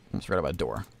 I almost forgot about a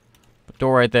door. Put a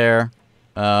door right there.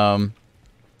 I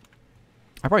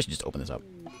probably should just open this up.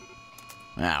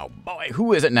 Oh, boy.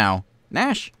 Who is it now?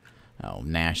 Nash? Oh,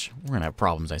 Nash. We're gonna have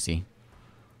problems, I see.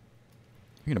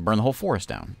 You're gonna burn the whole forest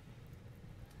down.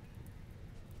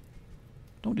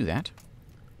 Don't do that.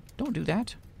 Don't do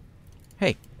that.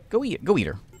 Hey, go eat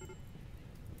her.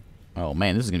 Oh,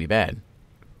 man, this is gonna be bad.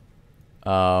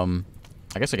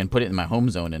 I guess I can put it in my home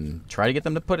zone and try to get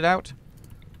them to put it out.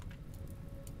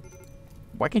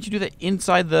 Why can't you do that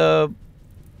inside the...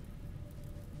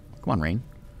 Come on, Rain.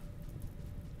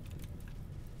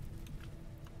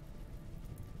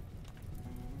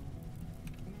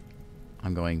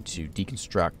 I'm going to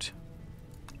deconstruct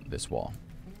this wall.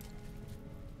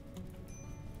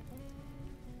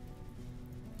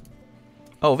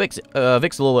 Oh, Vic's a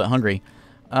little bit hungry.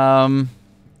 I'm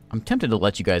tempted to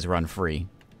let you guys run free.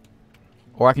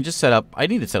 Or I can just set up... I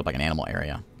need to set up like an animal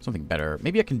area. Something better.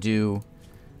 Maybe I can do...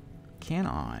 Can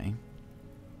I?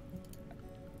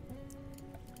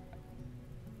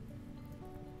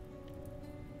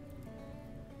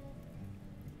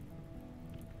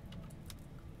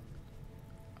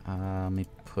 Let me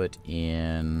put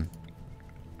in...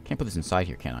 I can't put this inside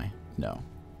here, can I? No.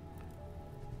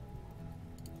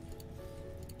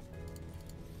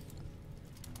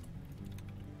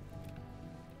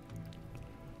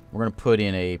 We're going to put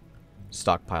in a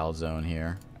stockpile zone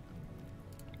here.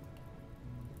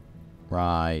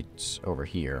 Right over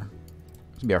here.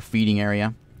 This will be our feeding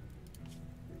area.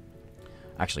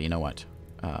 Actually, you know what?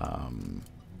 Hang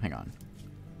on.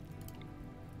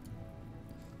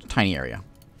 It's a tiny area.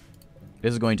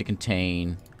 This is going to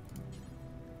contain...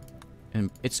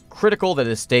 and it's critical that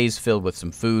it stays filled with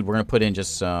some food. We're going to put in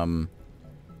just some...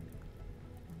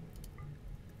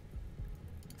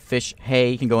 fish,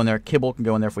 hay can go in there. Kibble can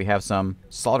go in there if we have some.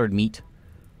 Slaughtered meat.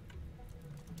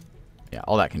 Yeah,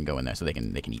 all that can go in there so they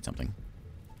can eat something.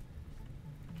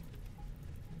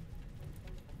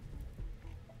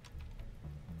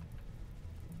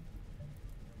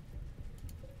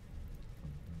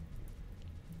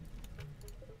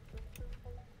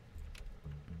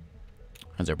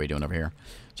 How's everybody doing over here?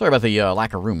 Sorry about the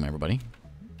lack of room, everybody.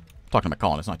 I'm talking to my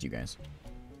colonists, not you guys.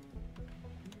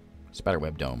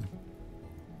 Spiderweb dome.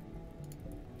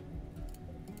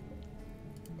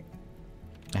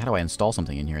 How do I install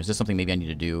something in here? Is this something maybe I need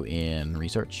to do in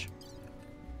research?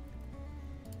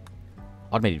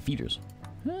 Automated feeders.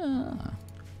 Ah.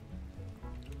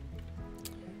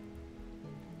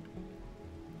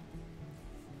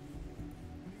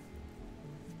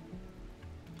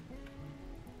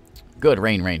 Good,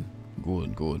 rain.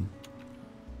 Good, good.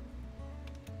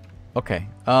 Okay.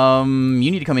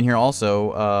 You need to come in here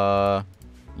also.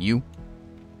 You.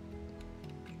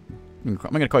 I'm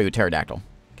gonna call you a pterodactyl.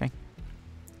 Okay.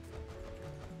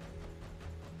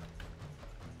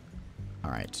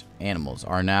 Alright. Animals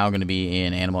are now gonna be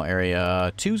in animal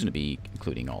area 2 is gonna be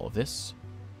including all of this.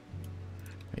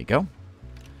 There you go.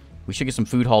 We should get some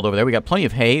food hauled over there. We got plenty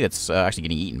of hay that's actually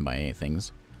getting eaten by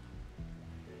things.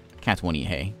 Cats won't eat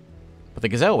hay. But the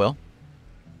gazelle will.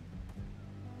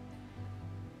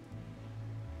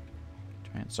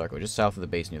 Transarco, just south of the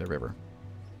base near the river.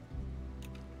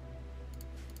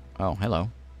 Oh, hello.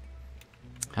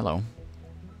 Hello.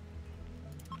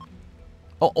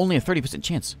 Oh, only a 30%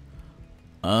 chance.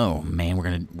 Oh, man, we're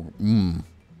gonna...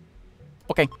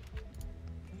 Okay.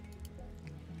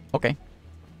 Okay.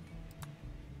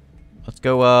 Let's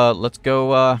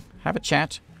go, have a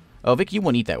chat. Oh, Vic, you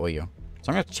won't eat that, will you? So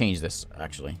I'm gonna have to change this,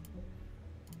 actually.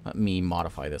 Let me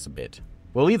modify this a bit.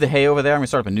 We'll leave the hay over there. I'm gonna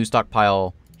start up a new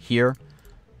stockpile here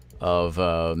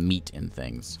of meat and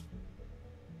things.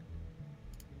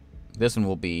 This one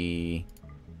will be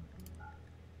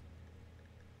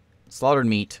slaughtered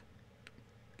meat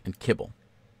and kibble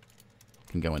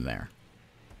can go in there.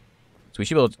 So we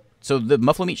should be able to, so the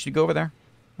muffler meat should go over there,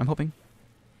 I'm hoping.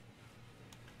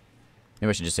 Maybe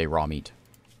I should just say raw meat.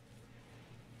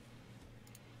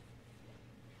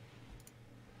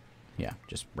 Yeah,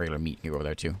 just regular meat can go over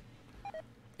there too.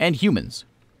 And humans.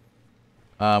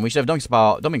 We should have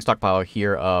dumping stockpile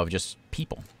here of just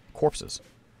people, corpses.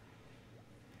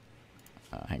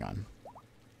 Hang on.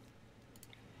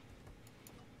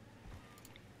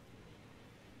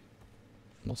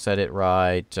 We'll set it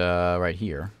right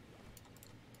here.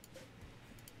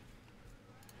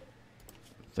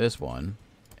 This one.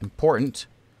 Important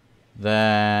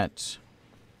that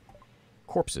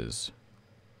corpses.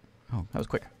 Oh, that was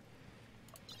quick.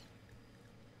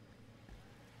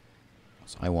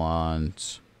 So I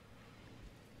want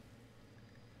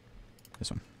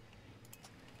this one.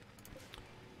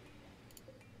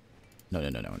 No.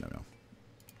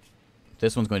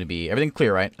 This one's going to be... Everything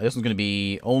clear, right? This one's going to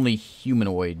be only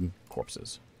humanoid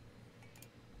corpses.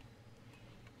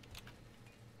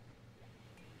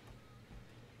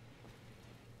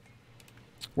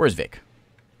 Where's Vic?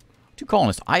 2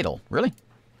 colonists idle. Really?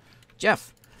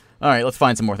 Jeff. Alright, let's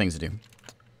find some more things to do.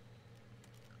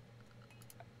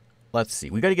 Let's see.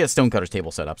 We got to get a stonecutters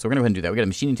table set up, so we're going to go ahead and do that. We got a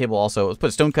machining table also. Let's put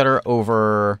a stonecutter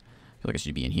over... I feel like it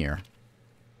should be in here.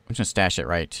 I'm just going to stash it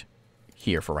right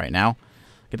here for right now.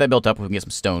 Get that built up. We can get some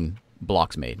stone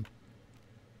blocks made.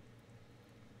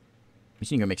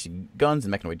 Machining gun makes guns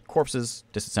and mechanoid corpses.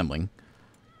 Disassembling.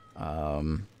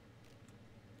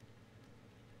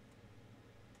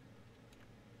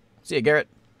 See ya, Garrett.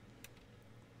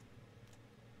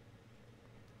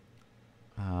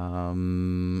 I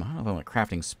don't know if I want a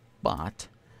crafting spot.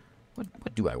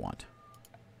 What do I want?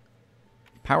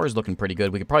 Power's looking pretty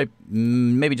good. We could probably,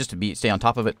 maybe just to stay on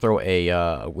top of it, throw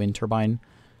a wind turbine.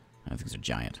 I think it's a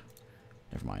giant.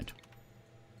 Never mind.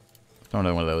 Throw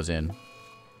another one of those in.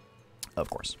 Of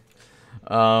course.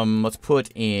 Let's put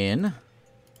in...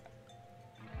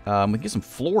 we can get some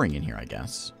flooring in here, I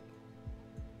guess.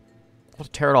 We'll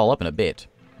have to tear it all up in a bit.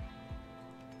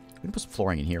 We can put some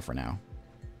flooring in here for now.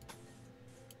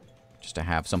 Just to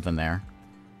have something there.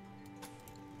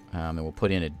 And we'll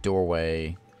put in a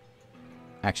doorway.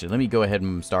 Actually, let me go ahead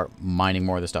and start mining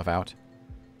more of this stuff out.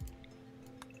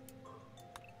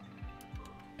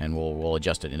 And we'll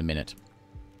adjust it in a minute.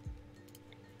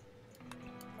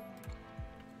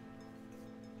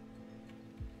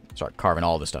 Start carving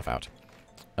all this stuff out.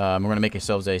 We're going to make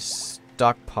ourselves a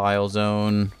stockpile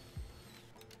zone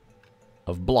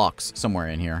of blocks somewhere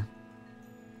in here.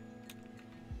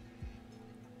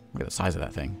 Look at the size of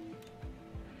that thing.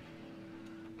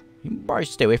 You probably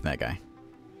should stay away from that guy.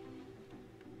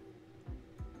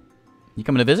 You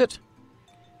coming to visit?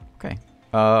 Okay.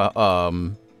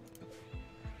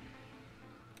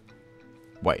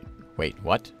 Wait,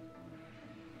 what?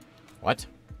 What?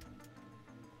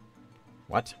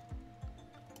 What?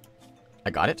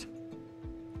 I got it?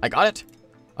 I got it?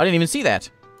 I didn't even see that.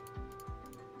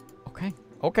 Okay,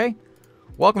 okay.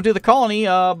 Welcome to the colony,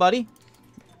 buddy.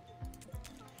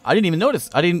 I didn't even notice.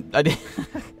 I didn't.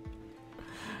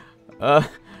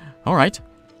 Alright.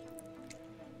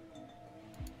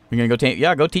 We're gonna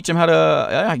go go teach him how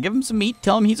to, give him some meat.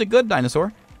 Tell him he's a good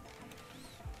dinosaur.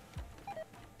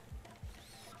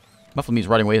 Muffled meat's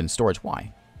rotting away in storage.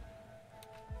 Why?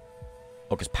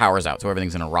 Oh, because power's out, so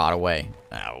everything's going to rot away.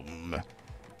 Ow.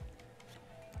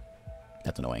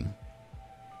 That's annoying.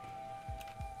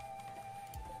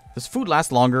 Does food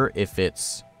last longer if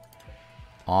it's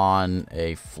on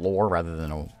a floor rather than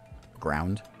a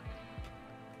ground?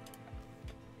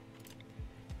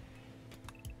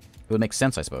 It would make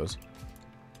sense, I suppose.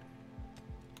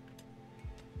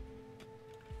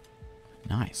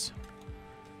 Nice.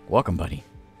 Welcome, buddy.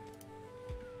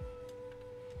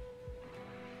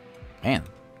 Man.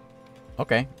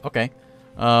 Okay, okay.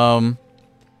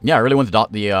 Yeah, I really want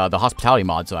the hospitality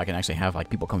mod so I can actually have like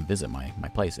people come visit my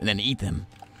place and then eat them.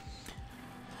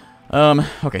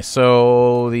 Okay,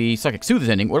 so the psychic soothe is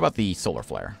ending. What about the solar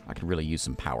flare? I could really use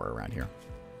some power around here.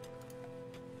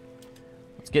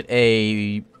 Let's get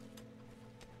a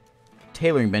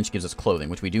tailoring bench. Gives us clothing,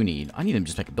 which we do need. I need to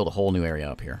just build a whole new area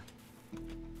up here.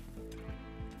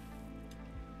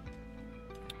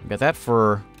 We got that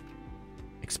for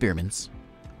experiments.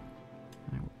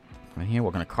 Right here,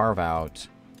 we're going to carve out.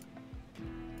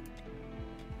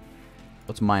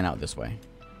 Let's mine out this way.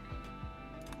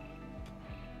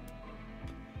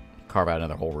 Carve out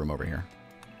another whole room over here.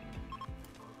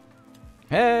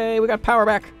 Hey, we got power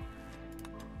back.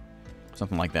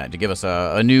 Something like that to give us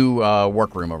a new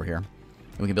workroom over here.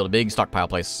 And we can build a big stockpile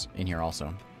place in here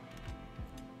also.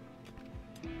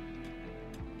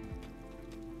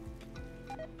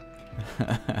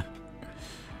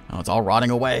 Oh, it's all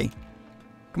rotting away.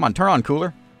 Come on, turn on,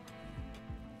 cooler.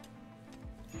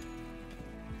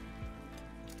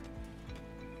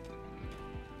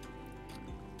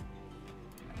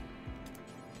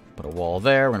 Put a wall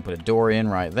there. We're going to put a door in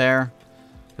right there.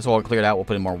 This wall cleared out. We'll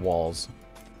put in more walls.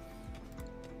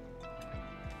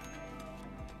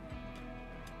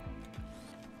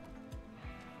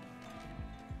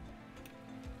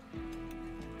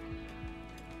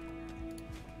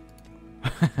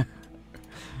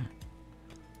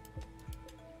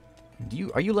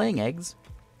 Are you laying eggs?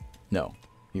 No.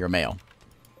 You're a male.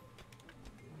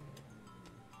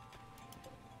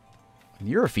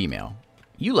 You're a female.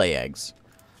 You lay eggs.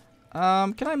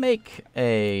 Can I make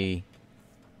a...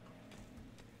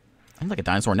 I need like a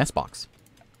dinosaur nest box.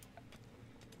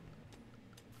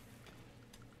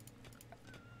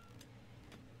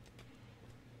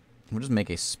 We'll just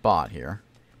make a spot here.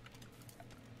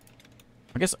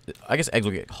 I guess eggs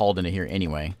will get hauled into here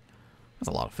anyway. That's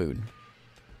a lot of food.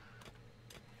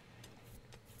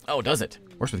 Oh, does it?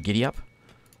 Works with Giddy Up?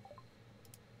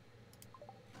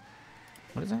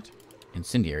 What is that?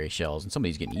 Incendiary shells, and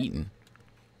somebody's getting eaten.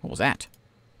 What was that?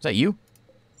 Was that you?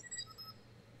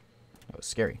 That was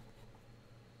scary.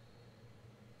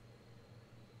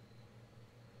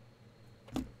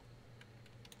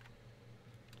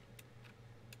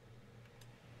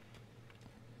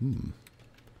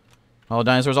 Oh,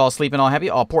 dinosaurs all sleeping, all happy.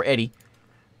 Oh, poor Eddie.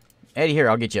 Eddie, here,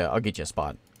 I'll get you a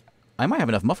spot. I might have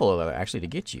enough muffalo leather actually to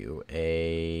get you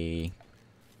a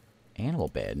animal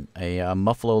bed, a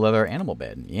muffalo leather animal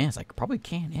bed. Yes, I probably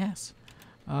can. Yes.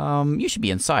 You should be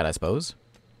inside, I suppose.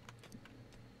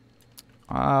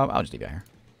 I'll just leave you out here.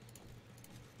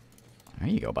 There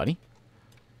you go, buddy.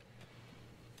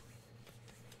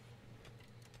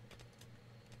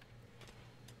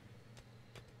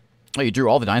 Oh, you drew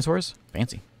all the dinosaurs?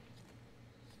 Fancy.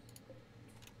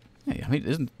 Yeah, I mean,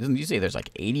 isn't you say there's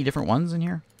like 80 different ones in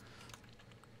here?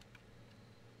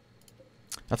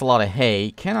 That's a lot of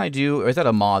hay. Can I do... Or is that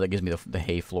a mod that gives me the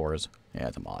hay floors? Yeah,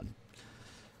 it's a mod.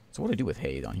 So what do I do with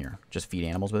hay on here? Just feed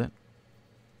animals with it?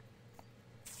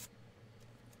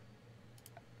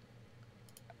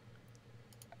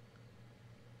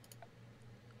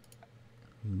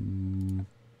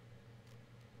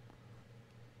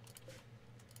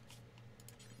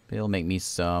 They'll make me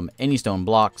some any stone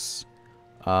blocks.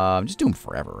 Just do them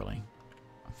forever, really.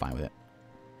 I'm fine with it.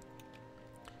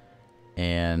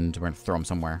 And we're going to throw them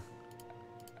somewhere.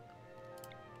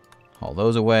 Haul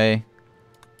those away.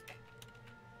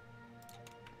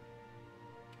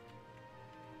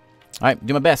 Alright,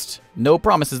 do my best. No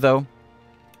promises, though. In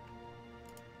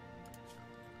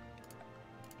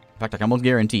fact, I can almost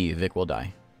guarantee Vic will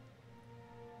die.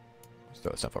 Let's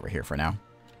throw stuff over here for now.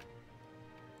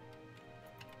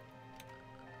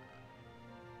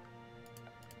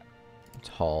 Let's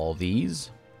haul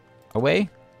these away.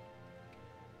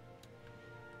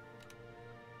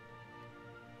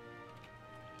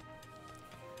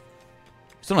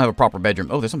 Still don't have a proper bedroom.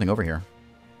 Oh, there's something over here.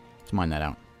 Let's mine that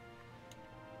out.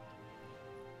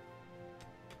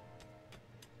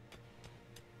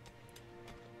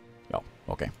 Oh,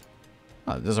 okay.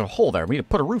 Oh, there's a hole there. We need to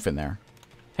put a roof in there.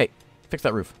 Hey, fix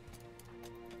that roof.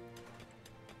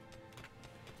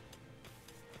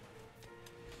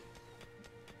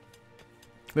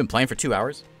 We've been playing for 2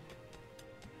 hours.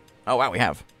 Oh, wow, we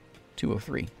have.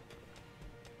 2:03.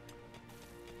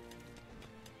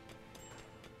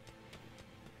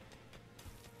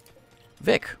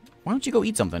 Vic, why don't you go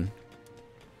eat something?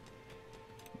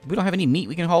 We don't have any meat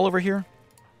we can haul over here?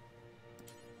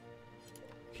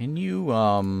 Can you,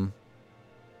 I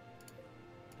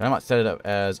might set it up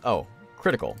as, oh,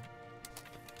 critical.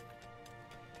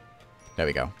 There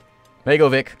we go. There you go,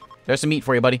 Vic. There's some meat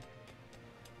for you, buddy.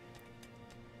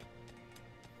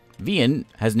 Vian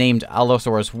has named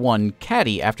Allosaurus 1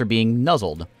 Caddy after being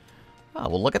nuzzled. Oh,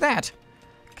 well, look at that.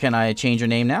 Can I change your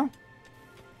name now?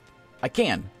 I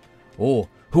can. Oh,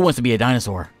 who wants to be a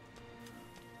dinosaur?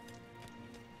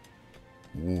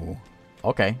 Ooh,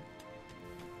 okay.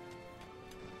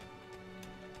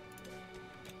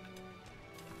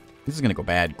 This is going to go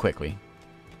bad quickly.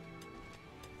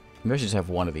 Maybe I should just have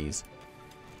one of these.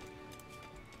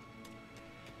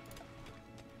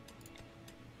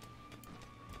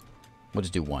 We'll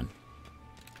just do one.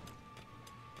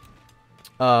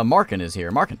 Markin is here.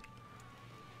 Markin.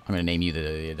 I'm going to name you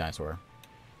the dinosaur.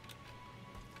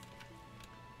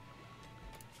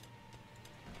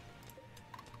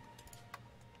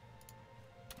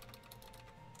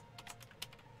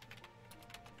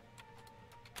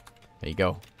 There you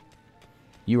go.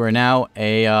 You are now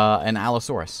an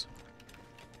Allosaurus.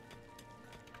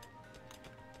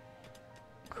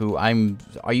 Who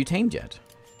are you tamed yet?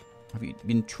 Have you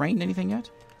been trained anything yet?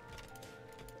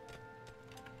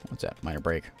 What's that? Minor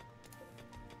break.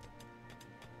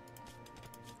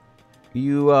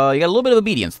 You got a little bit of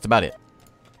obedience. That's about it.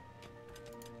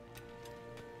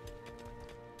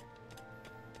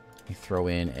 You throw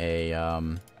in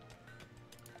a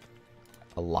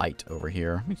light over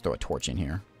here. Let me throw a torch in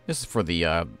here. This is for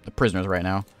the prisoners right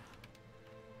now.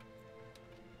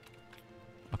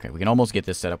 Okay, we can almost get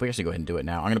this set up. We can actually go ahead and do it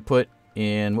now. I'm going to put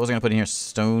in... What was I going to put in here?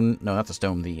 Stone? No, not the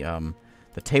stone.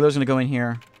 The Taylor's going to go in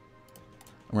here.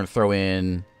 I'm going to throw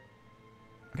in...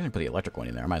 I'm going to put the electric one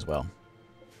in there. I might as well.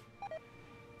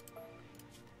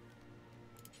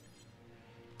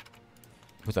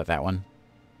 Was that one?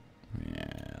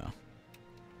 Yeah.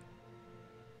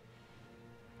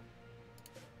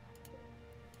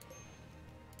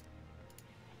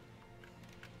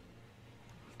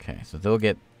 Okay, so they'll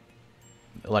get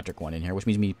electric one in here, which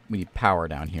means we need power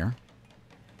down here.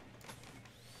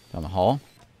 Down the hall.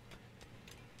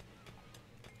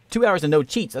 2 hours and no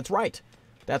cheats. That's right.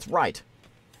 That's right.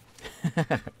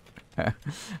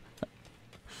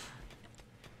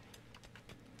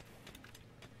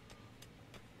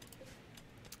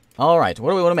 All right,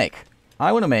 what do we want to make?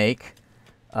 I want to make,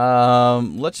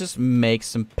 let's just make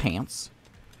some pants.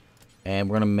 And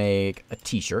we're going to make a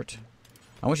t-shirt.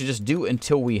 I want you to just do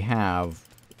until we have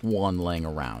one laying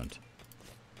around.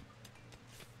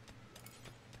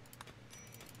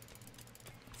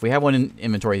 If we have one in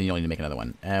inventory, then you'll need to make another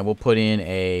one. And we'll put in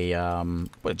a,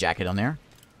 put a jacket on there.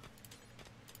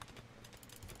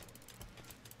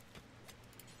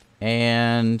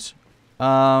 And,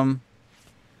 how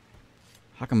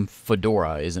come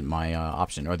fedora isn't my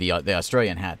option? Or the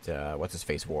Australian hat, what's his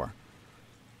face wore?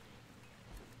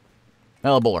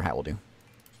 Well, a bowler hat will do.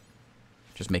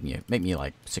 Just make me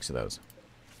like 6 of those.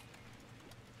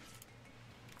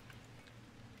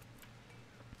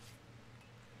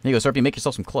 There you go, Serpy. Make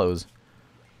yourself some clothes.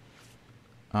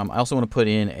 I also want to put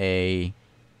in a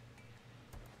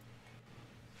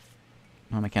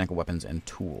mechanical weapons and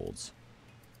tools.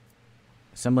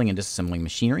 Assembling and disassembling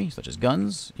machinery, such as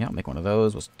guns. Yeah, I'll make one of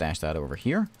those. We'll stash that over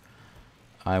here.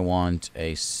 I want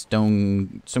a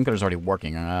stone... Stonecutter's already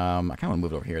working. I kind of want to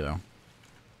move it over here, though.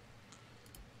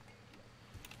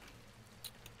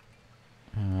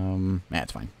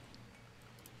 It's fine.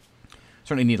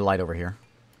 Certainly need a light over here.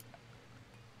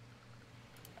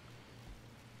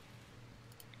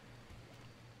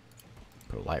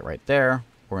 Put a light right there.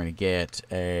 We're going to get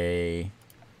a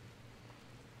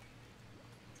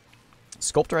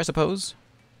sculptor, I suppose.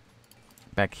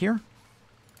 Back here.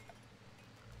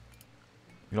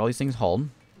 Get all these things hauled.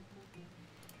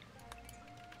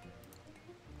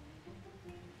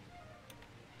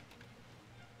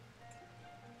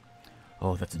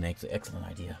 Oh, that's an excellent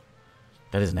idea.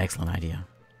 That is an excellent idea.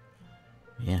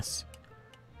 Yes.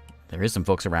 There is some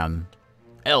folks around,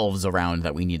 elves around,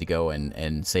 that we need to go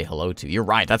and say hello to. You're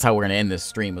right. That's how we're going to end this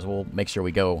stream, is we'll make sure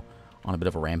we go on a bit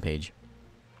of a rampage.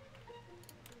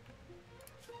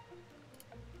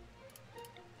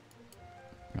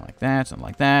 Like that, and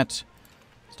like that.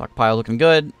 Stockpile looking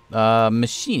good.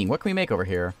 Machining. What can we make over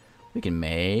here? We can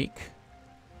make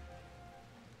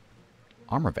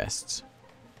armor vests.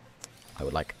 I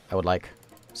would like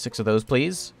 6 of those,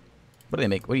 please. What do they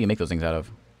make? What do you make those things out of?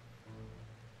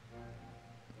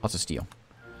 Lots of steel.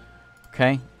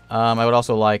 Okay. I would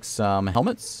also like some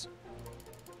helmets.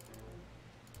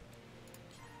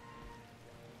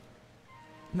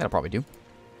 That'll probably do.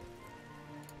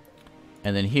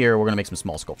 And then here, we're going to make some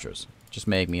small sculptures. Just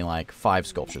make me like 5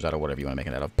 sculptures out of whatever you want to make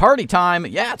it out of. Party time!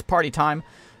 Yeah, it's party time.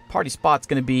 Party spot's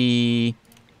going to be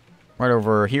right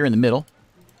over here in the middle.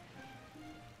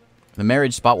 The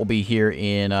marriage spot will be here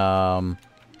in front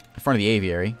of the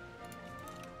aviary.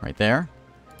 Right there.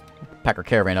 Pack our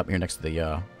caravan up here next to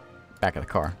the back of the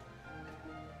car.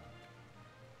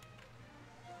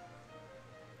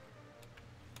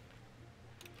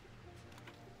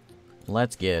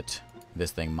 Let's get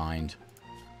this thing mined.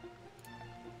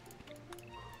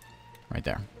 Right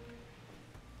there.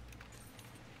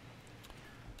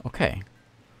 Okay.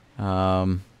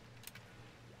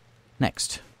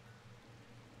 Next.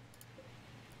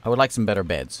 I would like some better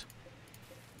beds.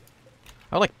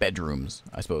 I would like bedrooms,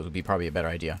 I suppose, would be probably a better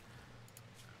idea.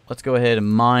 Let's go ahead and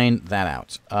mine that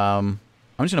out. I'm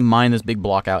just going to mine this big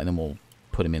block out, and then we'll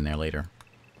put him in there later.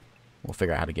 We'll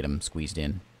figure out how to get him squeezed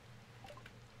in.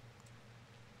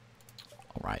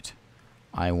 Alright.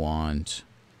 I want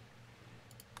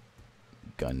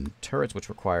gun turrets, which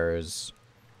requires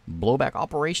blowback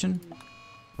operation,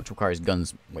 which requires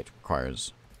guns, which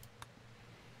requires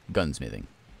gunsmithing.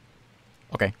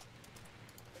 Okay.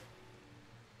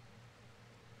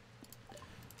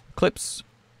 Clips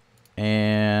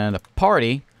and a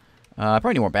party.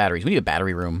 Probably need more batteries. We need a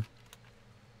battery room,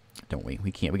 don't we?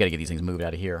 We can't. We got to get these things moved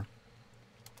out of here.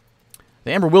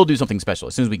 The Amber will do something special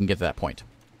as soon as we can get to that point.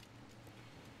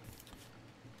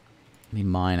 Let me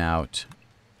mine out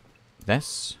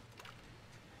this.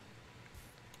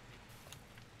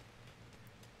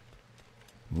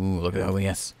 Ooh, look at that. Oh,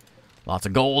 yes. Lots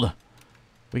of gold.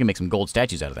 We can make some gold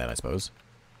statues out of that, I suppose.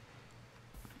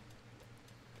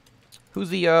 Who's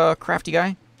the crafty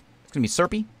guy? It's going to be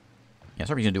Serpy? Yeah,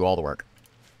 Serpy's going to do all the work.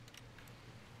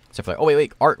 Except for, like, oh,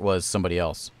 wait. Art was somebody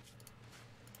else.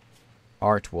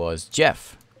 Art was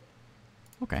Jeff.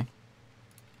 Okay.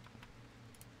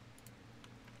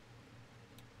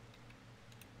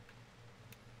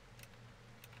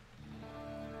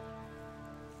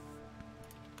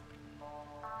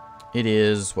 It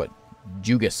is, what,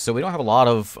 Jugas. So we don't have a lot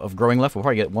of growing left. We'll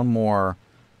probably get one more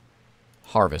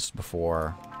harvest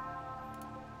before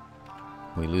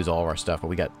we lose all of our stuff. But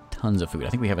we got tons of food. I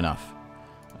think we have enough.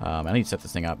 I need to set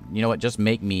this thing up. You know what? Just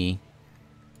make me...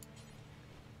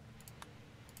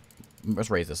 Let's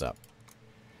raise this up.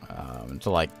 To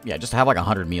like, yeah, just have like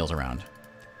 100 meals around.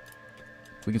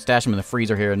 We can stash them in the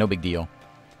freezer here. No big deal.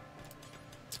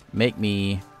 Make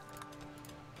me...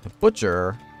 The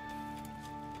butcher...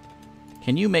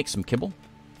 Can you make some kibble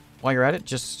while you're at it?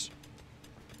 Just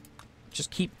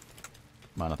keep...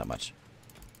 Well, not that much.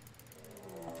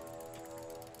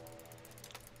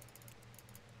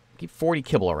 Keep 40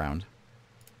 kibble around.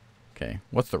 Okay,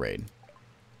 what's the raid?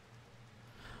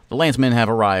 The lancemen have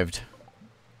arrived.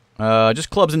 Just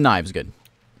clubs and knives, good.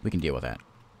 We can deal with that.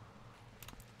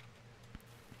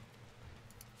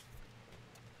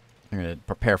 We're going to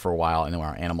prepare for a while, and then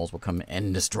our animals will come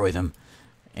and destroy them.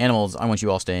 Animals, I want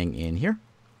you all staying in here.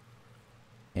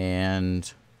 And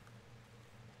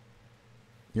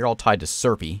you're all tied to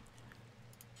Serpy.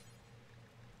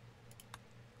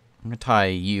 I'm going to tie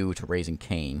you to raising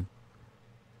cane.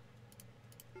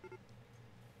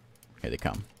 Here they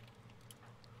come.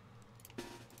 I'm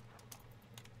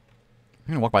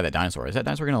going to walk by that dinosaur. Is that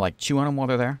dinosaur going to, like, chew on them while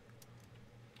they're there?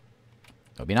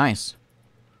 That would be nice.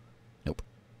 Nope.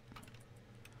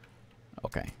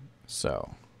 Okay,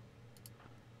 so...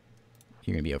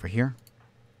 You're going to be over here.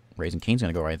 Raising Cane's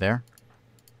going to go right there.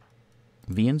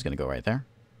 Vian's going to go right there.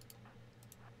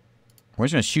 We're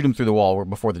just going to shoot him through the wall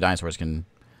before the dinosaurs can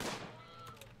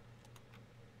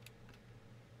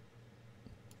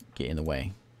get in the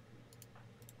way.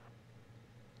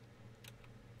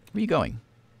 Where are you going?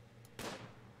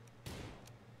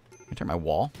 Can I turn my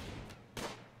wall? You're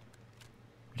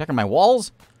attacking my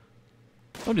walls?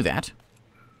 Don't do that.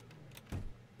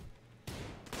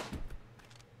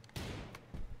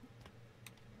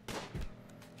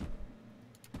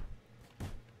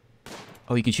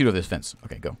 Oh, you can shoot over this fence.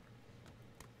 Okay, go.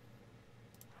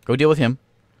 Go deal with him.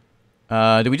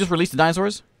 Did we just release the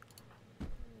dinosaurs?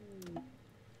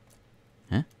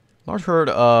 Huh? Large herd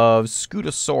of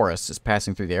Scutosaurus is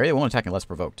passing through the area. They won't attack unless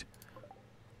provoked.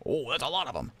 Oh, that's a lot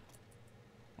of them.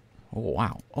 Oh,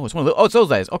 wow. Oh, it's one of those. Oh, it's those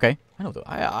guys. Okay. I know those.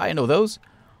 I know those.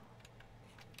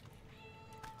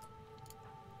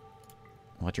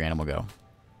 Let your animal go.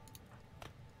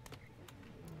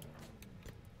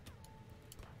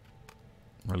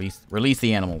 Release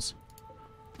the animals.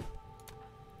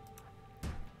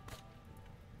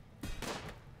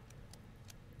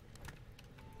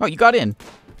 Oh, you got in.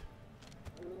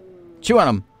 Chew on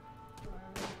him.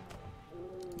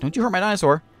 Don't you hurt my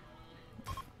dinosaur.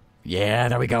 Yeah,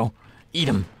 there we go. Eat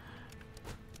him.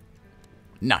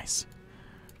 Nice.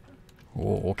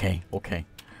 Oh, okay, okay.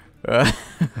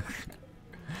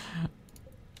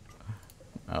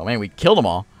 Oh, man, we killed them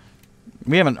all.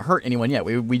 We haven't hurt anyone yet.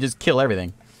 We just kill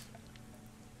everything.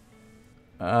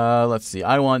 Let's see.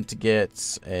 I want to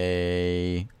get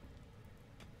a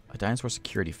dinosaur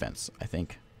security fence, I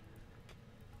think.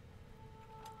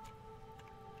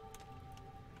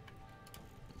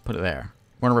 Put it there.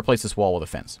 We're going to replace this wall with a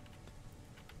fence.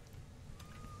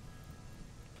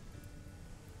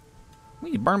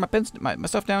 You burn my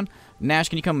stuff down? Nash,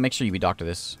 can you come make sure you doctor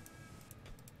this?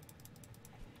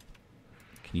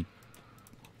 Can you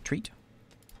treat?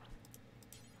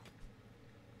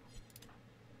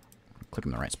 Click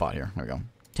in the right spot here. There we go.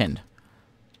 Tend.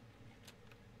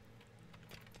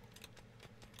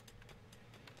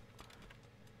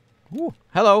 Ooh,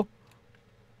 hello.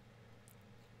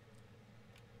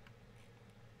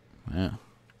 Yeah.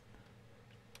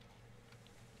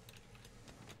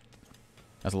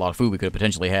 That's a lot of food we could have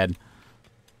potentially had.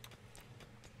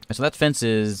 So that fence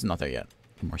is not there yet.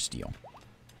 More steel.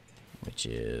 Which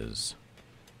is...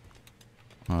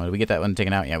 did we get that one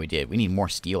taken out? Yeah, we did. We need more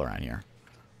steel around here.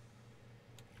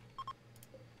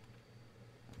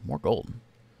 More gold.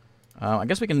 I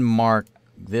guess we can mark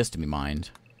this to be mined.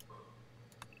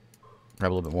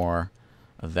 Grab a little bit more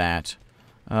of that.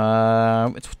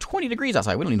 It's 20 degrees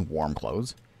outside. We don't need warm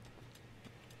clothes.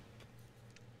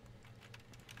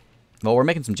 Well, we're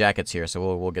making some jackets here,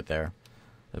 so we'll get there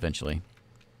eventually.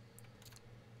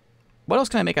 What else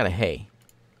can I make out of hay?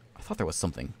 I thought there was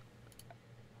something.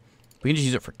 We can just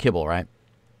use it for kibble, right?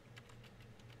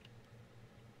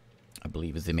 I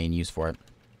believe is the main use for it.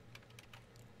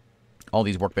 All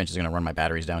these workbenches are going to run my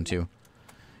batteries down, too.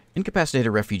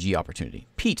 Incapacitated refugee opportunity.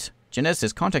 Pete,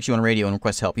 geneticist, contacts you on radio and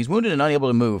requests help. He's wounded and unable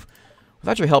to move.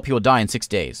 Without your help, he will die in 6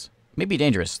 days. It may be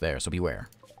dangerous there, so beware.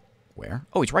 Where?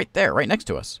 Oh, he's right there, right next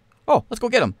to us. Oh, let's go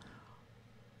get him.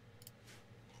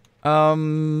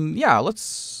 Yeah,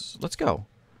 let's go.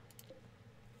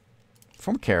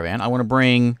 Form a caravan. I want to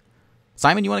bring...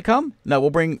 Simon, you want to come? No,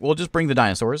 we'll just bring the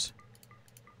dinosaurs.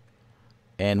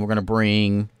 And we're going to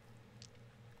bring...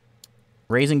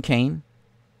 Raisin Cane.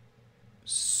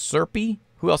 Serpy?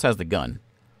 Who else has the gun?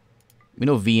 We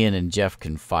know Vian and Jeff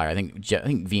can fire. I think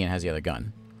Vian has the other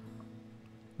gun.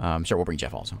 Sure, we'll bring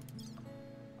Jeff also.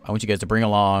 I want you guys to bring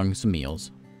along some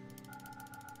meals.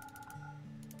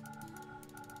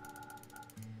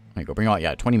 There you go. Bring all...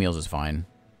 Yeah, 20 meals is fine.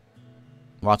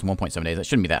 Lots of 1.7 days. That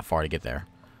shouldn't be that far to get there.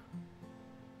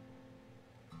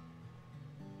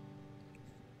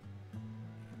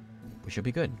 We should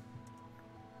be good.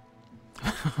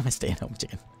 I'm a stay-at-home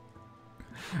chicken.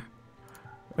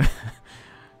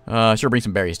 Sure, bring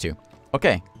some berries, too.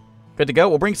 Okay. Good to go.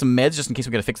 We'll bring some meds just in case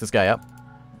we gotta fix this guy up.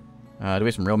 Do we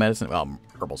have some real medicine? Well,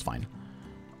 herbal's fine.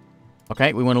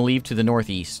 Okay, we want to leave to the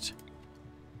northeast.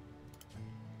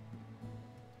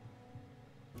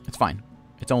 It's fine.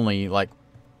 It's only, like...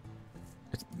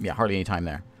 yeah, hardly any time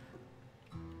there.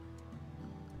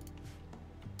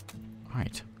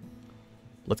 Alright.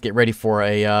 Let's get ready for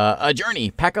a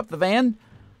journey. Pack up the van,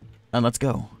 and let's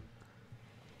go.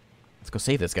 Let's go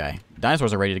save this guy.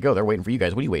 Dinosaurs are ready to go. They're waiting for you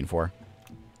guys. What are you waiting for?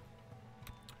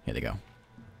 Here they go.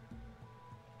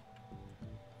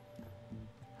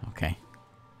 Okay.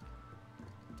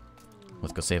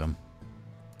 Let's go save them. I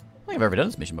don't think I've ever done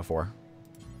this mission before.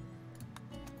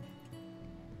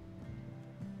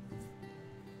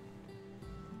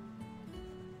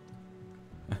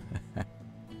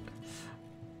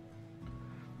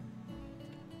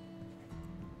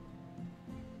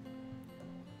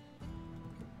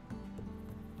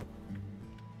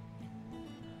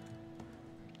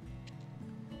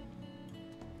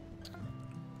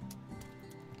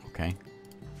 Okay.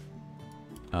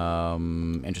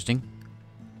 Interesting.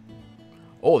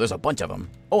 Oh, there's a bunch of them.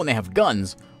 Oh, and they have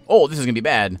guns. Oh, this is gonna be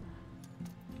bad.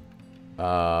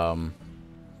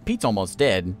 Pete's almost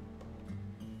dead.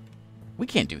 We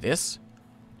can't do this.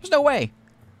 There's no way.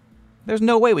 There's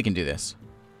no way we can do this.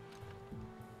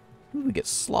 Ooh, we get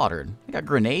slaughtered. They got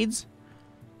grenades.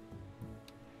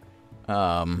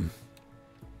 Can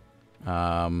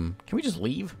we just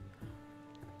leave?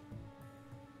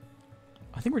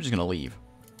 I think we're just gonna leave.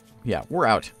 Yeah, we're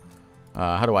out.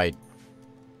 How do I...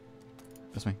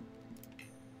 This way?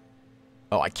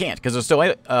 Oh, I can't, because there's still...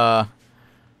 How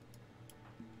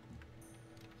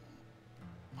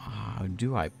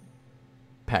do I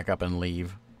pack up and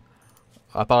leave?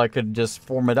 I thought I could just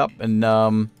form it up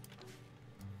and,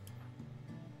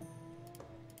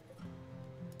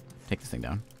 take this thing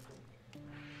down.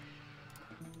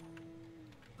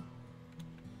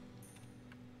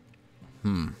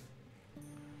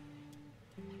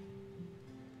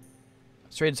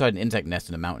 Straight inside an insect nest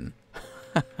in a mountain.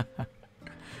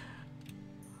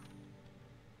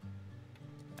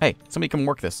 Hey, somebody come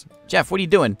work this. Jeff, what are you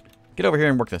doing? Get over here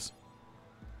and work this.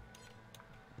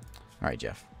 Alright,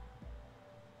 Jeff.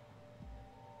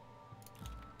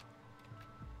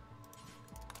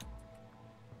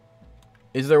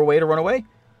 Is there a way to run away?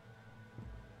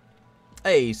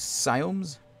 Hey,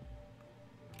 Siomes.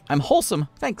 I'm wholesome,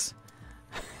 thanks.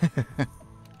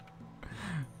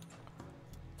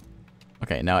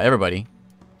 Okay, now everybody,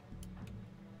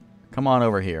 come on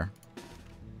over here.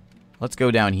 Let's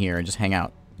go down here and just hang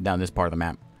out down this part of the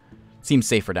map. Seems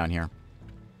safer down here.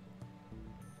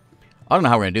 I don't know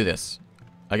how we're going to do this.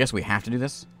 I guess we have to do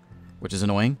this, which is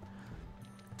annoying.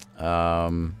 I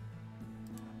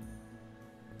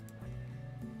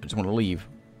just want to leave.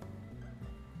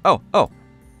 Oh,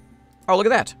 look at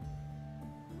that.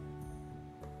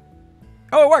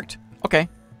 Oh, it worked. Okay.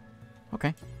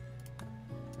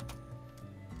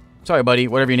 Sorry, buddy,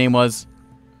 whatever your name was.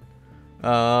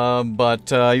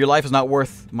 But your life is not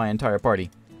worth my entire party.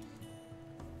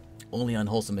 Only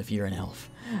unwholesome if you're an elf.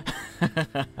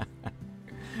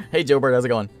 Hey, Joe Bird, how's it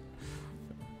going?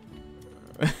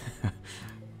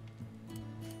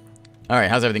 Alright,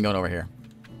 how's everything going over here?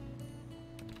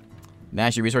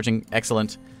 Nash, you're researching.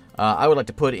 Excellent. I would like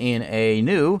to put in a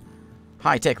new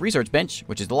high-tech research bench,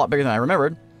 which is a lot bigger than I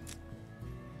remembered.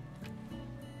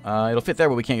 It'll fit there,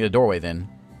 but we can't get a doorway then.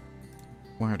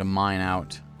 We're going to have to mine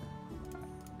out.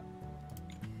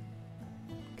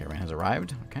 Okay, Ran has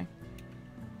arrived. Okay.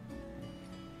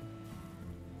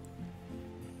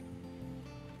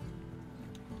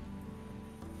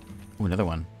 Ooh, another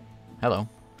one. Hello.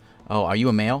 Oh, are you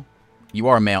a male? You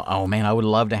are a male. Oh, man, I would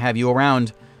love to have you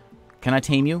around. Can I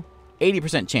tame you?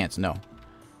 80% chance. No.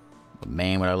 But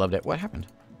man, would I love that. What happened?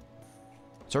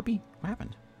 Serpy? What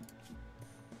happened?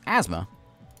 Asthma?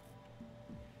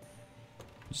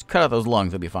 Just cut out those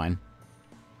lungs. It'll be fine.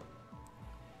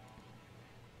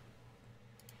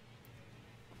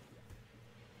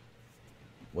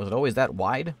 Was it always that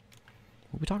wide?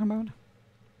 What are we talking about?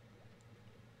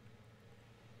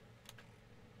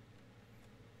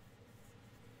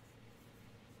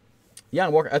 Yeah,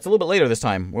 it's a little bit later this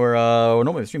time. We're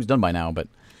normally the stream's done by now, but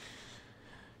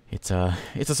it's a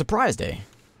surprise day,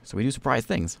 so we do surprise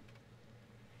things.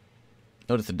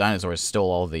 Notice the dinosaur stole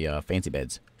all the fancy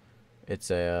beds. It's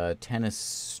a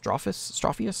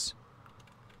Strophius?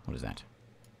 What is that?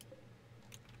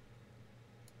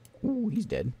 Ooh, he's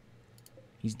dead.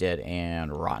 He's dead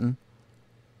and rotten.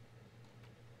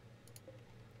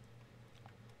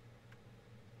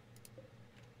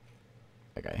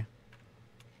 That guy.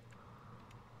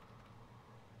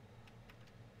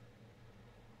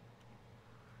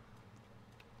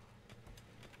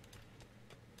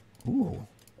 Ooh.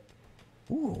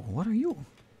 Ooh, what are you?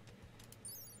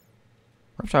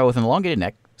 Reptile with an elongated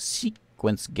neck,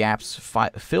 sequence gaps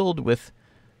filled with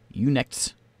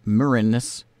Unect's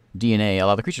murinous DNA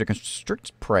allow the creature to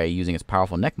constrict prey using its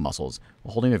powerful neck muscles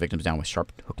while holding their victims down with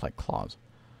sharp hook-like claws.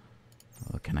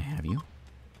 Oh, can I have you?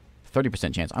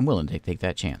 30% chance. I'm willing to take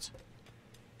that chance.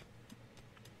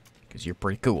 Because you're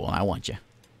pretty cool and I want you.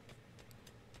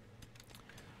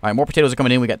 Alright, more potatoes are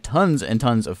coming in. We got tons and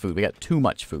tons of food. We got too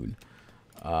much food.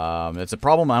 It's a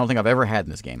problem I don't think I've ever had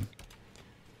in this game.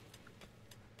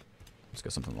 Let's go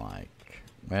something like...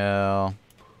 Well...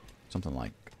 Something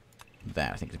like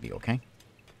that. I think it'd be okay.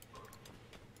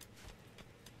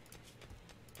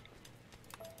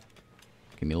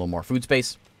 Give me a little more food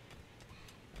space.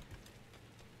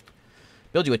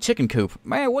 Build you a chicken coop.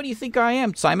 Man, what do you think I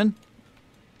am, Simon?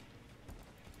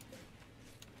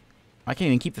 I can't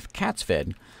even keep the cats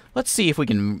fed. Let's see if we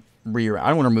can I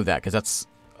don't want to remove that because that's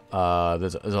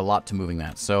there's a lot to moving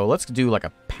that. So let's do like a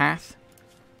path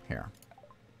here.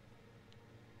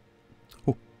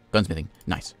 Ooh, gunsmithing.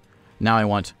 Nice. Now I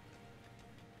want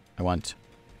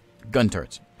gun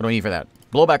turrets. What do I need for that?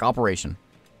 Blowback operation.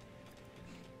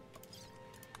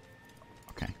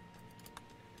 Okay.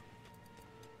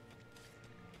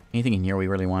 Anything in here we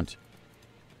really want?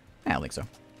 I don't think so.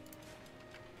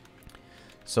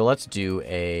 So let's do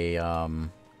a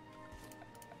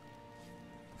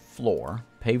floor.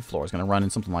 Paved floor. It's going to run in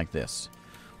something like this.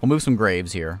 We'll move some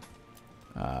graves here.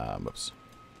 Whoops.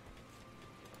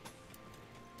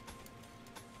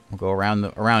 We'll go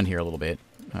around here a little bit.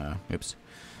 Oops.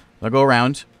 I'll go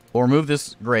around. We'll remove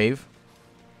this grave.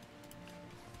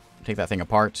 Take that thing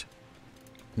apart.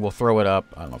 We'll throw it up.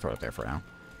 I don't know, throw it up there for now.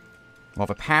 We'll have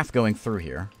a path going through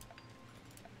here.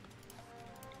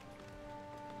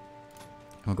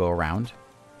 We'll go around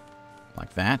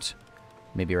like that.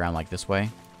 Maybe around like this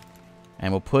way.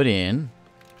 And we'll put in...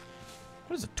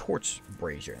 What is a torch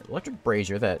brazier? Electric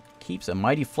brazier that keeps a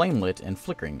mighty flame lit and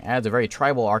flickering. Adds a very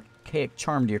tribal, archaic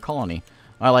charm to your colony.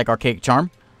 I like archaic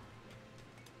charm.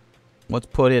 Let's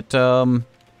put it, let's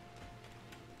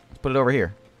put it over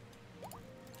here.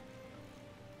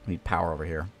 We need power over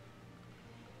here.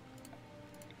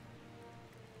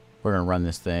 We're gonna run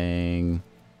this thing...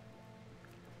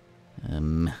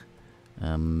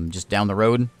 just down the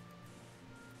road.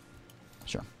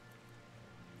 Sure.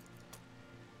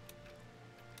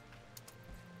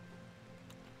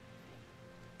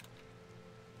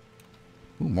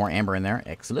 Ooh, more amber in there.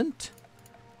 Excellent.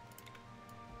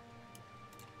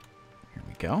 Here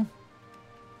we go.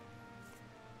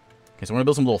 Okay, so we're gonna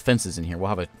build some little fences in here.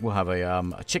 We'll have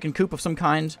a chicken coop of some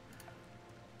kind.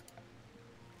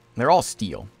 They're all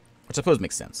steel, which I suppose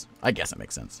makes sense. I guess it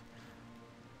makes sense.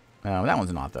 That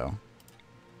one's not though.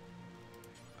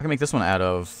 I can make this one out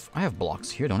of... I have blocks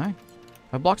here, don't I? I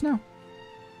have blocks now.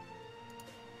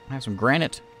 I have some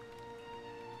granite.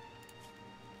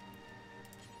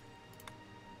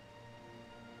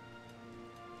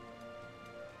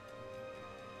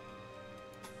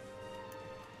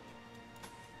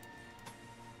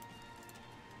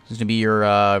 This is gonna be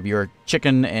your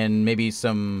chicken and maybe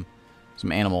some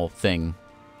animal thing.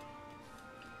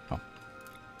 Oh.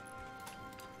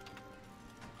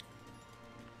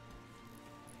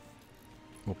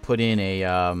 We'll put in a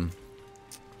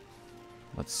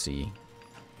let's see,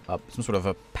 some sort of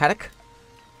a paddock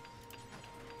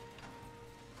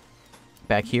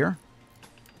back here.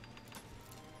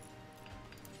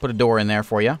 Put a door in there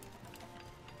for you.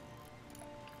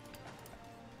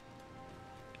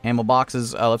 Animal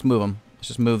boxes, let's move them. Let's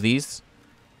just move these.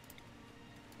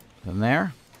 In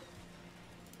there.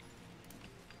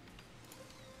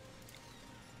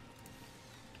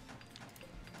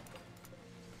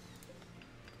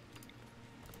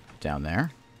 Down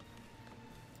there.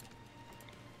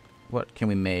 What can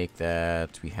we make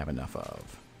that we have enough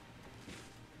of?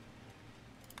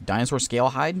 Dinosaur scale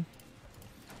hide?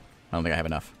 I don't think I have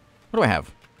enough. What do I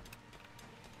have?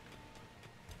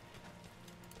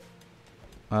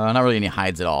 Not really any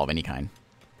hides at all of any kind.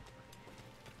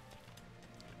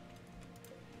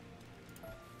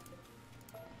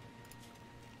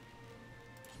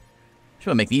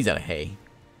 Should I make these out of hay?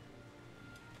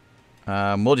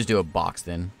 We'll just do a box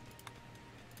then.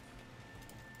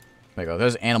 There we go.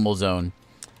 There's animal zone.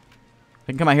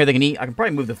 They can come out here. They can eat. I can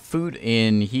probably move the food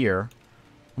in here.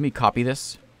 Let me copy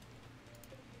this.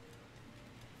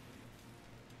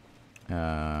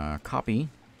 Copy.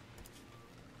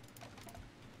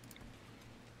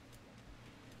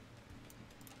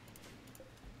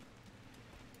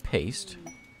 Paste.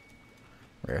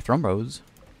 Rare thrombose.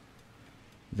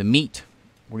 The meat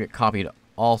will get copied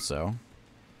also.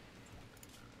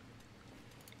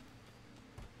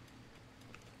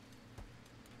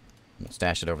 We'll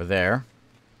stash it over there.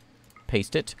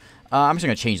 Paste it. I'm just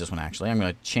going to change this one, actually. I'm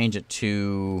going to change it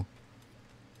to...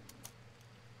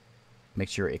 Make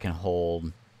sure it can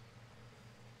hold...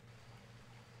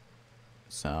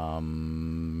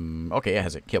 some... Okay, it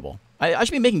has a kibble. I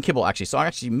should be making kibble, actually. So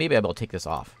maybe I'll be able to take this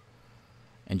off.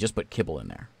 And just put kibble in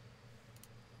there.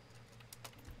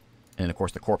 And, of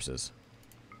course, the corpses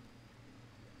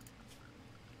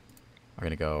are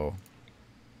going to go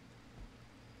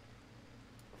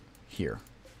here.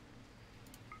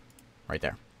 Right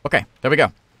there. Okay, there we go.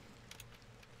 Are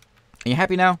you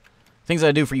happy now? Things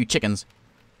I do for you chickens.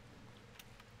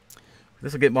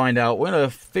 This will get mined out. We're going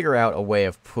to figure out a way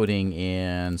of putting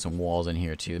in some walls in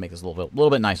here, too, to make this a little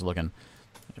bit nicer looking.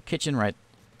 A kitchen right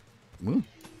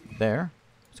there.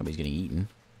 Somebody's getting eaten.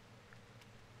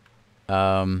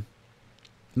 Let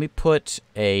me put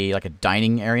like a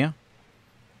dining area.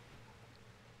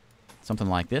 Something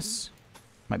like this.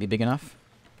 Might be big enough.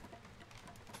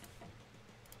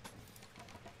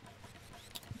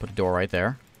 Put a door right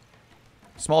there.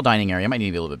 Small dining area. Might need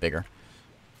to be a little bit bigger.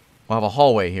 We'll have a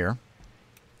hallway here.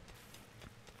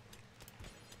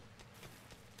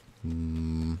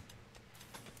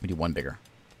 We do one bigger.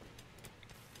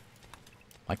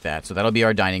 Like that. So that'll be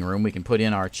our dining room. We can put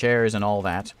in our chairs and all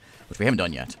that, which we haven't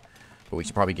done yet. But we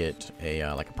should probably get a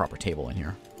like a proper table in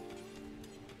here.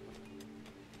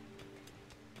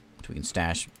 Which we can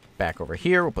stash back over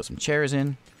here. We'll put some chairs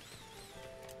in.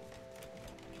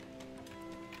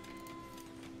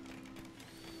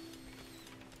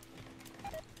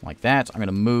 Like that. I'm going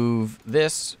to move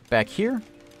this back here.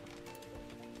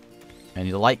 And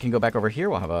the light can go back over here.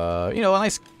 We'll have a, a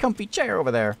nice comfy chair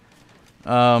over there.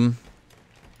 I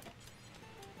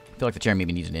feel like the chair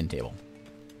maybe needs an end table.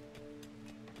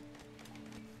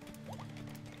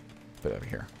 Put it over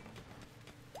here.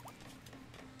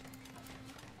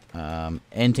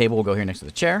 End table will go here next to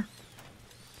the chair.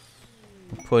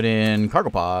 We'll put in cargo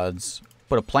pods.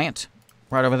 Put a plant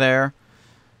right over there.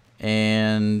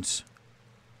 And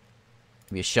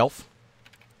maybe a shelf.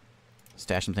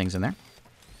 Stash some things in there.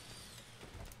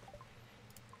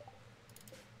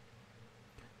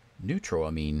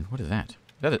 Neutroamine. What is that?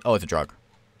 Oh, it's a drug.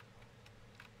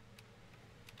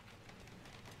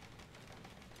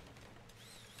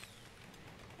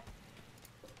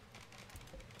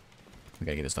 We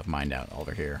gotta get this stuff mined out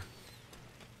over here.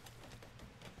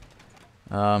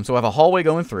 So we have a hallway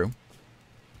going through.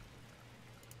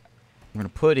 We're gonna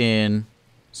put in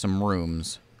some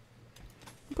rooms.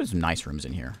 Put some nice rooms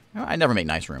in here. I never make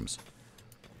nice rooms.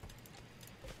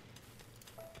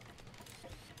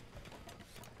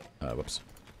 Whoops.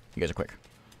 You guys are quick.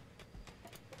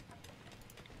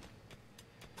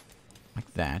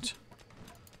 Like that.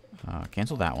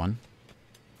 Cancel that one.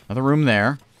 Another room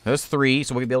there. There's 3,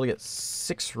 so we'll be able to get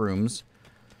 6 rooms.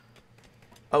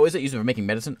 Oh, is it used for making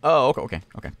medicine? Oh, okay.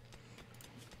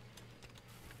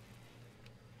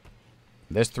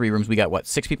 There's 3 rooms. We got, what,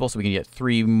 6 people, so we can get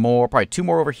 3 more. Probably 2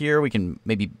 more over here. We can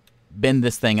maybe bend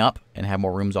this thing up and have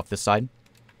more rooms off this side.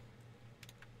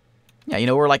 Yeah, you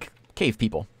know, we're like cave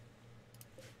people.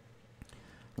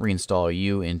 Reinstall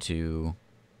you into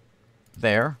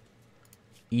there.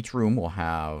 Each room will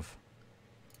have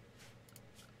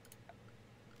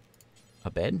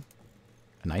a bed.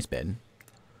 A nice bed. And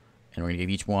we're going to give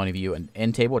each one of you an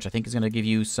end table, which I think is going to give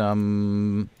you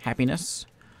some happiness.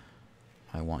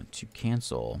 I want to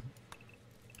cancel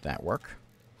that work.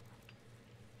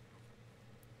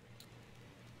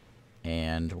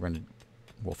 And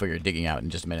we'll figure digging out in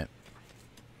just a minute.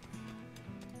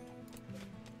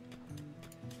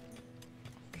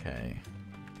 Okay.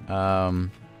 Some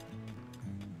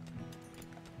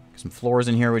floors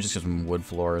in here. We just got some wood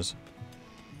floors.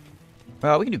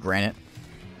 Well, we can do granite.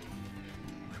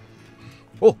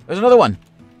 Oh, there's another one.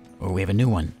 Oh, we have a new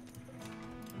one.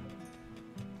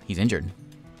 He's injured.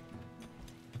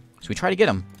 Should we try to get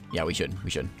him? Yeah, we should.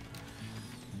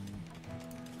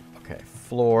 Okay,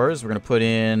 floors. We're going to put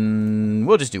in...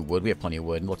 We'll just do wood. We have plenty of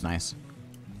wood. It looks nice.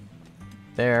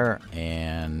 There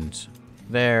and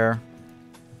there.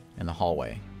 And the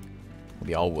hallway will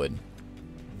be all wood.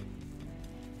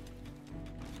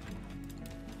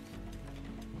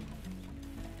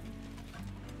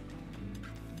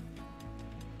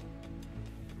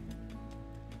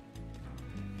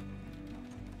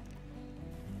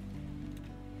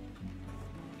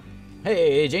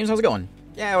 Hey, James, how's it going?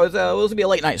 Yeah, it was supposed to be a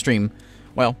late night stream.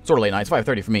 Well, sort of late night. It's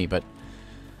 5:30 for me, but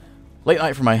late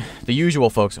night for the usual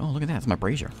folks. Oh, look at that. It's my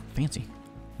brazier. Fancy.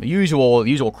 The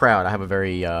usual crowd. I have a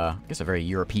very, I guess a very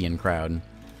European crowd.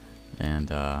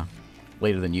 And,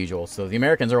 later than usual. So the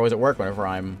Americans are always at work whenever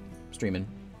I'm streaming.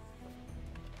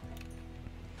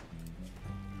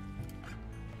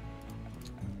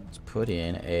 Let's put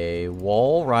in a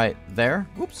wall right there.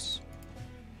 Oops.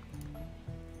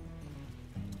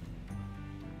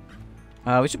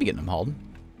 We should be getting them hauled.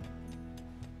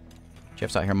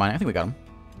 Jeff's out here mining. I think we got them.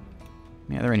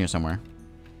 Yeah, they're in here somewhere.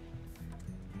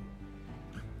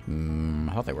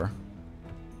 I thought they were.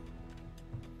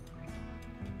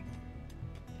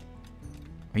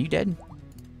 Are you dead?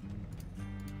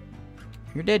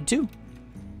 You're dead too.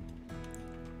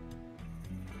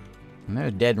 And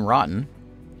they're dead and rotten.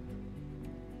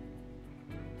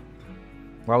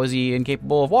 Why was he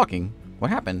incapable of walking? What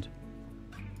happened?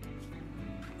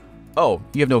 Oh,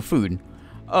 you have no food.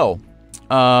 Oh.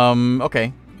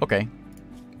 Okay.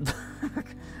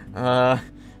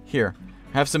 Here.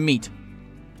 Have some meat.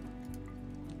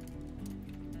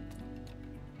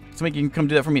 Somebody can come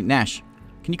do that for me. Nash,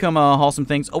 can you come haul some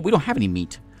things? Oh, we don't have any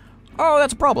meat. Oh,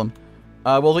 that's a problem.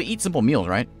 Well, they eat simple meals,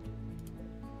 right?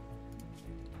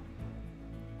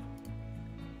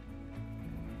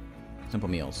 Simple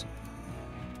meals.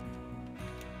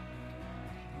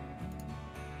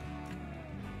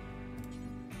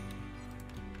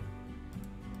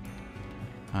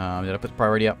 Did I put the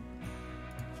priority up?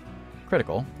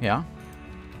 Critical, yeah.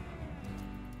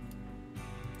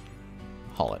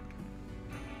 Haul it.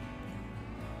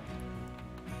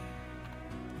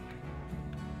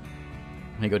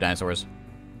 Here you go, dinosaurs.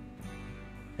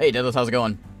 Hey, Deadless, how's it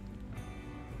going?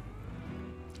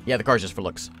 Yeah, the car's just for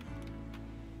looks.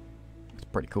 It's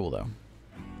pretty cool, though.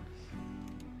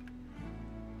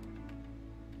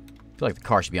 I feel like the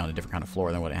car should be on a different kind of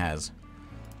floor than what it has.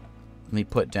 Let me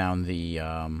put down the,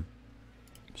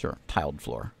 sure, tiled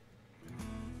floor.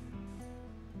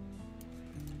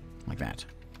 Like that.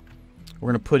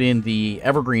 We're going to put in the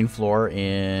evergreen floor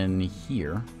in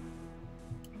here.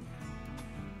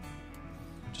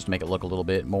 Just to make it look a little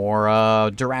bit more,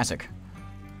 Jurassic.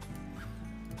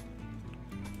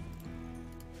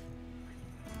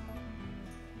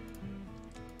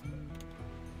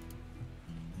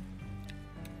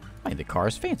 the car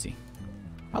is fancy.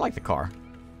 I like the car.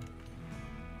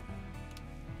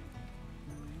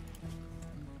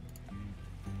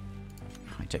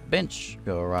 High-tech bench.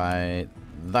 Go right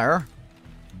there. How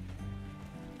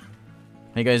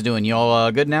you guys doing?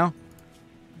 Y'all good now?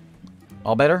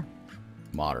 All better?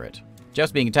 Moderate.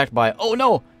 Jeff's being attacked by... Oh,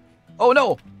 no! Oh,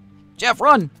 no! Jeff,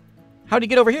 run! How'd he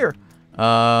get over here? Is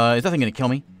that thing gonna kill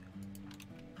me?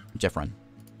 Jeff, run.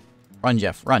 Run,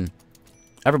 Jeff, run.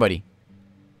 Everybody.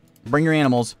 Bring your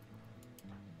animals.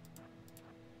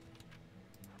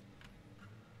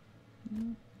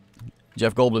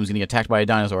 Jeff Goldblum's getting attacked by a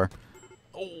dinosaur.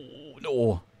 Oh,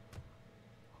 no.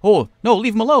 Oh, no,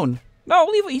 leave him alone. No,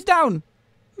 leave him. He's down.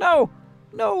 No.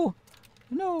 No.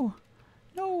 No.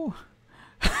 No.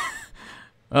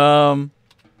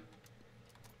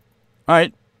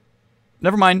 Alright.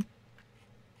 Never mind.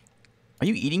 Are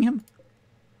you eating him?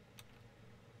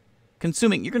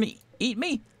 Consuming. You're gonna eat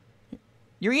me?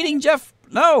 You're eating Jeff?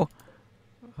 No.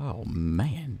 Oh,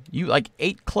 man. You, like,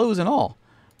 ate clothes and all.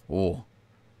 Oh.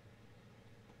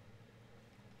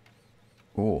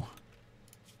 Oh.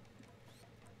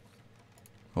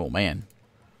 Oh, man.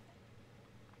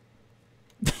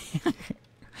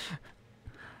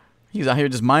 He's out here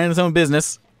just minding his own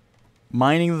business.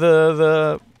 Mining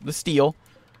the steel.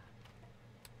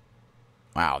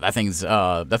 Wow, that thing's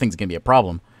gonna be a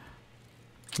problem.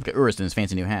 Look at Urist in his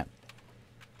fancy new hat.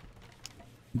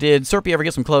 Did Serpy ever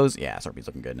get some clothes? Yeah, Serpy's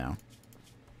looking good now.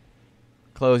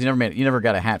 Clothes, you never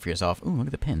got a hat for yourself. Ooh, look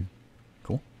at the pin.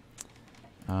 Cool.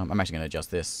 I'm actually gonna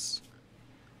adjust this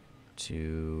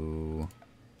to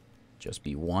just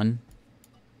be 1.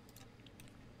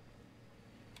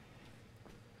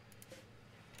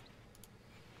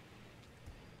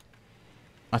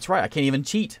 That's right, I can't even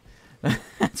cheat.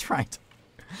 That's right.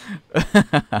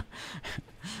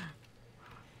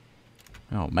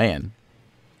 Oh, man.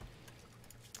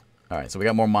 Alright, so we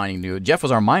got more mining to do. Jeff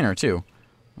was our miner, too.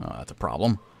 Oh, that's a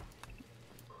problem.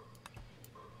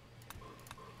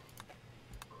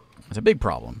 That's a big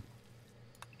problem.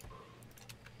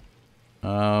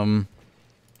 Do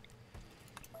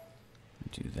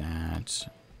that.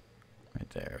 Right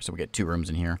there. So we get 2 rooms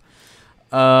in here.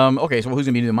 Okay, so who's going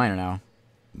to be the miner now?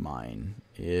 Mine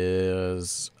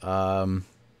is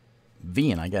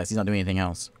Vian, I guess. He's not doing anything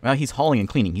else. Well, he's hauling and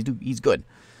cleaning. He's good.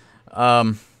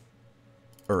 Urist.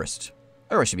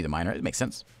 Urist should be the miner. It makes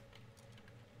sense.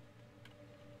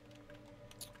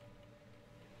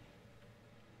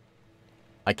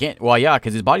 I can't... Well, yeah,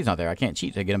 because his body's not there. I can't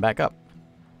cheat to get him back up.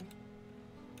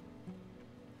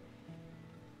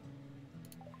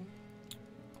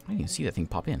 I didn't even see that thing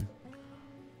pop in.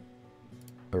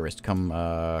 Urist,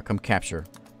 come capture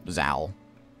Zal.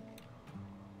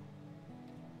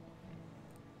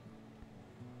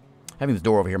 Having this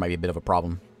door over here might be a bit of a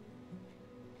problem.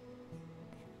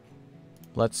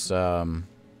 Let's, what are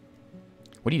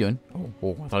you doing?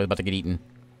 Oh, I thought I was about to get eaten.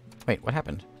 Wait, what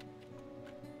happened?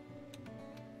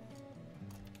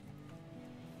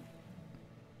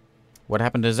 What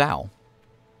happened to Zal?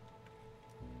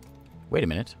 Wait a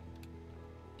minute.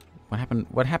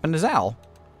 What happened to Zal?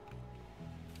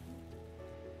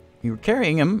 You were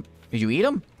carrying him. Did you eat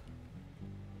him?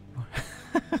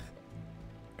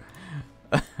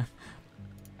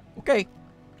 Okay.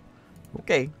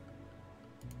 Okay.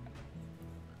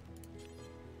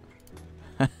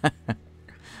 I'm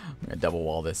gonna double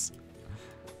wall this.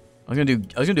 I was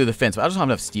gonna do the fence, but I just don't have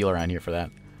enough steel around here for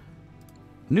that.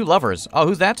 New lovers. Oh,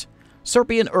 who's that?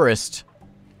 Serpy and Urist.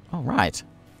 All right.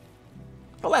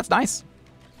 Oh, that's nice.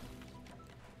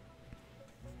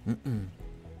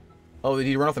 Oh, did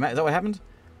you run off the map? Is that what happened?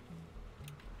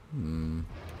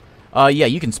 Yeah,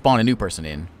 you can spawn a new person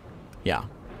in. Yeah.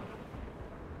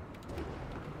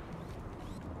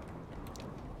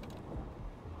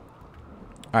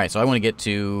 Alright, so I want to get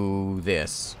to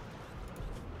this.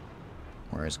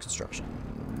 Where is construction?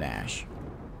 Nash.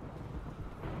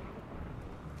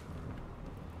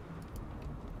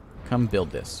 Come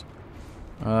build this.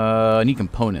 I need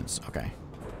components. Okay.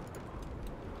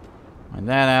 Find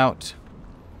that out.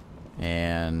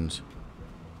 And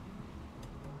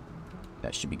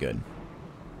that should be good.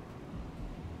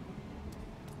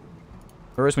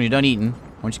 First, when you're done eating,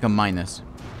 why don't you come mine this?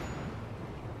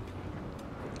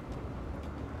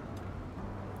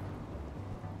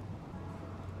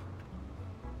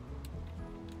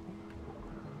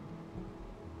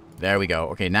 There we go.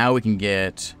 Okay, now we can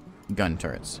get gun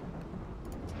turrets.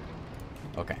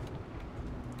 Okay.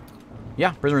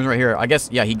 Yeah, prisoner's right here. I guess,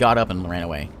 yeah, he got up and ran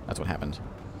away. That's what happened.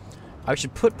 I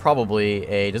should put probably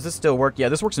a... Does this still work? Yeah,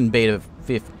 this works in beta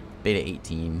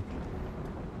 18.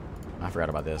 I forgot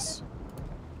about this.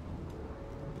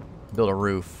 Build a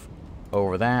roof.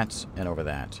 over that, and over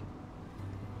that.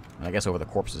 And I guess over the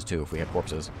corpses, too, if we have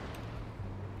corpses.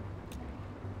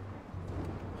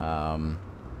 I'm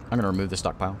going to remove the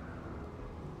stockpile.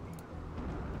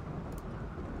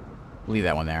 Leave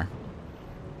that one there.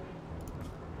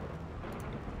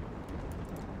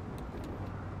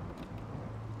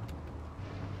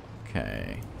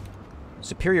 Okay.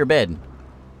 Superior bed.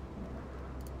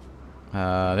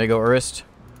 There you go, Urist.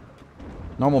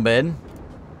 Normal bed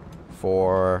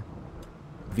for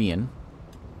Vian.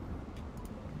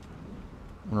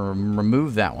 I'm going to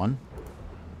remove that one.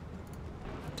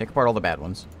 Take apart all the bad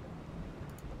ones.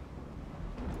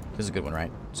 This is a good one,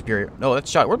 right? Superior. No,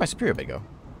 that's shot. Where'd my superior bed go?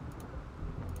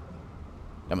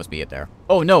 That must be it there.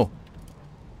 Oh, no.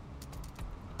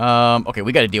 Okay,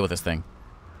 we got to deal with this thing.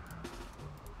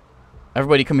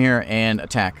 Everybody come here and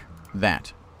attack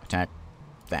that. Attack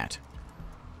that.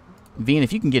 Vian,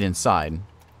 if you can get inside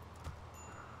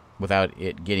without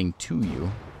it getting to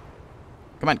you.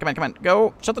 Come on, come on, come on.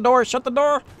 Go. Shut the door. Shut the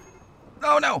door.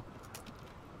 Oh, no.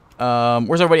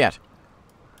 Where's everybody at?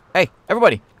 Hey,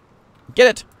 everybody. Get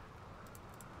it.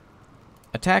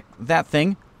 Attack that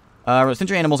thing. Send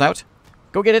your animals out.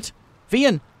 Go get it.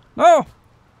 Vian. No.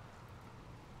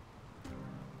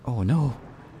 Oh, no.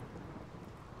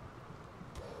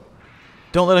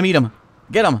 Don't let him eat him.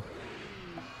 Get him.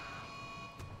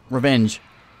 Revenge.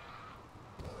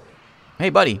 Hey,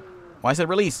 buddy. Why I said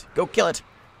release? Go kill it.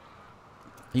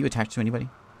 Are you attached to anybody?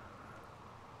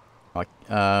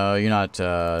 You're not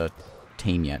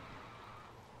tame yet.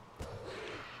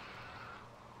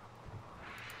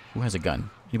 Who has a gun?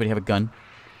 Anybody have a gun?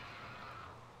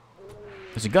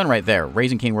 There's a gun right there.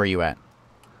 Raisin King, where are you at?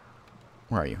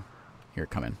 Where are you? Here,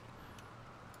 come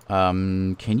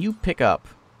in. Can you pick up...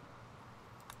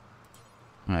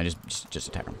 just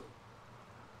attack him.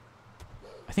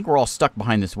 I think we're all stuck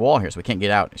behind this wall here, so we can't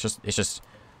get out. It's just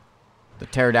the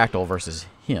pterodactyl versus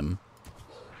him.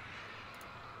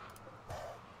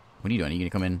 What are you doing? Are you gonna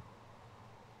come in?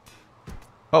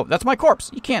 Oh, that's my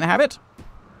corpse. You can't have it.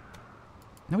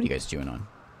 Now what are you guys chewing on?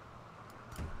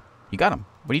 You got him.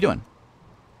 What are you doing?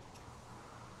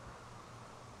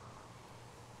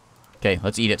 Okay,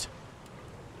 let's eat it.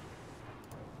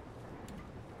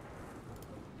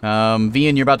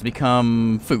 Vian, you're about to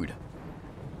become food.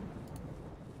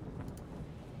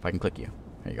 If I can click you.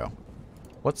 There you go.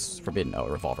 What's forbidden? Oh,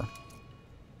 a revolver.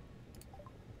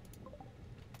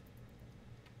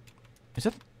 Is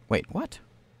that... Wait, what?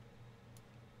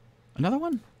 Another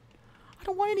one? I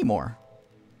don't want any more.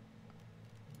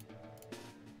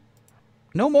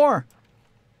 No more.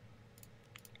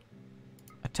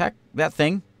 Attack that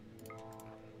thing.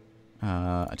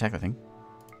 Attack that thing.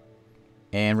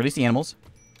 And release the animals.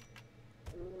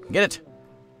 Get it.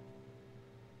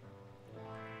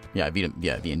 Yeah,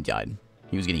 Vian died.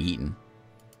 He was getting eaten.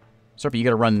 Serpy, you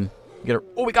gotta run. You gotta...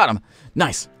 Oh, we got him.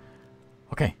 Nice.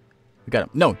 Okay. We got him.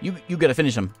 No, you gotta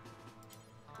finish him.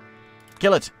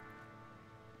 Kill it.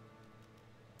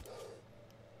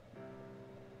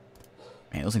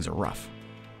 Man, those things are rough.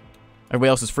 Everybody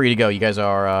else is free to go. You guys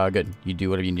are good. You do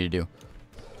whatever you need to do.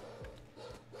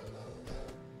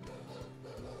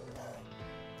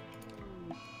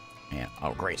 Man,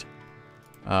 oh, great.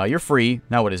 You're free.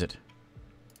 Now what is it?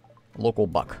 Local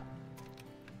buck.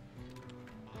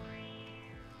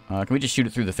 Can we just shoot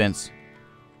it through the fence?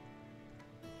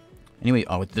 Anyway,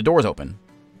 oh, the door's open.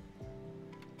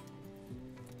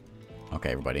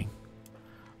 Okay, everybody.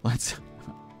 Let's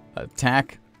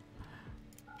attack.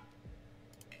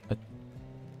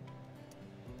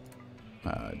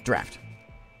 Draft.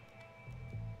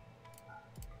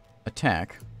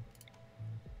 Attack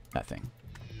that thing.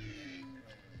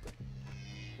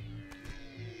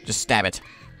 Just stab it.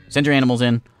 Send your animals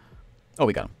in. Oh,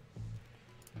 we got them.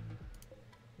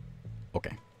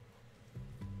 Okay.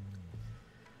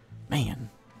 Man,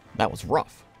 that was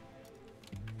rough.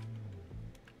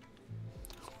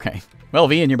 Okay. Well,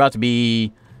 Vian, you're about to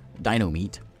be dino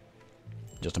meat.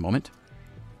 Just a moment.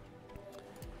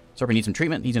 Serpent needs some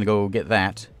treatment. He's going to go get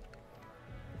that.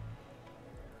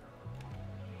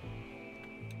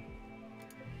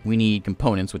 We need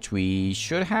components, which we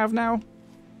should have now.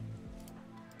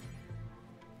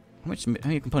 How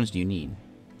many components do you need?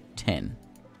 10.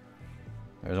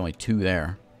 There's only 2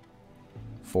 there.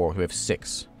 4. We have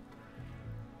 6.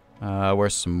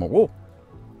 Where's some more? Whoa!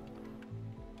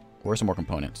 Where's some more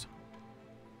components?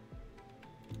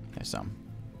 Okay, some.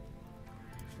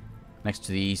 Next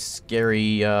to the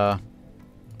scary, that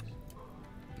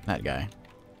guy.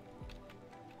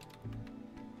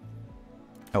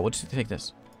 Oh, we'll just take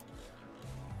this.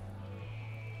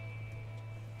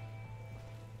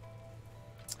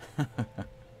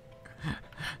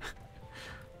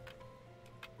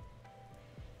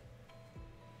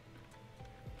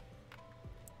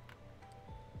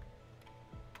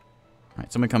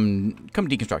 someone come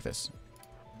deconstruct this.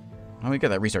 How do we get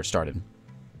that research started?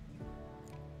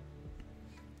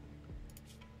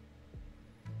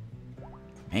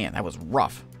 Man, that was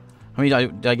rough. How many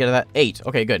did I get of that? 8.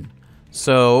 Okay, good.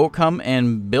 So, come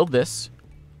and build this.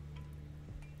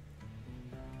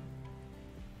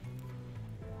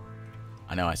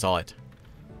 I know, I saw it.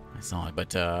 I saw it,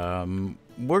 but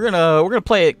we're gonna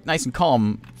play it nice and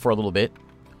calm for a little bit.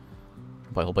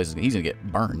 The whole place is he's gonna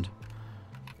get burned.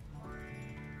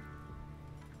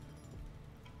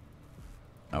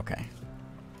 Okay.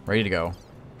 Ready to go.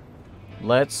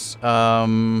 Let's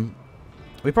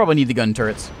we probably need the gun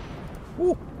turrets.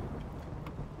 Woo.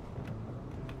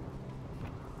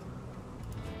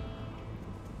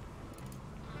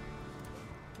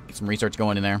 Get some research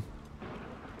going in there.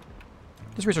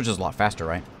 This research is a lot faster,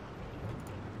 right?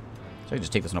 So I can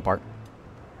just take this one apart.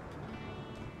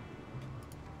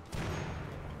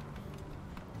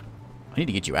 I need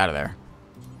to get you out of there.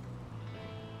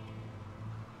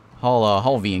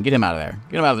 Haul V and get him out of there.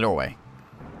 Get him out of the doorway.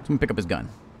 Someone pick up his gun.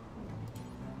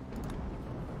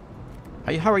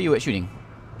 How are you at shooting?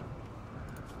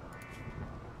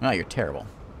 Oh, you're terrible.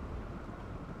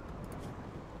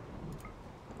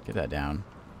 Get that down.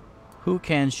 Who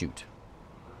can shoot?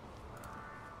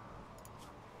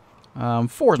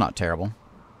 4's not terrible.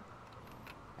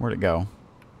 Where'd it go?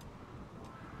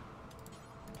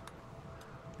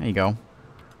 There you go.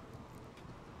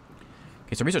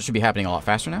 Okay, so research should be happening a lot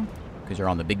faster now, because you're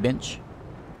on the big bench.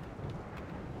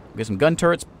 We'll get some gun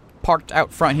turrets parked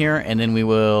out front here, and then we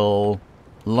will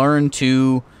learn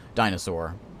to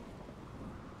Dinosaur.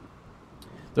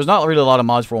 There's not really a lot of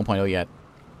mods for 1.0 yet.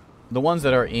 The ones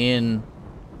that are in...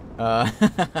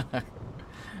 the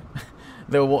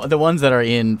ones that are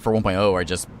in for 1.0 are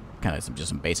just kind of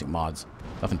some basic mods.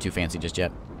 Nothing too fancy just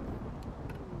yet.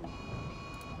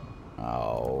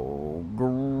 Oh,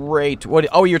 great. What?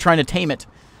 Oh, you're trying to tame it.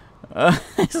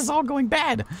 This is all going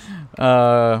bad.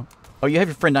 Oh, you have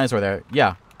your friend Dinosaur there.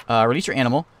 Yeah. Release your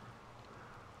animal.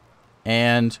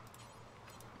 And...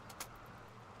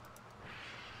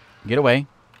 get away.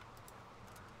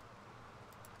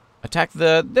 Attack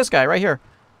this guy right here.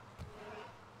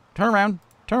 Turn around.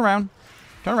 Turn around.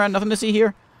 Turn around. Nothing to see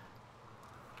here.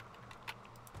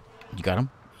 You got him?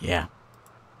 Yeah.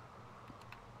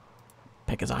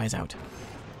 Peck his eyes out.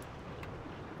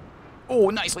 Oh,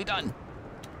 nicely done.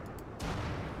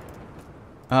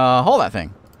 Haul that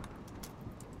thing.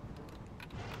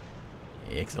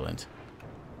 Excellent.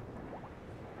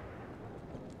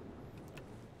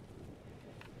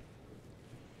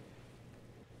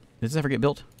 Did this ever get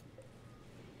built?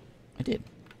 I did.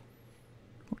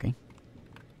 Okay.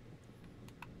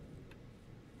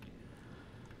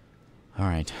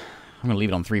 Alright. I'm going to leave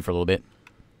it on 3 for a little bit.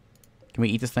 Can we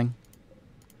eat this thing?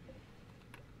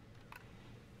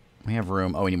 We have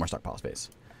room. Oh, we need more stockpile space.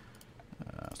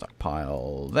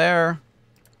 Stockpile there.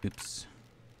 Oops.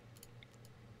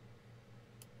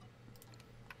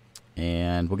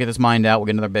 And we'll get this mined out. We'll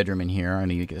get another bedroom in here. I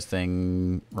need to get this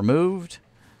thing removed.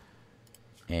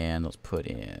 And let's put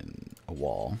in a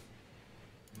wall.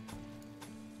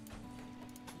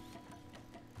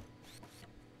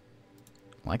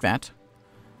 Like that.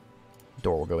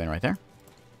 Door will go in right there.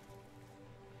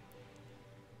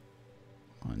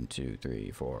 1, 2,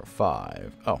 3, 4,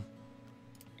 5. Oh.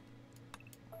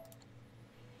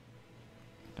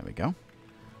 There we go.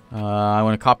 I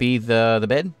want to copy the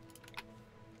bed.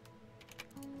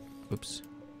 Oops.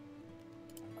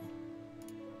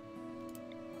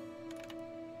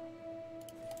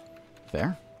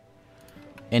 There.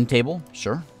 End table,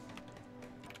 sure.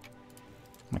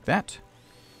 Like that.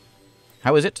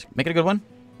 How is it? Make it a good one?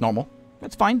 Normal.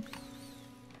 That's fine.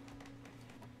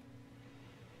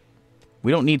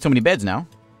 We don't need so many beds now.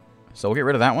 So we'll get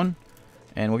rid of that one.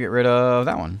 And we'll get rid of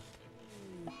that one.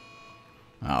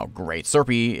 Oh, great.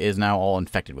 Serpy is now all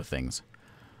infected with things.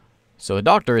 So the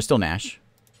doctor is still Nash.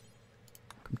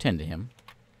 Come tend to him.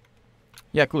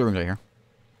 Yeah, cooler room's right here.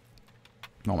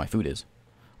 All my food is.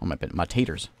 All my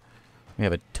taters. We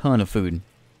have a ton of food.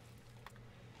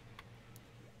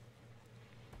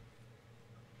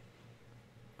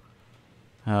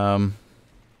 Alright,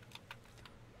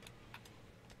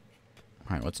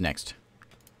 what's next?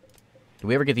 Do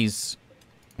we ever get these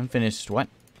unfinished, what?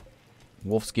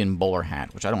 Wolfskin bowler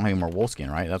hat, which I don't have any more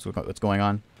wolfskin, right? That's what's going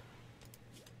on.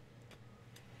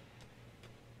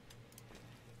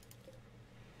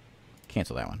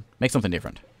 Cancel that one. Make something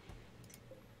different.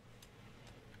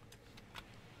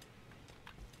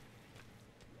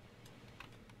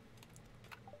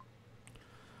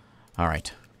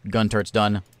 Alright. Gun turret's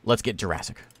done. Let's get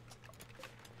Jurassic.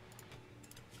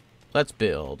 Let's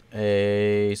build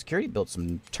a security. Build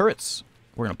some turrets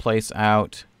we're going to place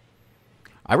out...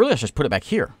 I really should just put it back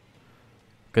here.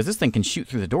 Because this thing can shoot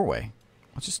through the doorway.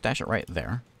 Let's just stash it right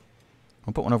there.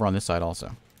 I'll put one over on this side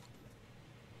also.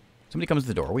 Somebody comes to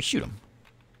the door. We shoot them.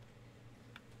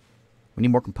 We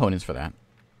need more components for that.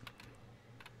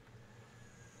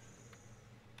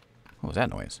 What was that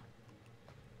noise?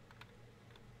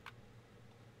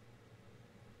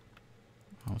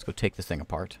 Oh, let's go take this thing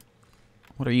apart.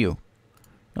 What are you? You're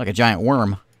like a giant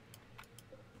worm.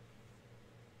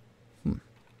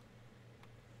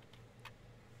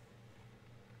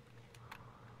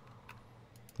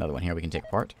 Another one here we can take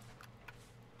apart.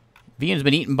 Vian's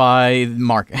been eaten by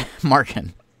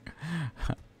Markin.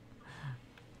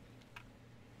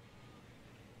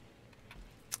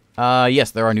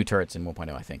 Yes, there are new turrets in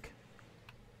 1.0, I think.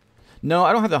 No,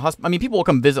 I don't have the I mean, people will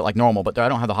come visit like normal, but I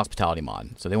don't have the hospitality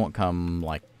mod, so they won't come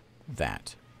like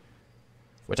that.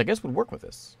 Which I guess would work with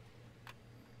this.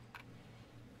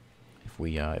 If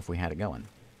we had it going.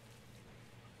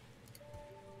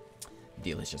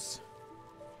 Delicious.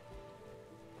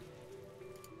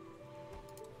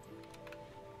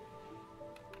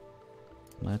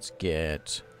 Let's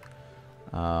get...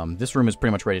 this room is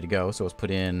pretty much ready to go, so let's put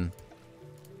in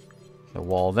the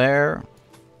wall there.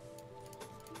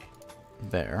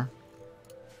 There.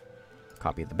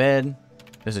 Copy of the bed.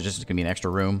 This is just going to be an extra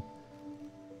room.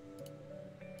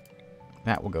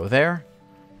 That will go there.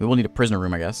 We will need a prisoner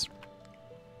room, I guess.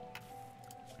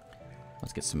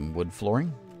 Let's get some wood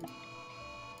flooring.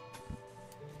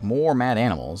 More mad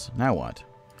animals. Now what?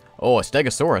 Oh, a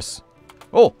Stegosaurus.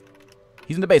 Oh!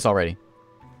 He's in the base already.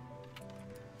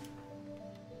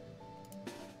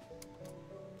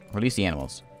 Release the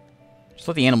animals. Just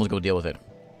let the animals go deal with it.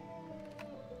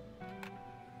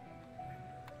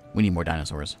 We need more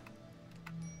dinosaurs.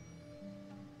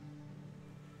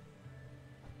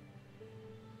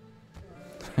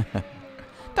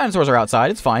 Dinosaurs are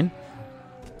outside. It's fine.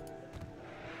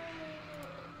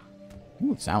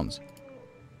 Ooh, sounds.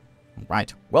 All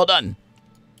right. Well done.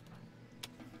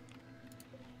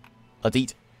 Let's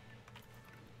eat.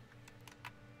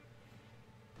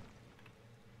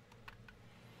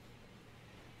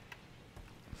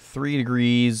 Three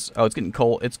degrees. Oh, it's getting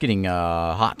cold. It's getting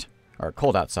hot. Or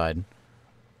cold outside.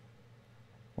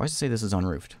 Why does it say this is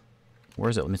unroofed? Where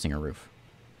is it missing a roof?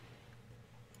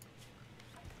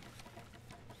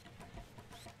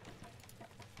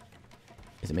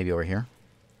 Is it maybe over here?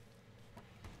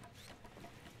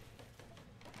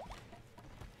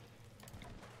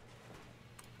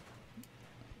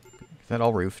 Is that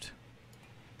all roofed?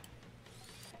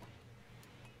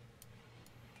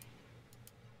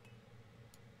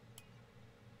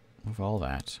 Move all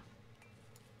that.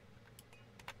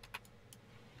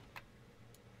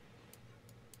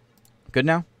 Good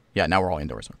now? Yeah, now we're all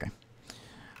indoors. Okay.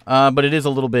 But it is a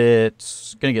little bit...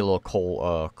 It's going to get a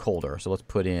little colder. So let's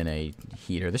put in a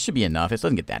heater. This should be enough. It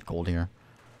doesn't get that cold here.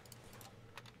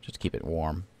 Just to keep it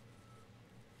warm.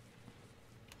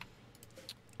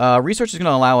 Research is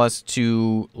going to allow us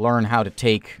to learn how to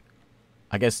take,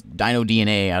 I guess, dino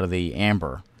DNA out of the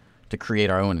amber to create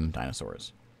our own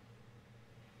dinosaurs.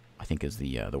 I think is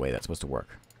the way that's supposed to work.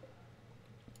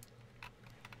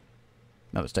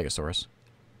 Another Stegosaurus.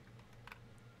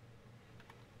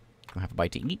 Gonna have a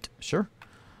bite to eat, sure.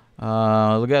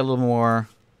 We'll get a little more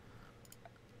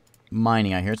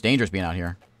mining out here. It's dangerous being out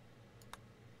here.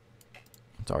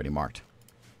 It's already marked.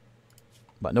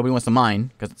 But nobody wants to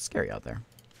mine because it's scary out there.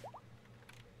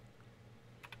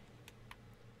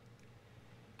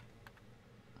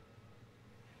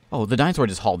 Oh, the dinosaur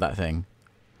just hauled that thing.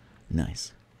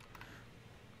 Nice.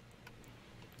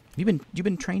 You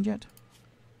been trained yet?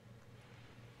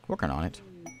 Working on it.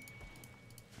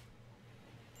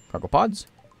 Cargo pods.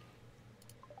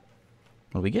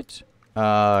 What do we get?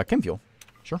 Chem fuel.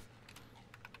 Sure.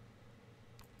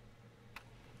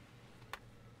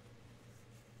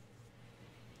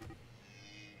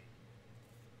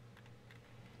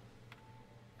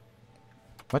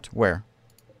 What? Where?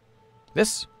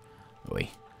 This? Oy.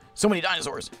 So many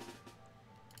dinosaurs.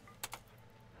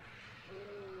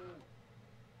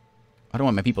 I don't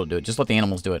want my people to do it. Just let the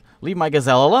animals do it. Leave my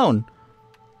gazelle alone.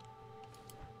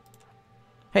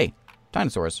 Hey,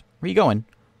 dinosaurs. Where you going?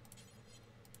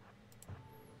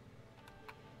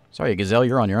 Sorry, gazelle.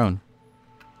 You're on your own.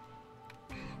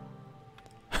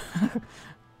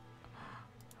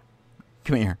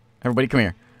 Come here. Everybody come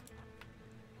here.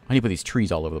 I need to put these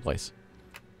trees all over the place.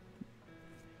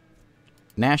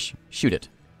 Nash, shoot it.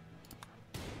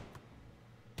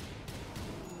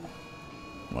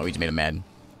 Well, we just made him mad.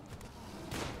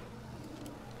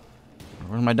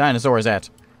 Where's my dinosaurs at?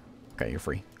 Okay, you're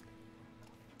free.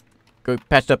 Go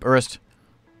patched up, Urist.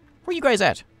 Where you guys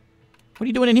at? What are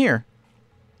you doing in here?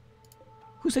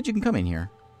 Who said you can come in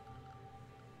here?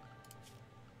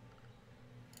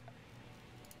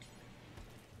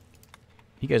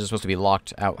 You guys are supposed to be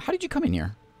locked out. How did you come in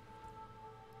here?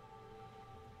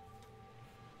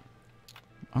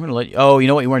 I'm going to let you... Oh, you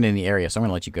know what? You weren't in the area, so I'm going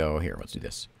to let you go. Here, let's do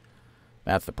this.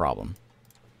 That's the problem.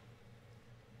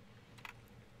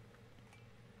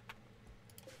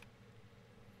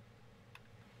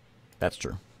 That's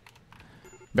true.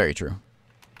 Very true.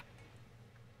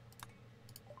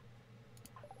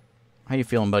 How you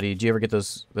feeling, buddy? Did you ever get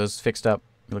those fixed up?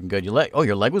 You're looking good. Your leg... Oh,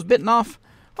 your leg was bitten off?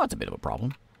 Well, that's a bit of a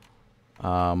problem.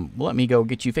 Well, let me go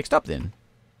get you fixed up then.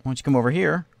 Why don't you come over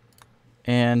here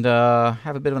and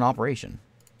have a bit of an operation.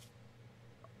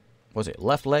 Was it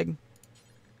left leg?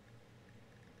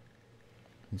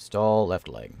 Install left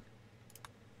leg.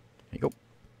 There you go.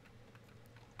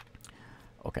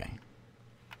 Okay.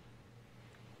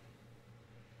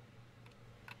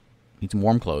 Need some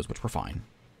warm clothes, which we're fine.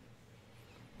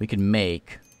 We can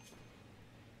make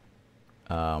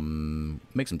some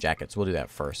jackets. We'll do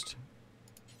that first.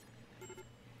 I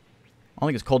don't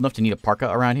think it's cold enough to need a parka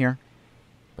around here,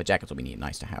 but jackets will be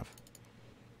nice to have.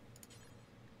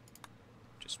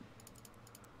 Just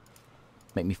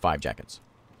make me 5 jackets.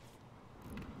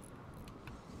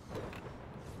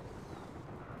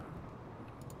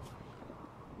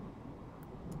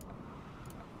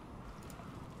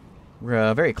 We're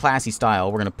a very classy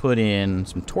style. We're going to put in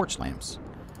some torch lamps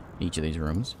in each of these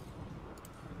rooms.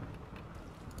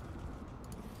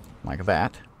 Like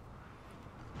that.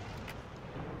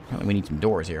 Apparently we need some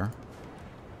doors here.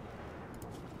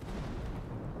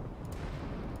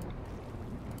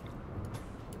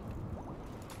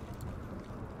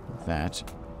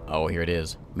 That. Oh, here it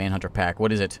is. Manhunter pack.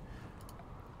 What is it?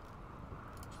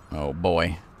 Oh,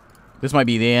 boy. This might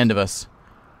be the end of us.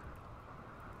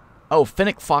 Oh,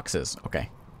 Fennec foxes. Okay.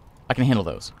 I can handle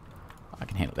those. I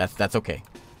can handle that's okay.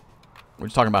 We're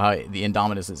just talking about how the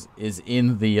Indominus is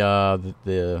in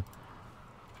the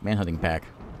manhunting pack.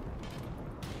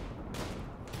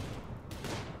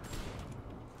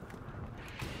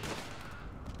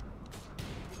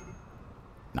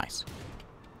 Nice.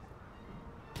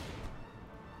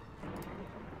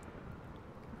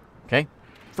 Okay.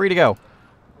 Free to go.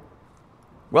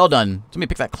 Well done. Let me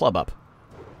pick that club up.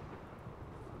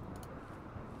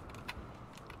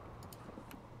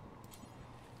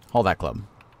 Haul that club.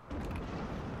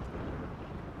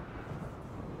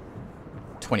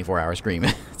 24-hour scream.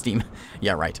 Steam.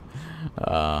 Yeah, right.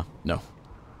 No.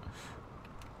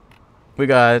 We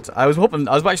got... I was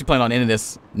actually planning on ending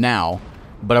this now,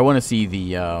 but I want to see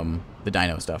the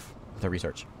dino stuff, the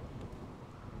research.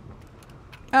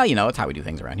 Well, you know, it's how we do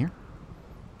things around here.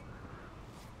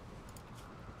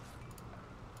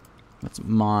 Let's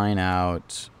mine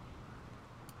out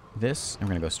this, and we're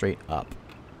going to go straight up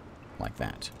like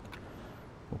that.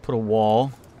 We'll put a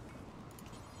wall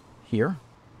here.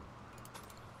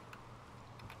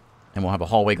 And we'll have a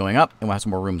hallway going up, and we'll have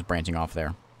some more rooms branching off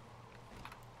there.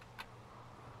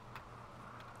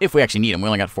 If we actually need them. We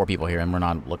only got 4 people here, and we're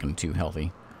not looking too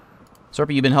healthy.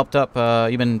 Sorpy, you been helped up?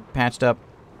 You been patched up?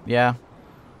 Yeah?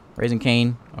 Raising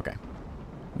Cane? Okay.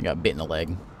 You got bit in the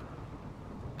leg.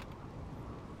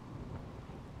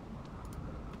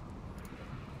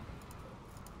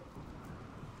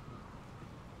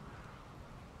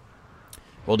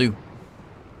 Will do.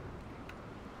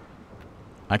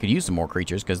 I could use some more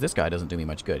creatures, because this guy doesn't do me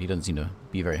much good. He doesn't seem to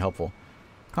be very helpful.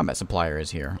 Combat supplier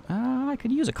is here. I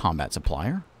could use a combat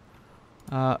supplier.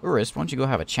 Urist, why don't you go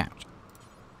have a chat?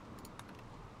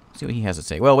 See what he has to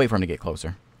say. Well, wait for him to get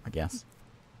closer, I guess.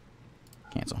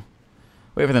 Cancel.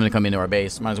 Wait for them to come into our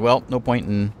base. Might as well. No point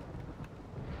in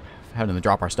having them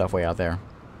drop our stuff way out there.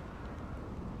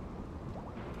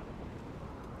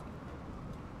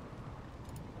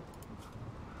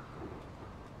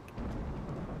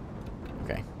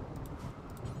 Okay.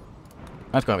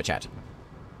 Let's go have a chat.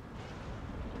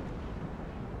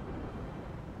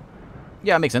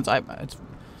 Yeah, it makes sense. It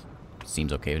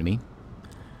seems okay to me.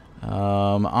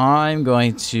 I'm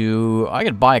going to... I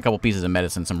could buy a couple pieces of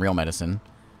medicine, some real medicine.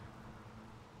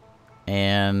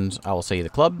 And I will say the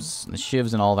clubs, the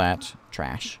shivs, and all that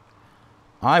trash.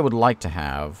 I would like to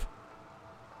have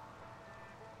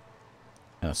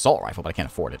an assault rifle, but I can't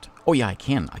afford it. Oh, yeah, I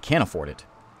can. I can afford it.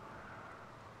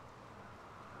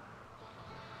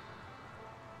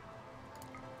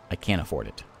 I can afford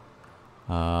it.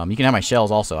 You can have my shells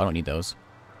also. I don't need those.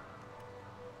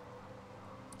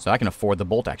 So I can afford the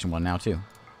bolt action one now, too.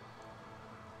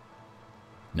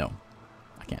 No.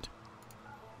 I can't.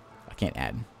 I can't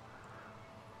add.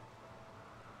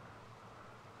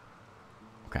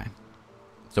 Okay.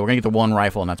 So we're going to get the one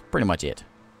rifle, and that's pretty much it.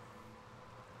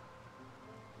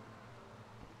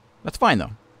 That's fine,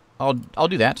 though. I'll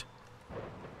do that.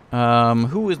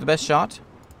 Who is the best shot?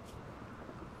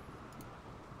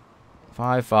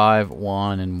 5, 5,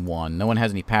 1, and 1. No one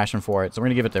has any passion for it, so we're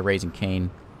going to give it to Raising Cane.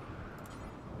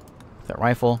 That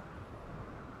rifle.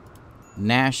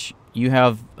 Nash, you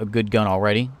have a good gun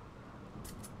already.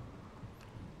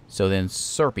 So then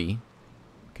Serpy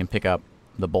can pick up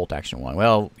the bolt action one.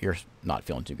 Well, you're not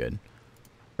feeling too good.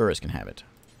 Urus can have it.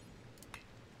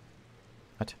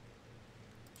 What?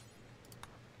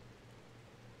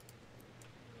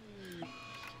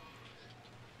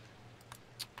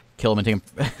 Kill them and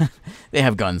take them. They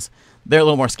have guns. They're a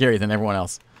little more scary than everyone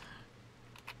else.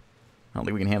 I don't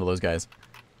think we can handle those guys.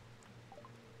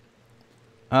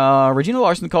 Regina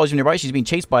Larson calls you nearby. She's being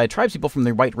chased by tribespeople from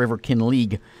the White River Kin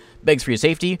League. Begs for your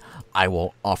safety. I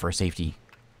will offer safety.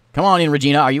 Come on in,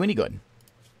 Regina. Are you any good?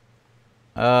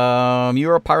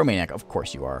 You're a pyromaniac. Of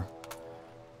course you are.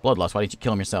 Bloodlust. Why didn't you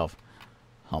kill him yourself?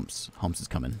 Humps. Humps is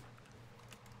coming.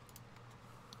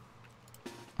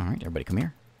 Alright, everybody come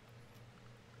here.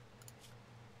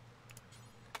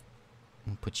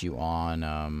 I'll put you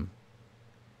on,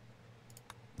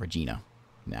 Regina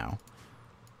now.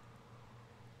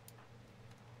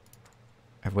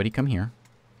 Everybody come here.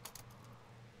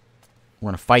 We're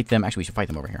going to fight them. Actually, we should fight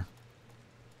them over here.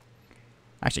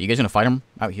 Actually, you guys going to fight them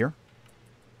out here?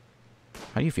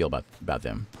 How do you feel about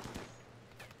them?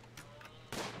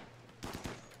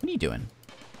 What are you doing?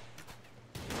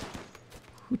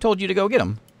 Who told you to go get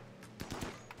them?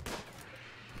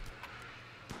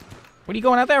 What are you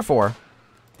going out there for?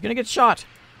 You're going to get shot.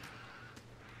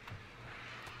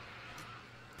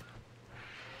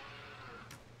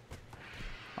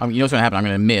 You know what's going to happen? I'm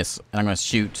going to miss, and I'm going to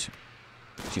shoot.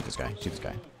 Shoot this guy. Shoot this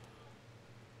guy.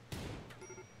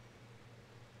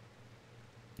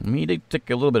 Me to take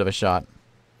a little bit of a shot.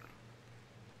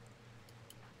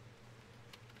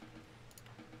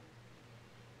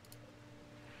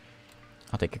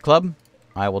 I'll take a club.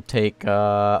 I will take,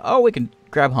 oh, we can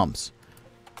grab Humps.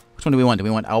 Which one do we want? Do we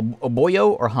want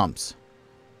Oboyo or Humps?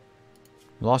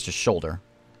 You lost your shoulder.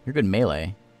 You're good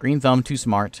melee. Green thumb, too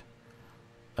smart.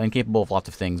 Incapable of lots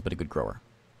of things, but a good grower.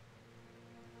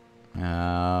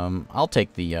 I'll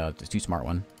take the too smart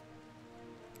one.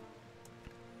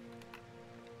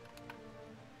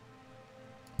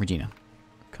 Regina,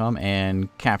 come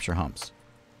and capture Humps. Is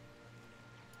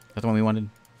that the one we wanted?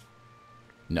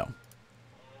 No.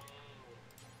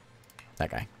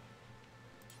 That guy.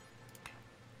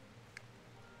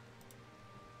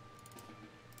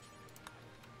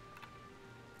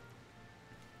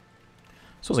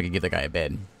 Suppose I could give that guy a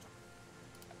bed.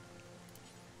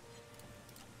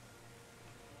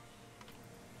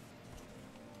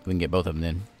 We can get both of them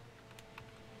then.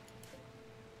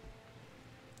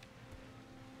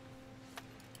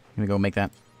 Gonna go make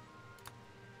that.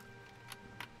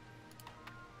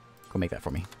 Go make that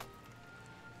for me.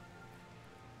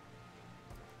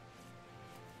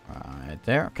 Right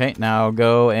there. Okay, now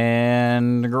go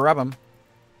and grab him.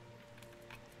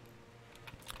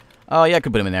 Oh, yeah, I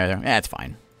could put him in there. Yeah, it's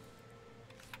fine.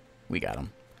 We got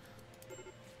him.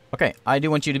 Okay, I do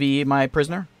want you to be my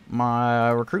prisoner. My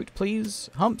recruit, please.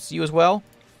 Humps, you as well.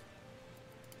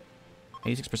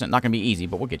 86%. Not going to be easy,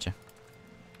 but we'll get you.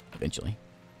 Eventually.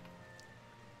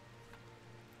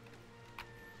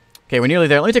 Okay, we're nearly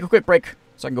there. Let me take a quick break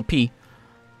so I can go pee.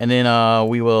 And then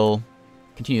we will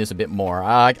continue this a bit more.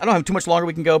 I don't have too much longer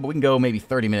we can go, but we can go maybe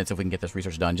 30 minutes if we can get this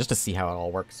research done, just to see how it all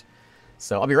works.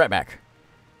 So I'll be right back.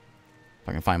 If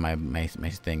I can find my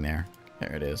thing there.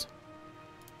 There it is.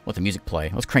 Let the music play.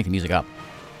 Let's crank the music up.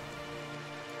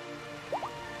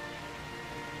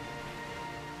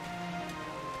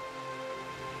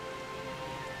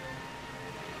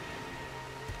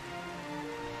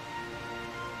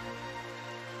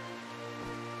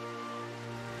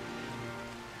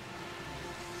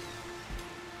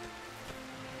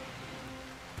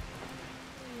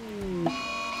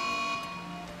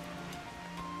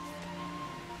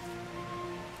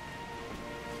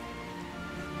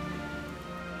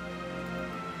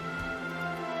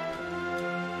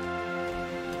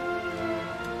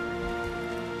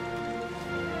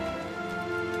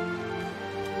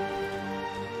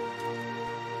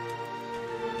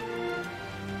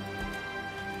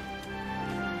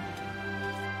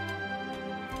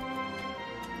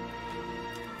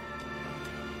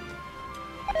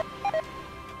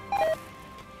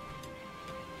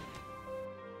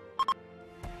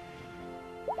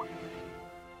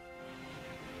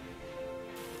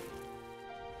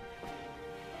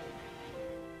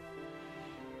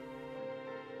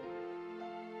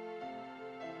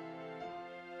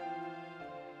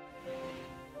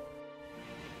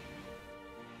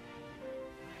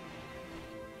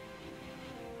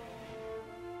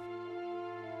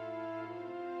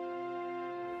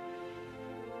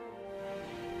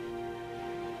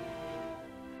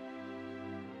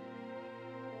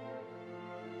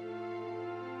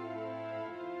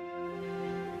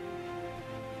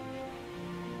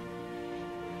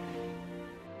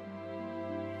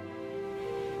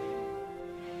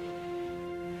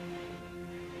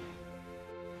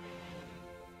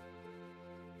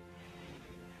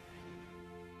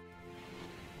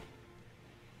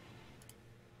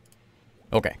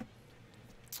 Okay.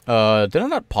 Did I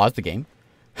not pause the game?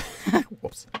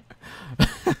 Whoops.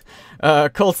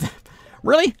 Cold snap.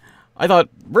 Really? I thought,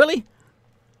 really?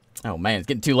 Oh man, it's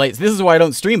getting too late. So this is why I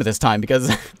don't stream at this time, because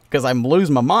I'm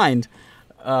losing my mind.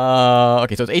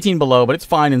 Okay, so it's 18 below, but it's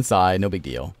fine inside. No big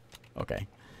deal. Okay.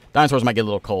 Dinosaurs might get a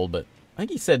little cold, but I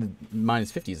think he said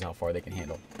minus 50 is how far they can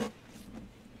handle.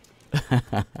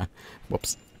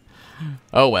 Whoops.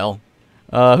 Oh well.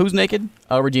 Who's naked?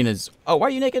 Regina's. Oh, why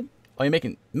are you naked? Oh,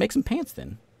 you're make some pants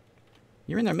then.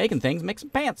 You're in there making things. Make some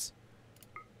pants.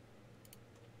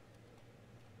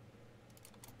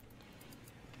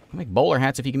 I'll make bowler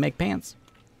hats if you can make pants.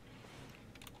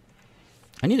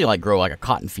 I need to like grow like a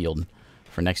cotton field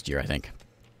for next year, I think.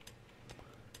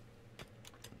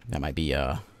 That might be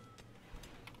a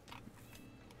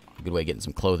good way of getting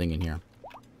some clothing in here.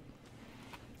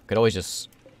 Could always just,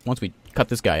 once we cut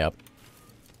this guy up.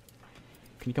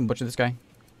 Can you come butcher this guy?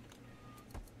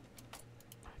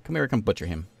 Come here, come butcher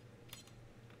him.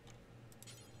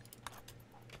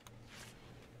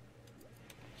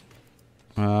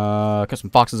 Cut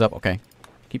some foxes up. Okay.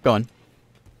 Keep going.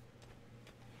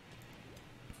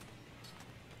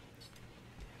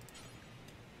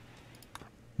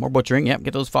 More butchering. Yep,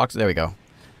 get those foxes. There we go.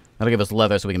 That'll give us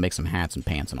leather so we can make some hats and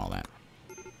pants and all that.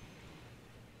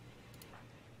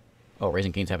 Oh,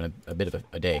 Raising Cane's having a bit of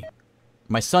a day.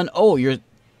 My son... Oh,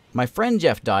 my friend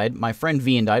Jeff died. My friend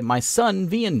Vian died. My son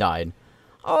Vian died.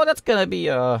 Oh, that's gonna be,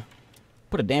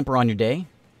 put a damper on your day.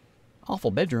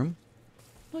 Awful bedroom.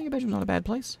 No, your bedroom's not a bad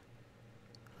place.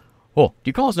 Oh, do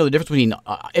you call us know the difference between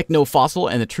ichno-fossil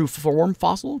and the true form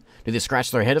fossil? Do they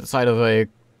scratch their head at the side of a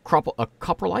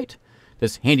coprolite?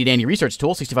 This handy-dandy research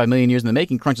tool, 65 million years in the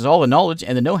making, crunches all the knowledge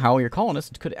and the know-how your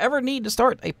colonists could ever need to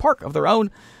start a park of their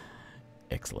own.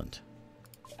 Excellent.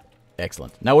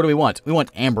 Excellent. Now what do we want? We want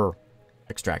amber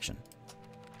extraction.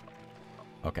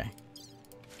 Okay.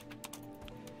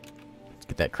 Let's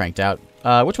get that cranked out.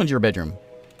 Which one's your bedroom?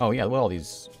 Oh, yeah, well, all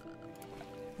these...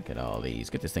 Look at all these.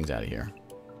 Get these things out of here.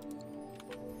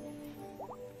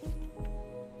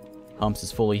 Humps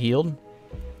is fully healed.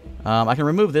 I can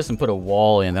remove this and put a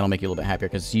wall in. That'll make you a little bit happier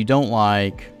because you don't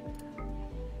like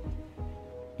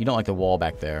the wall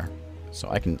back there. So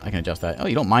I can adjust that. Oh,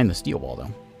 you don't mind the steel wall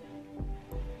though.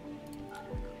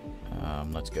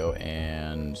 Let's go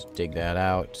and dig that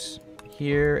out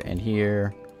here and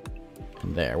here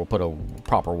and there. We'll put a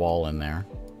proper wall in there.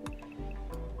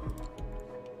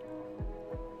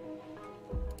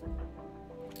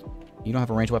 You don't have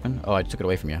a ranged weapon? Oh, I took it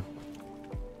away from you.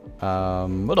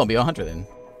 Well, don't be a hunter then.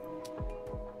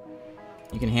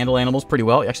 You can handle animals pretty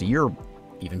well. Actually, you're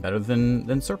even better than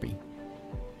Serpy.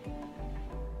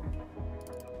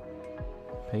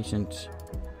 Patient,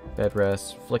 bed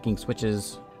rest, flicking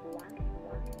switches.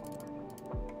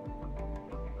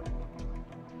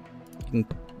 You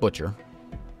can butcher.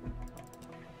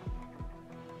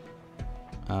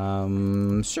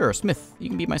 Sure, smith. You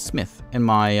can be my smith. And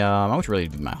my, I want you really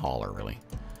to be my hauler, really.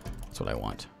 That's what I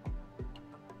want.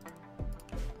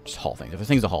 Just haul things. If there's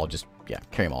things to haul, just, yeah,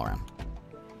 carry them all around.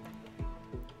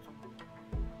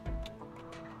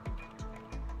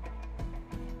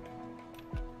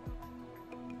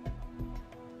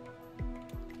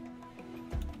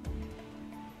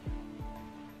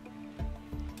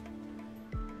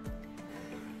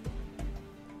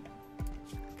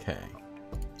 Okay.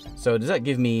 So does that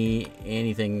give me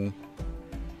anything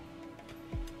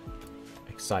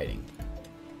exciting?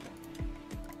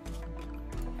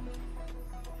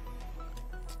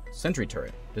 Sentry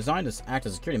turret. Designed to act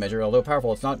as a security measure, although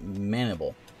powerful, it's not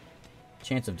manable.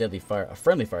 Chance of deadly fire, a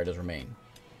friendly fire does remain.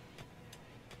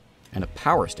 And a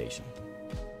power station.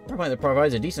 A power plant that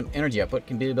provides a decent energy output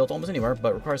can be built almost anywhere,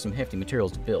 but requires some hefty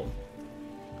materials to build.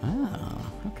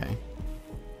 Ah, okay.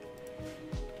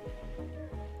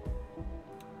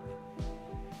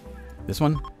 This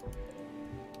one?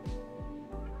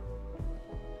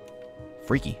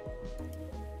 Freaky.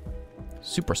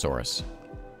 Supersaurus.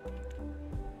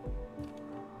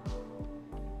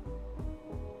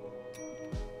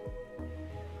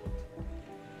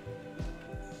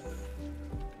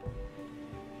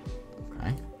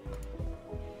 Okay.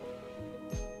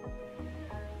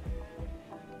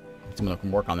 Someone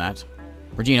can work on that.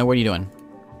 Regina, what are you doing?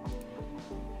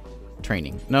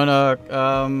 Training. No,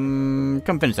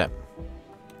 come finish that.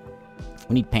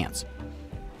 We need pants.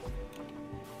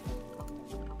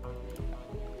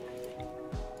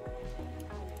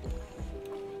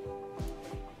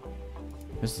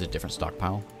 This is a different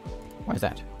stockpile. Why is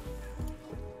that?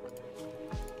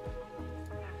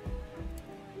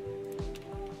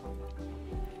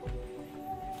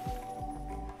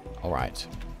 All right.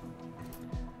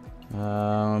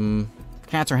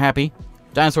 Cats are happy.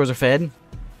 Dinosaurs are fed.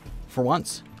 For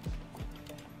once.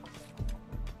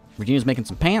 Regina's making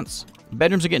some pants.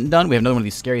 Bedrooms are getting done. We have another one of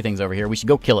these scary things over here. We should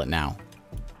go kill it now.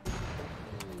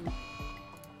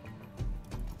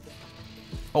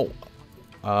 Oh.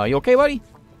 You okay, buddy?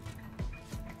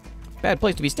 Bad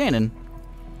place to be standing.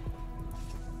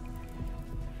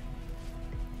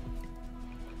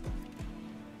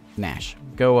 Nash.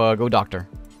 Go doctor.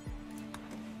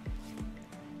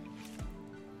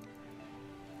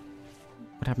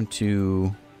 What happened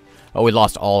to... Oh, we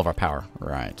lost all of our power.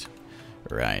 Right.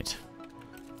 Right.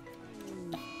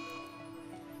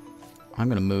 I'm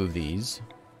going to move these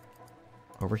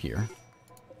over here.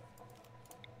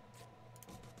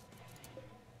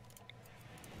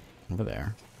 Over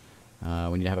there.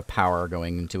 We need to have a power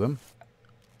going into him.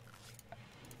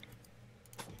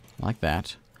 Like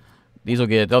that. These will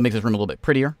get... That'll make this room a little bit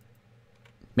prettier.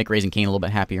 Make Raising Cane a little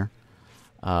bit happier.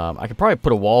 I could probably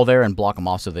put a wall there and block them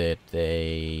off so that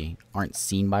they aren't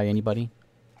seen by anybody.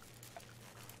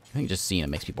 I think just seeing it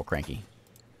makes people cranky.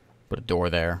 Put a door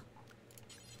there.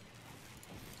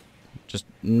 Just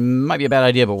might be a bad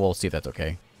idea, but we'll see if that's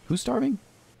okay. Who's starving?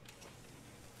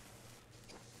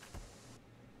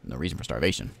 No reason for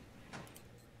starvation.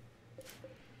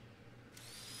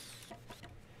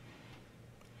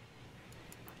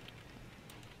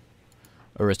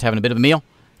 Or just having a bit of a meal.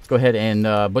 Let's go ahead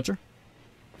and butcher.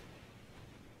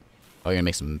 Oh, you're gonna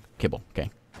make some kibble. Okay.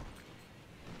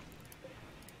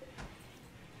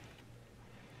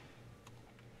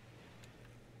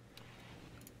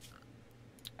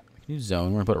 New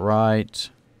zone. We're gonna put it right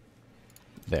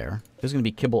there. This is gonna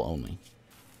be kibble only.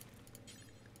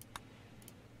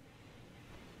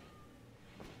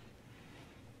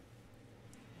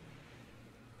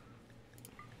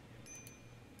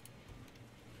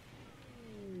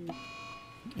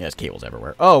 Yeah, there's cables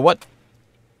everywhere. Oh, what?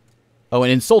 Oh, an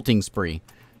insulting spree.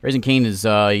 Raising Cane is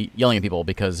yelling at people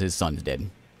because his son's dead. And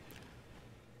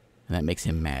that makes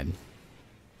him mad.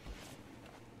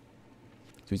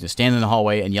 So he's going to stand in the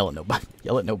hallway and yell at nobody.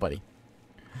 Yell at nobody.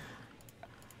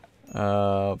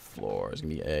 Floor is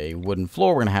going to be a wooden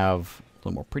floor. We're going to have a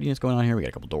little more prettiness going on here. We got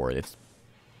a couple doors. It's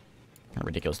kind of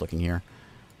ridiculous looking here.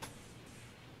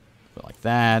 But like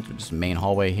that. Just a main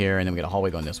hallway here. And then we got a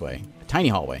hallway going this way. A tiny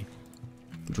hallway.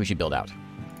 Which we should build out.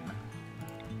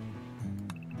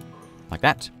 Like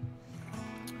that.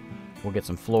 We'll get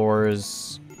some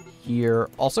floors here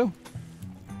also.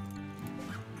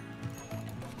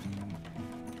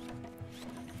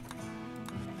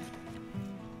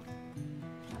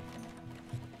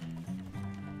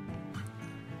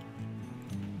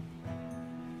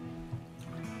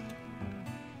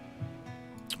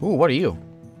 Ooh, what are you?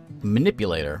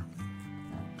 Manipulator.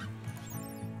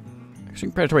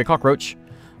 Extreme predatory cockroach.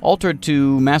 Altered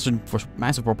to massive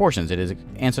proportions, it is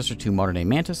ancestor to modern-day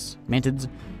mantids.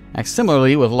 Acts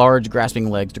similarly with large,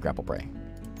 grasping legs to grapple prey.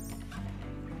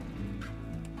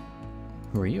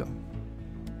 Who are you?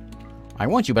 I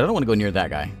want you, but I don't want to go near that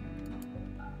guy.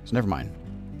 So never mind.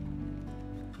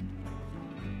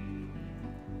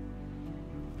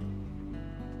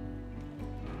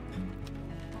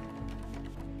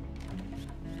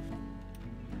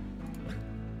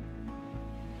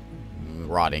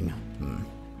 Rotting.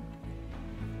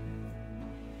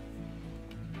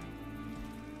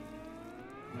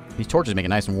 These torches make it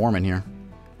nice and warm in here.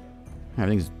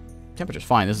 Everything's temperature's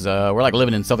fine. This is we're like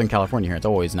living in Southern California here. It's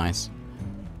always nice.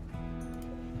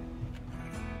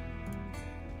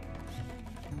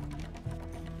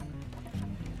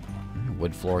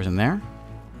 Wood floors in there.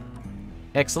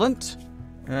 Excellent.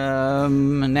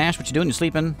 Nash, what you doing? You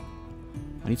sleeping?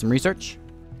 I need some research.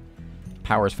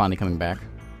 Power is finally coming back.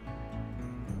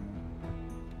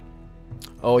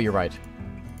 Oh, you're right.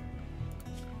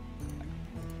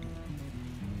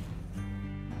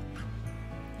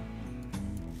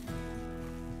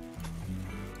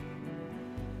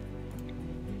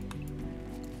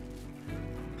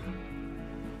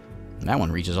 That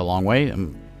one reaches a long way.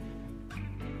 Can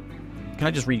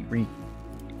I just There we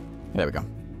go.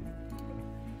 Can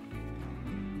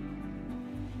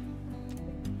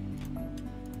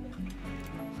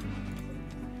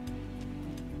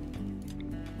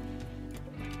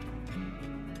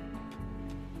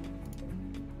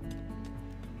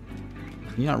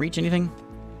you not reach anything?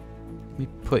 Let me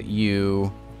put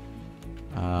you...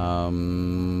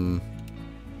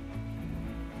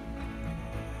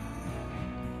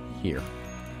 here.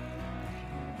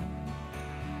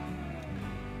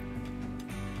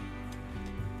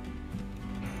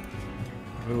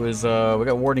 Who is, we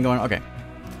got warding going on. Okay.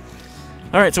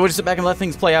 Alright, so we'll just sit back and let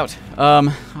things play out. I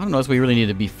don't know what we really need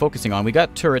to be focusing on. We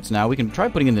got turrets now. We can try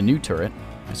putting in the new turret,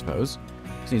 I suppose.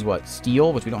 This needs what?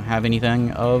 Steel, which we don't have anything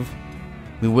of.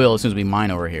 We will as soon as we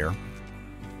mine over here.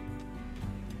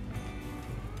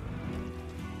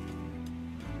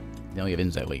 They only have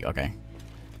inside leak. Okay.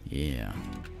 Yeah.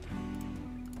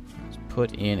 Let's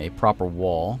put in a proper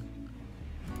wall.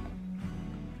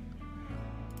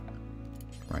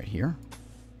 Right here.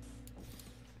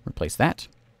 Replace that.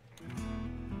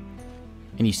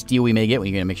 Any steel we may get,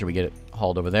 we're going to make sure we get it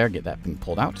hauled over there. Get that thing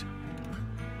pulled out.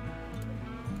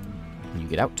 You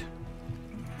get out.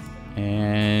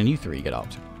 And you three get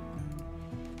out.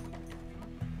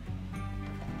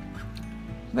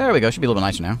 There we go. Should be a little bit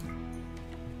nicer now.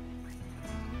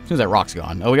 As soon as that rock's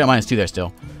gone. Oh, we got -2 there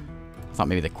still. I thought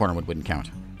maybe the corner wood wouldn't count.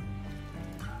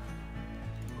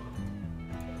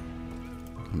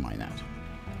 Mine that.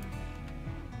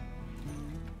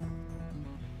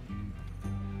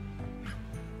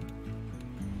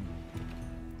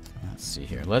 Let's see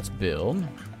here. Let's build.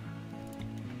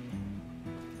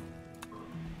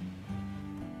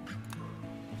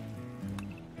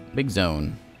 Big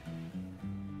zone.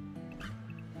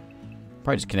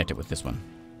 Probably just connect it with this one.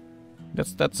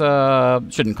 That's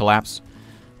shouldn't collapse.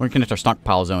 We're gonna connect our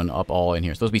stockpile zone up all in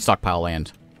here. So those will be stockpile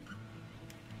land.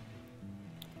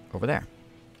 Over there.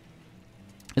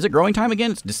 Is it growing time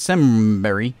again? It's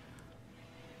December. I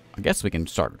guess we can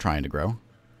start trying to grow.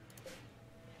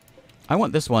 I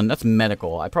want this one. That's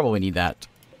medical. I probably need that.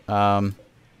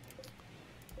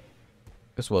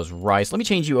 This was rice. Let me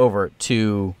change you over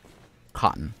to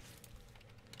cotton.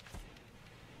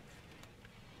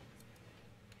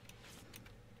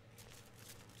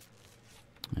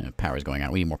 Power's going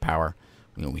out. We need more power.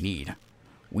 You know what we need?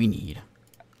 We need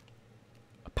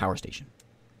a power station.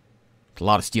 It's a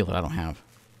lot of steel that I don't have.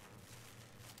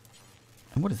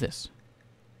 And what is this?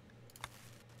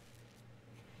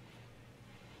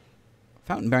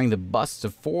 Fountain bearing the busts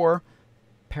of 4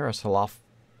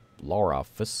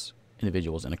 Parasaurolophus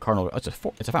individuals in a cardinal. Oh, it's a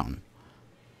fountain.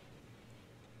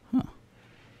 Huh.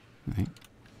 All right.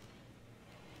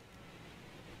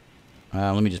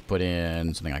 Let me just put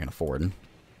in something I can afford.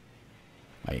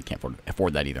 I can't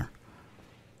afford that either.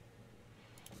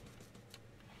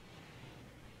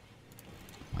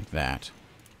 Like that.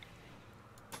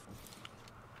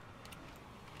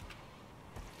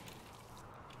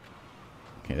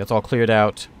 Okay, that's all cleared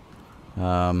out.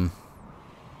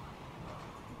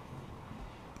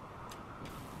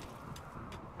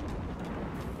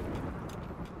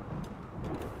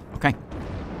 Okay.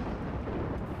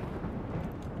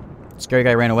 Scary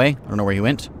guy ran away. I don't know where he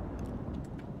went.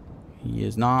 He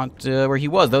is not where he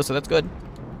was, though, so that's good.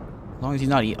 As long as he's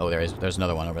not eating... Oh, there's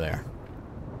another one over there.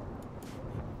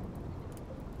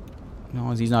 As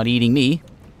long as he's not eating me.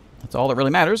 That's all that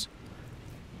really matters.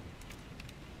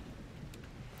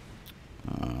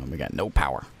 We got no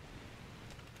power.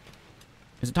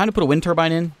 Is it time to put a wind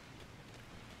turbine in?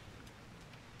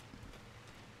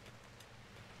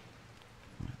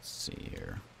 Let's see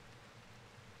here.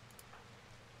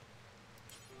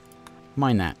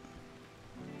 Mine that.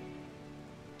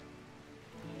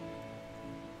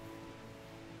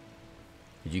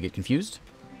 Did you get confused?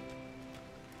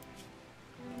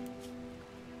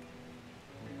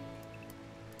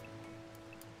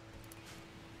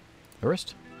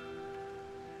 Tourist?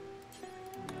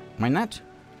 Mind that?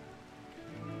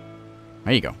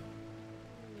 There you go.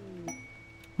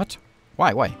 What?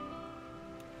 Why?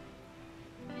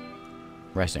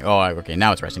 Resting. Oh, okay.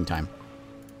 Now it's resting time.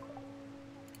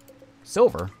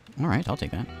 Silver? Alright, I'll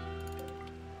take that.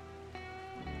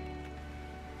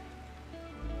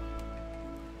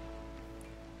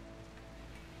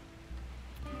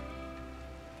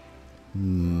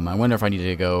 I wonder if I need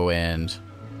to go and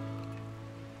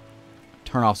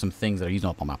turn off some things that are using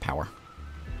up all my power.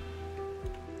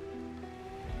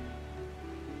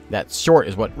 That short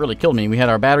is what really killed me. We had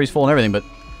our batteries full and everything, but...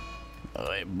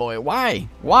 Oh, boy, why?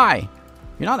 Why?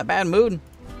 You're not in a bad mood.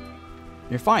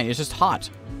 You're fine. It's just hot.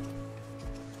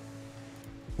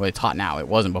 Well, it's hot now. It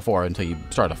wasn't before until you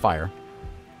started a fire.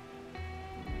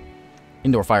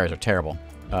 Indoor fires are terrible.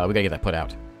 We gotta get that put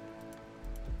out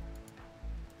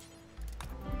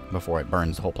before it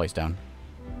burns the whole place down.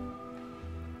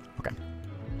 Okay.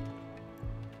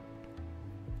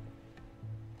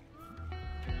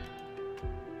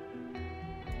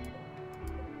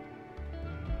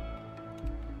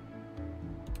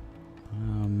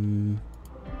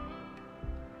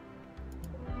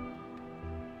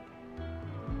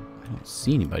 I don't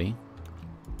see anybody.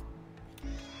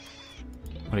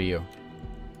 What are you?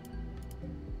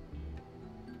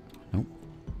 Nope.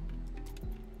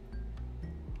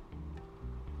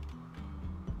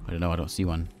 I don't know, I don't see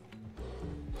one.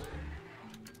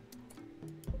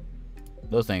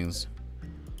 Those things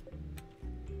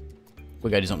We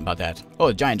gotta do something about that. Oh,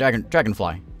 a giant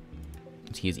dragonfly.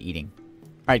 He is eating.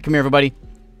 Alright, come here, everybody.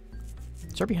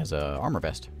 Serpy has a armor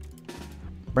vest.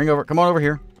 Come on over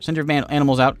here. Send your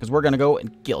animals out, because we're gonna go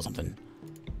and kill something.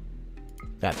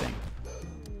 That thing.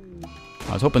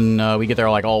 I was hoping we get there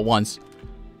like all at once.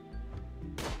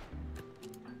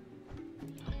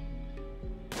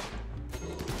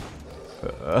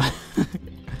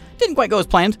 Didn't quite go as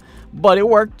planned, but it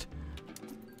worked.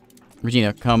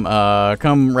 Regina,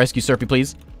 come rescue Serpy,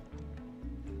 please.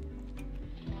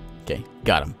 Okay,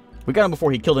 got him. We got him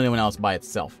before he killed anyone else by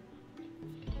itself.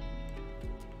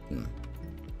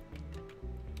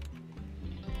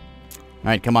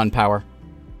 Alright, come on, power.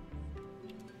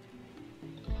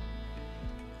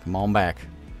 Come on back.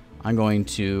 I'm going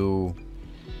to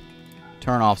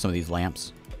turn off some of these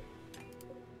lamps.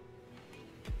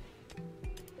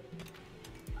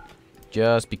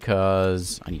 Just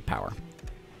because I need power.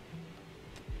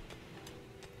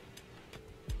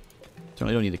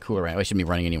 Certainly don't need the cooler right. I should be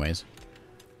running anyways.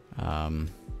 I'll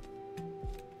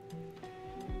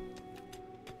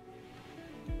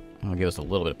give us a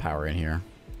little bit of power in here.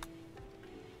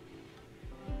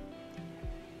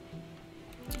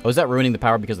 Oh, is that ruining the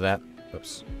power because of that?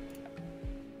 Oops.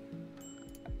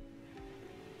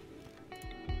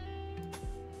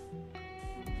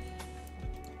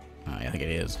 Oh, yeah, I think it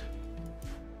is.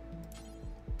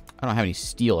 I don't have any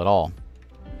steel at all.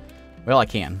 Well, I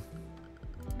can.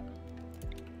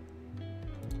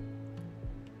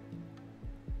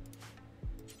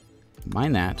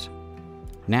 Mind that.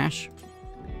 Nash.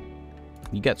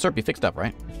 You got Serpy fixed up,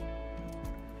 right?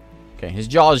 Okay, his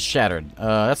jaw is shattered.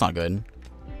 That's not good.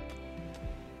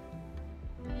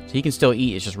 So he can still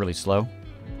eat, it's just really slow.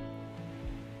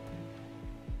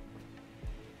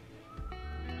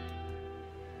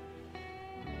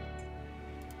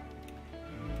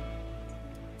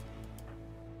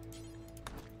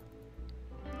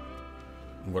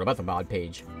 What about the mod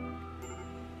page?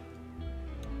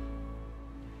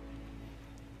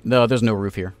 No, there's no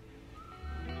roof here.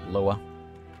 Loa.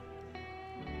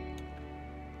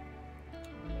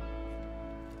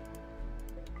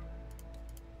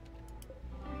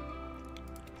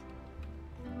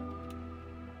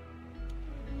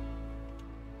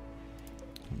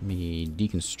 Let me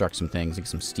deconstruct some things, get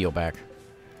some steel back.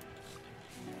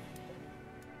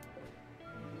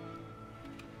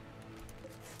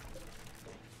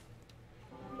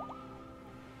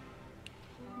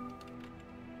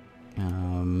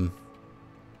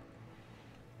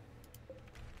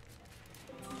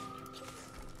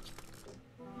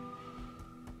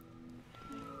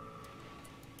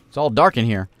 It's all dark in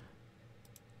here.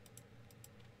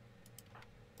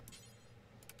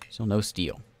 Still no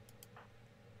steel.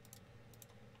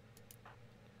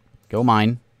 Go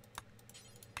mine.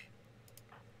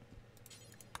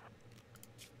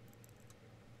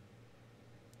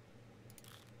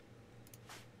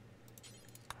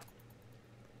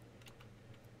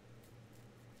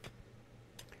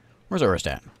 Where's Urst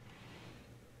at?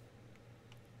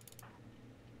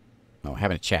 Oh,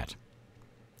 having a chat.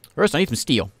 Urst, I need some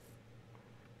steel.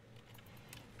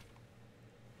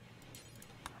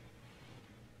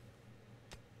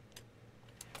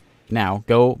 Now,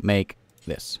 go make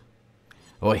this.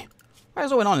 Oi. Why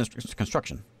is it going on in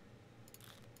construction?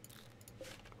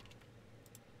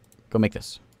 Go make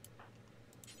this.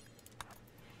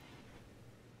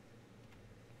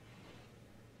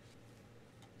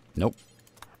 Nope.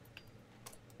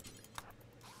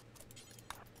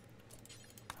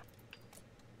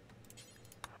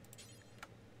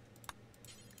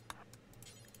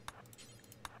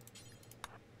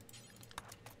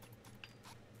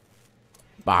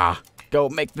 Bah. Go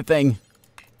make the thing.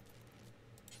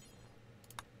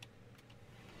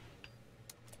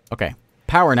 Okay.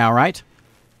 Power now, right?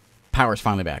 Power's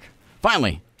finally back.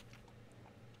 Finally!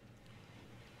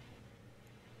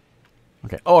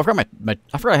 Okay. Oh, I forgot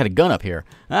I forgot I had a gun up here.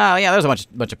 Oh, yeah, there's a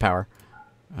bunch of power.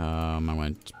 I'm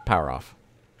going to power off.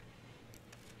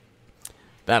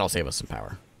 That'll save us some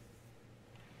power.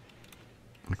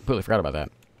 I completely forgot about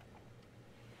that.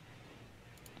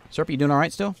 Serpy, you doing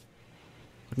alright still?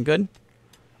 Looking good?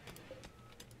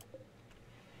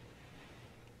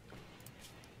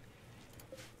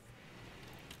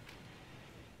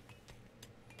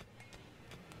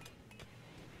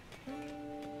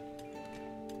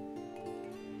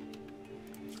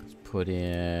 Let's put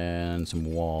in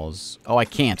some walls. Oh, I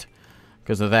can't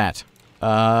because of that.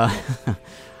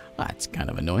 That's kind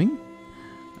of annoying.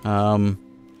 Oh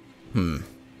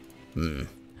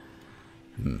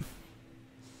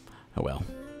well.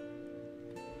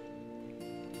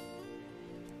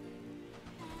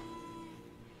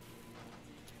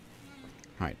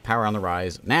 Alright, power on the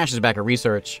rise. Nash is back at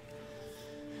research.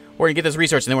 We're going to get this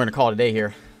research, and then we're going to call it a day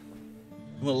here.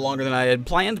 A little longer than I had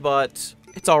planned, but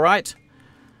it's alright.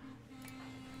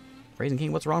 Raising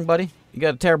King, what's wrong, buddy? You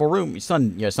got a terrible room. Your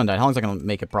son died. How long is that going to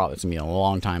make a problem? It's going to be a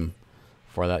long time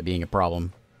for that being a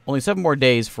problem. Only 7 more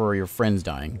days for your friends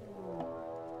dying.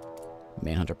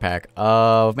 Manhunter pack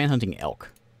of manhunting elk.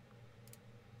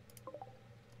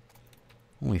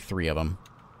 Only 3 of them.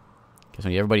 Okay, so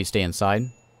everybody stay inside.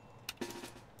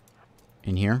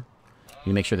 In here.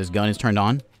 You make sure this gun is turned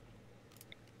on.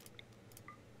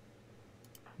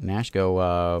 Nash,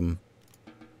 go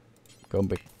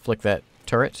flick that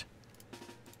turret.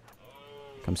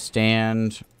 Come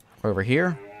stand over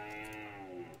here.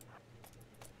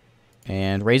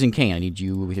 And Raising Cane, I need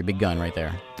you with your big gun right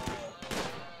there.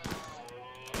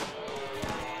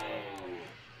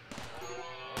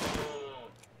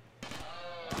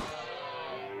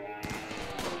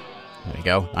 There you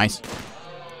go. Nice.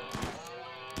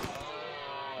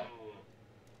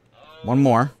 One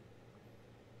more.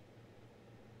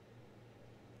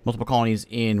 Multiple colonies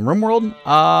in RimWorld.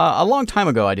 A long time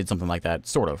ago I did something like that,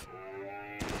 sort of.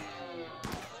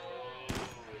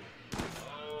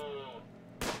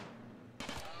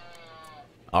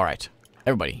 Alright.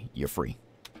 Everybody, you're free.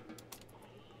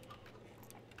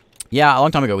 Yeah, a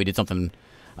long time ago we did something.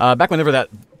 Back whenever that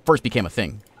first became a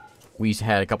thing. We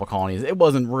had a couple colonies. It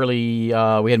wasn't really...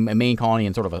 we had a main colony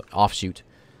and sort of an offshoot.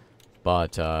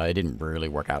 But it didn't really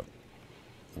work out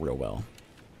real well.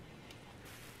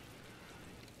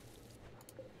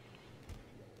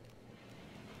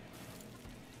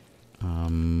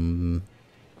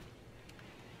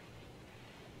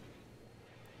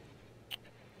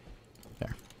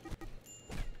 There.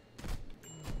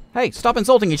 Hey, stop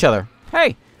insulting each other.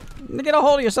 Hey, get a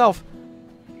hold of yourself.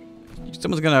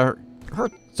 Someone's gonna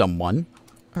hurt someone.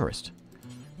 Urist.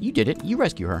 You did it. You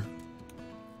rescue her.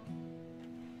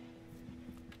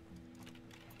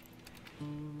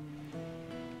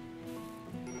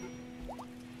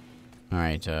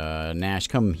 Alright, Nash,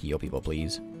 come heal people,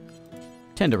 please.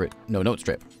 Tend to no, note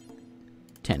strip.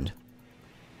 Tend.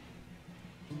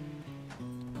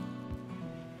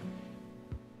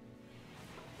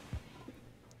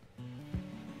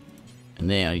 And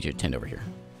then I need you to tend over here.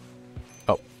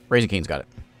 Oh, Raising Cane's got it.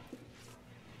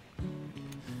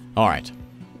 Alright.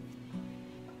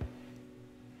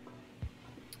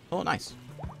 Oh, nice.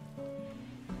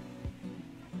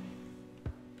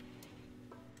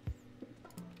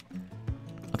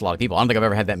 That's a lot of people. I don't think I've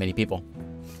ever had that many people.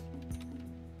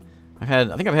 I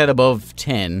think I've had above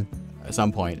 10 at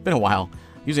some point. It's been a while.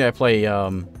 Usually I play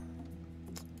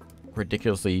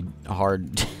ridiculously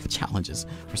hard challenges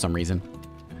for some reason.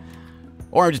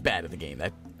 Or I'm just bad at the game.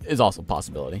 That is also a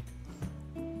possibility.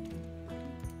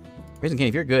 Raising Cane,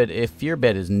 if you're good, if your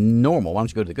bed is normal, why don't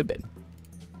you go to the good bed?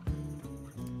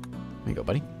 There you go,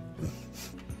 buddy.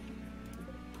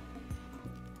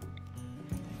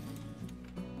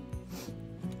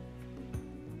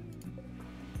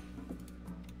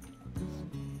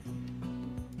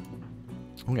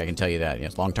 I can tell you that.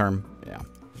 Yes, long term. Yeah.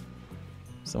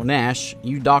 So, Nash,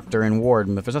 you doctor and ward.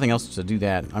 If there's nothing else to do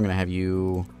that, I'm going to have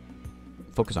you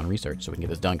focus on research so we can get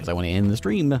this done because I want to end the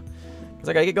stream. Because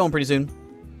I got to get going pretty soon.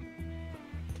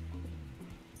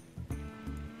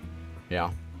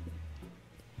 Yeah.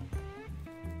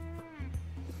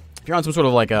 If you're on some sort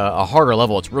of like a harder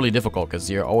level, it's really difficult because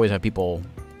you always have people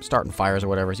starting fires or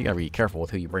whatever, so you got to be careful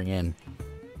with who you bring in.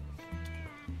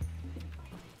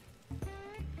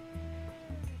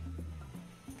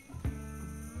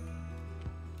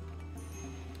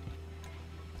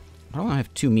 I don't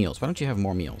have 2 meals. Why don't you have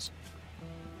more meals?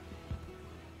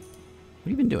 What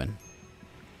have you been doing?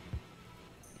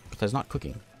 Because not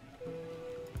cooking.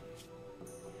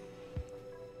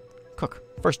 Cook.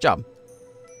 First job.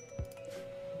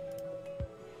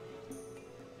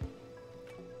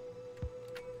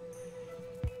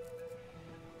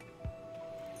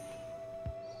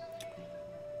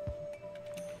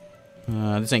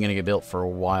 This ain't gonna get built for a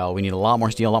while. We need a lot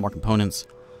more steel, a lot more components.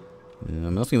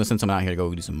 Let's send someone out here to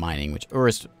go do some mining, which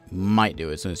Urist might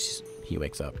do as soon as he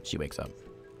wakes up. She wakes up.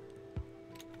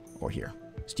 Or here.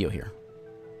 Steel here.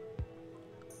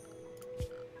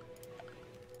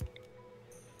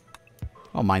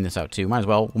 I'll mine this out too. Might as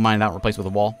well. We'll mine it out and replace it with a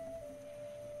wall.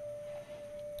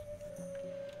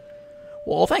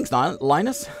 Well, thanks,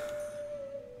 Linus.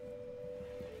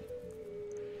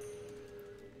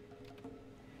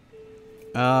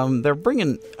 They're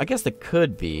bringing... I guess they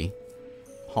could be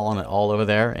hauling it all over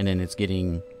there, and then it's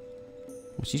getting...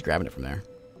 Well, she's grabbing it from there.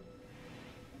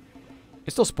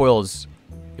 It still spoils...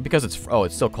 Because it's... Oh,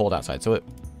 it's still cold outside, so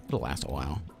it'll last a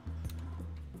while.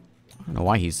 don't know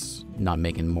why he's not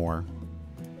making more.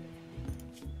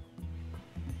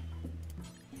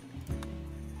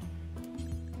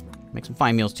 Make some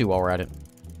fine meals too while we're at it.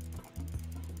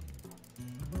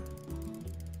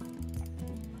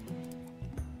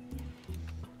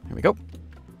 There we go.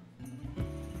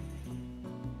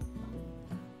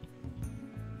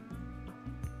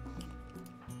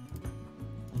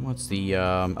 What's the,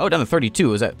 oh, down to 32.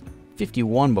 It was at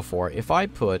 51 before. If I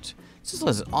put, this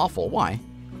is awful. Why?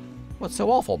 What's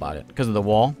so awful about it? Because of the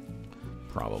wall?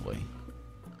 Probably.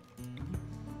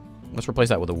 Let's replace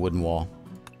that with a wooden wall.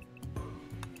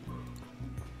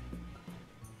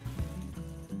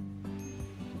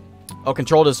 Oh,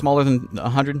 controlled is smaller than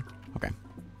 100? Okay.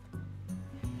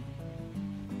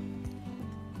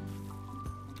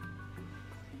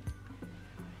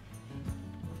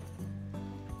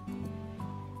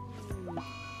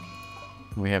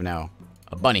 We have now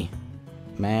a bunny.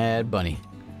 Mad bunny.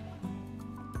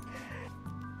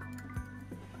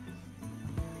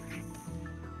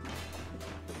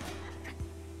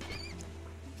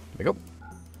 There we go.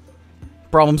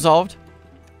 Problem solved.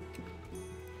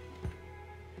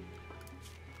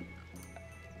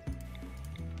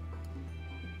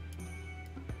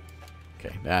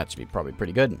 Okay, that should be probably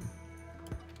pretty good.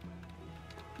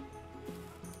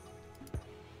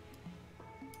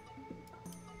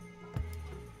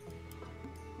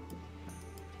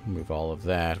 Move all of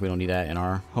that. We don't need that in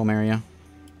our home area.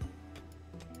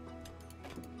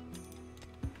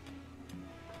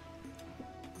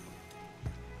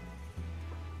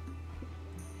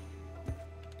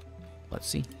 Let's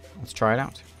see. Let's try it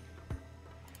out.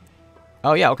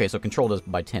 Oh, yeah, okay, so controlled is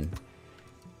by 10.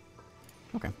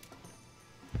 Okay.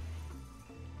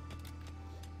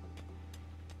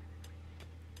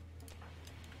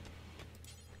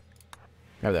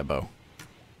 Grab that bow.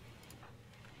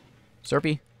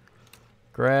 Serpy.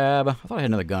 Grab. I thought I had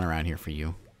another gun around here for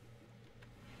you.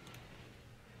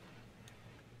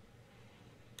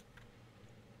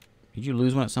 Did you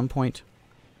lose one at some point?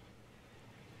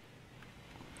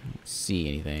 I don't see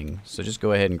anything. So just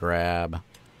go ahead and grab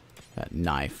that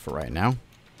knife for right now.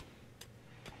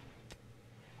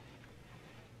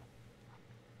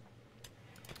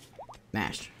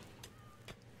 Nash.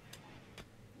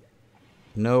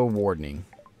 No wardening.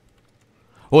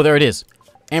 Oh, there it is.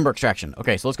 Amber extraction.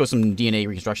 Okay, so let's go some DNA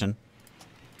reconstruction.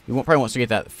 We probably won't get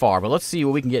that far, but let's see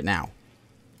what we can get now.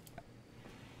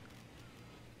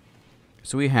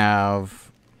 So we have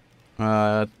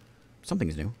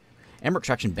something's new. Amber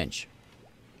extraction bench.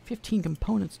 15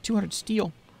 components, 200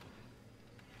 steel.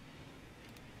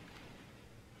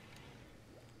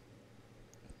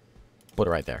 Put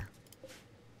it right there.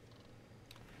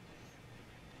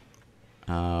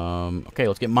 Okay,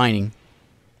 let's get mining.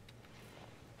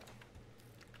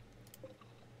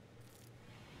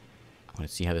 I want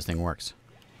to see how this thing works.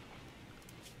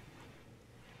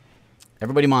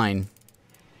 Everybody mine.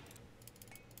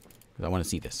 Because I want to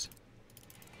see this.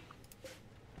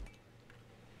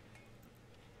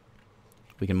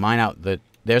 We can mine out the...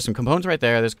 There's some components right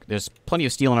there. There's plenty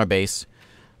of steel in our base.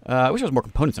 I wish there was more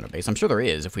components in our base. I'm sure there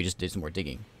is if we just did some more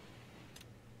digging.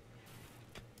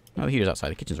 No, the heater's outside.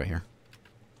 The kitchen's right here.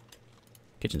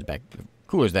 Kitchen's back. The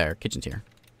cooler's there. Kitchen's here.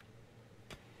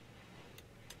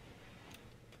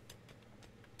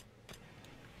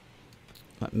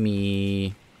 Let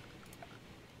me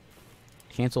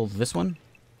cancel this one.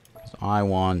 So I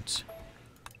want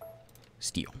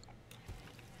steel.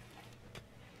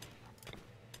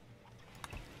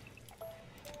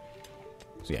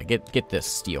 So yeah, get this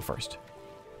steel first.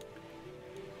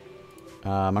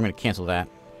 I'm going to cancel that.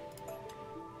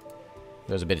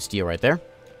 There's a bit of steel right there.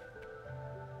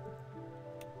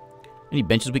 Any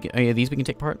benches any of these we can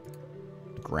take apart?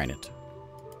 Granite.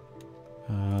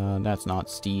 That's not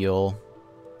steel.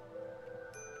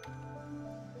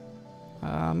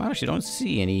 I actually don't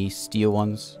see any steel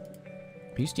ones.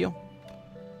 Are you steel?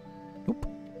 Nope.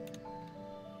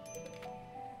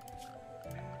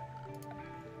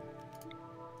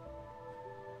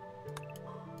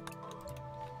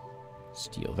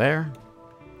 Steel there.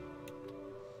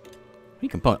 Any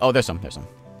component? Oh, there's some. There's some.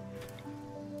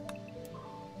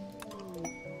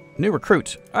 New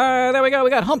recruit. There we go.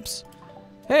 We got Humps.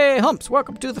 Hey, Humps.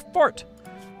 Welcome to the fort.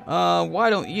 Why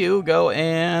don't you go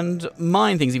and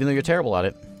mine things, even though you're terrible at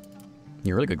it?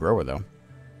 You're a really good grower, though.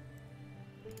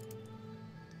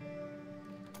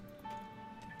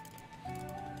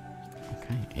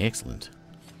 Okay, excellent.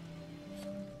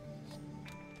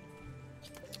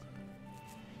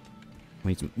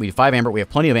 We need 5 amber. We have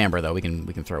plenty of amber, though. We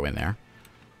can throw in there.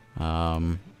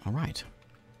 All right.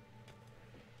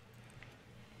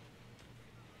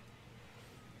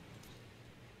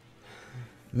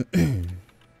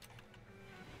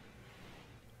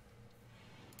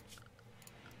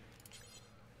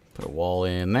 Put a wall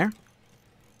in there.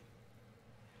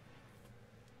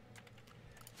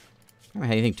 I haven't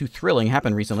had anything too thrilling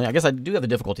happen recently. I guess I do have the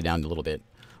difficulty down a little bit.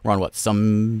 We're on, what,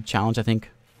 some challenge, I think?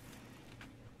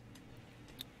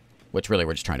 Which, really,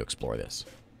 we're just trying to explore this.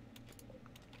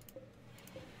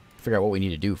 Figure out what we need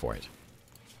to do for it.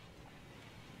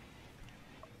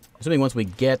 Assuming once we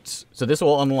get... So this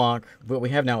will unlock... What we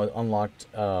have now is unlocked...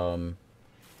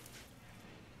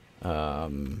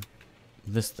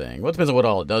 this thing. Well, it depends on what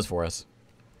all it does for us.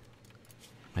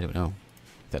 I don't know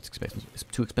if that's expensive. It's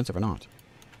too expensive or not.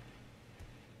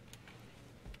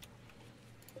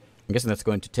 I'm guessing that's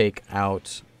going to take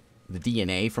out the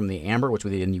DNA from the amber, which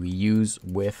we then use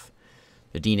with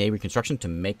the DNA reconstruction to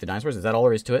make the dinosaurs. Is that all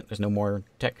there is to it? There's no more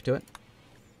tech to it?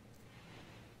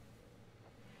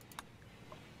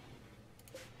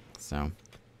 So,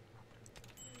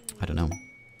 I don't know.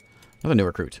 Another new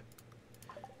recruit.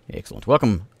 Excellent.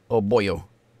 Welcome, oh boyo.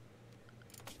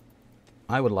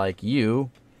 I would like you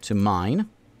to mine.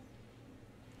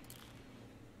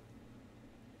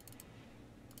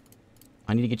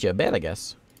 I need to get you a bed, I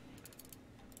guess.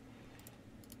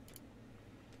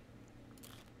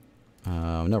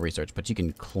 No research, but you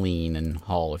can clean and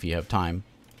haul if you have time.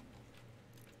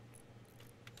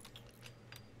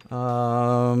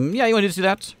 Yeah, you want to just do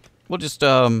that? We'll just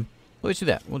do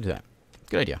that. We'll do that.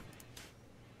 Good idea.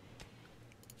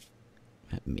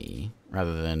 At me,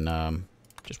 rather than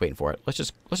just waiting for it. Let's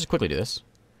just quickly do this.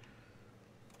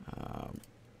 I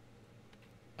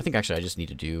think actually I just need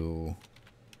to do.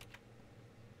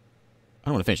 I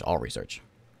don't want to finish all research.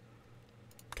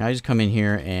 Can I just come in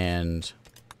here and...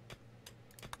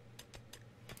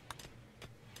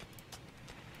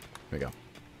 Here we go.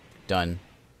 Done.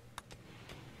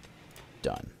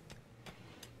 Done.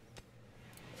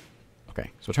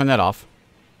 Okay, so we'll turn that off.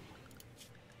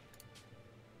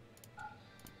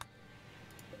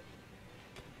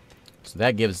 So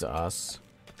that gives us...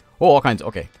 Oh, all kinds...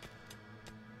 Okay.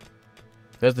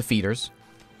 There's the feeders.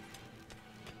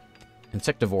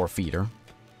 Insectivore feeder.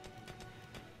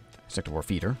 Insectivore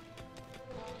feeder.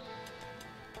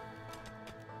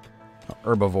 Oh,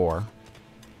 herbivore.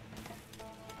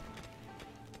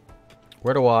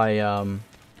 Where do I,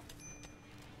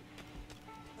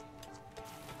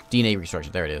 DNA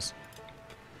reconstruction. There it is.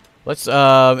 Let's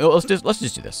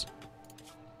just do this.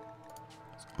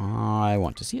 I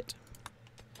want to see it.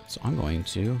 So I'm going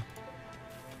to...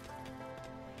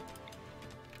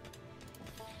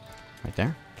 Right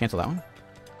there. Cancel that one.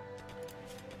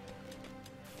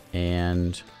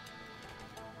 And...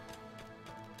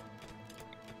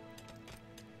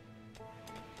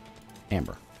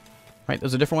 Amber. Right,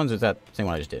 those are different ones, or is that the same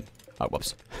one I just did? Oh,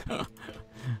 whoops.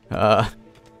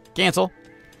 Cancel.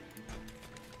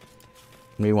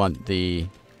 We want the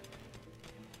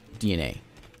DNA.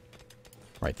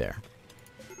 Right there.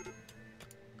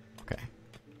 Okay.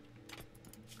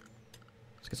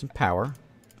 Let's get some power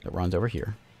that runs over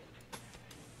here.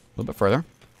 A little bit further.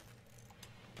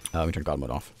 Let me turn God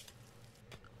mode off.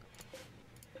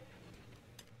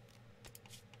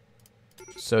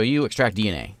 So you extract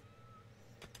DNA.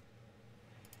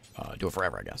 Do it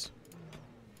forever, I guess.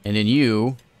 And then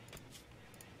you...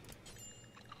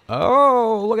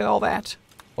 Oh, look at all that.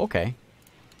 Okay.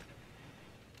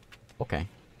 Okay.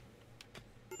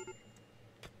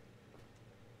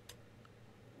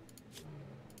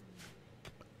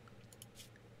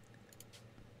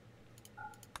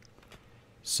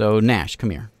 So, Nash,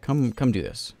 come here. Come do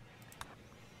this.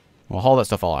 We'll haul that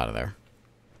stuff all out of there.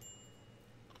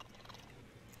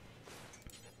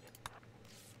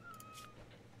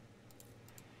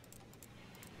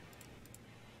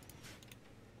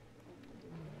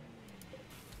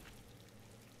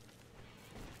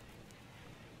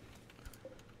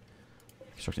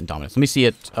 Construction dominance. Let me see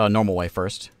it normal way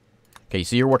first. Okay,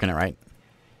 so you're working it, right?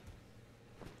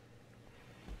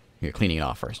 You're cleaning it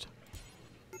off first.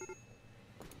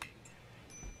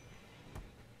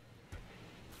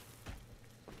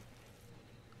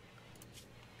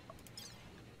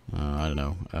 I don't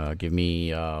know. Give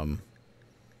me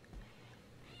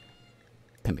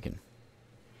pemmican.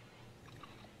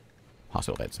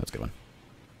 Hospital beds. That's a good one.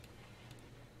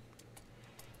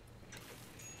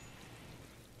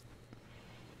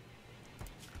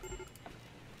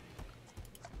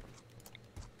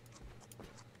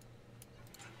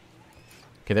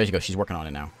 Okay, there you go. She's working on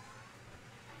it now.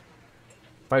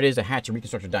 5 days to hatch and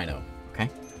reconstruct a dino. Okay.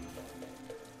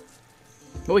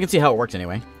 But we can see how it works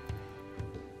anyway.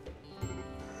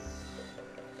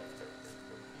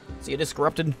 See it is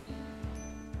corrupted.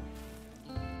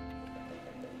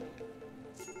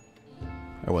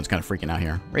 Everyone's kind of freaking out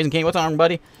here. Raisin King, what's on,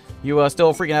 buddy? You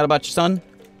still freaking out about your son?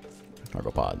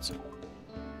 Cargo pods.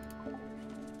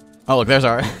 Oh, look, there's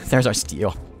our there's our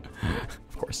steel.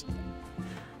 Of course.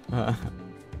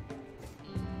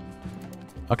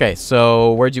 Okay,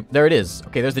 so where'd you... There it is.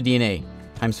 Okay, there's the DNA.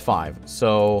 Times 5.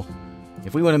 So,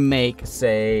 if we want to make,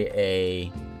 say, a...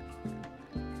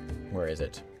 Where is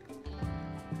it?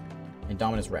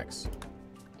 Indominus Rex.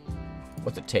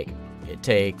 What's it take? It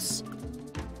takes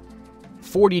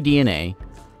 40 DNA.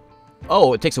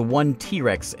 Oh, it takes a 1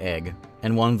 T-Rex egg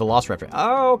and 1 Velociraptor.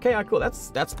 Oh, okay, cool.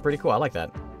 That's pretty cool. I like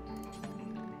that.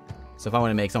 So if I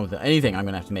want to make something, anything I'm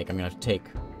gonna have to make, I'm gonna have to take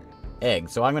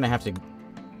eggs. So I'm gonna have to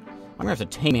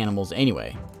tame animals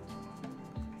anyway.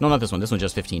 No, not this one. This one's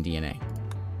just 15 DNA.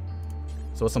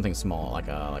 So it's something small, like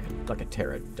a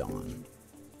pterodon.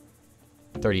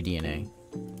 30 DNA.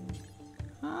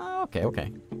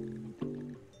 Okay.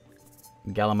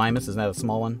 Gallimimus, isn't that a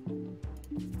small one?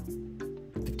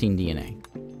 15 DNA.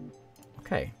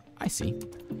 Okay, I see.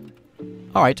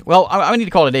 Alright, well, I need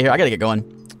to call it a day here. I gotta get going.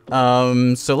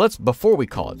 So let's, before we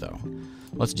call it, though,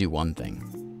 let's do one thing.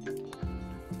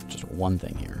 Just one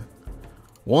thing here.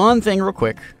 One thing real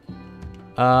quick.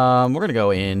 We're gonna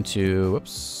go into,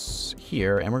 whoops,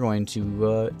 here, and we're going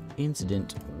to,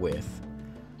 incident with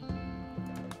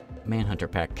Manhunter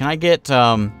Pack. Can I get,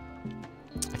 I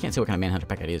can't say what kind of Manhunter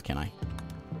Pack that is, can I?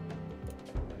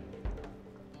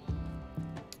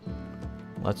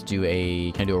 Let's do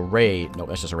a, can I do a raid? No,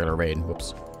 that's just a regular raid.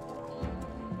 Whoops.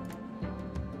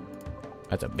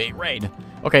 That's a big raid.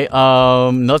 Okay,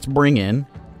 let's bring in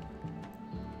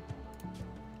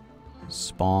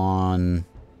spawn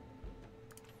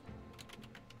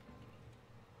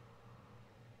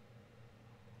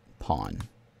pawn.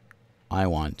 I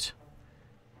want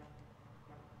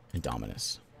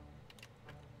Indominus.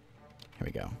 Here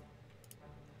we go.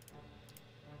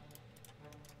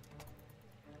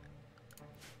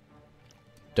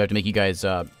 Do I have to make you guys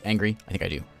angry? I think I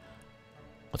do.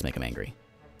 Let's make them angry.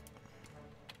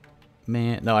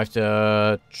 Man, no, I have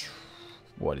to...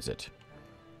 what is it?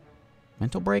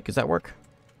 Mental break? Does that work?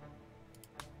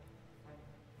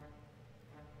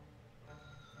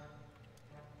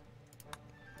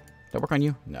 Does that work on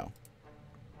you? No.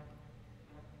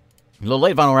 A little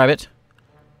late, Vinyl Rabbit.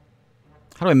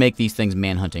 How do I make these things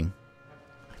manhunting?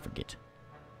 I forget.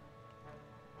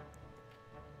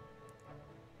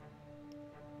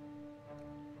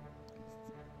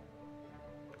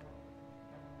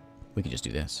 We could just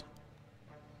do this.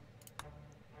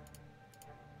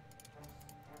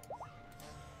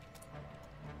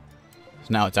 So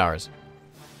now it's ours.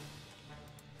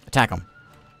 Attack them.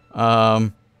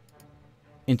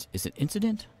 Is it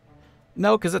incident?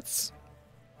 No, because it's...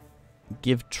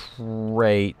 Give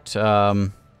trait,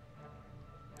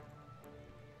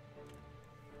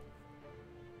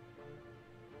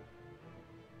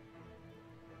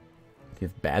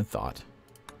 Give bad thought.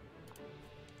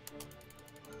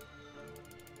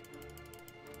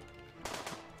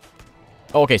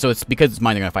 Oh, okay, so it's because it's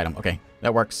mine, they're gonna fight him. Okay,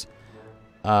 that works.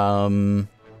 Tame.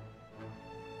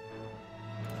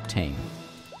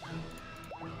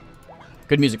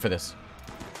 Good music for this.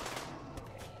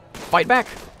 Fight back!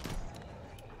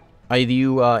 Are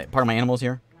you part of my animals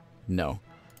here? No.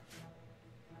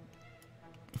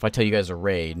 If I tell you guys to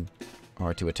raid,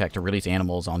 or to attack, to release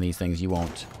animals on these things, you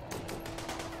won't.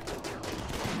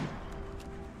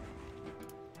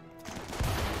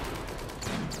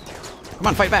 Come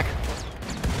on, fight back!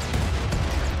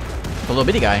 The little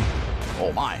bitty guy.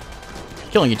 Oh my.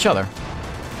 Killing each other.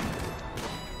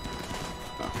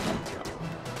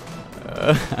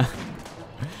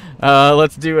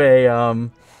 Let's do a,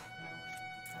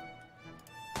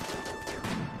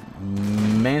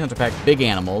 Manhunter Pack, big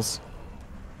animals.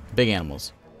 Big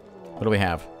animals. What do we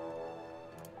have?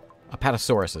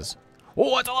 Apatosauruses.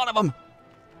 Oh, it's a lot of them!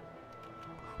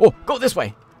 Oh, go this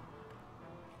way!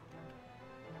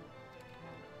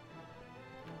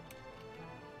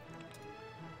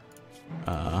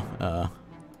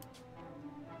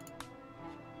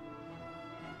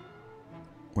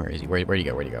 Where is he? Where'd he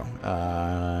go? Where'd he go?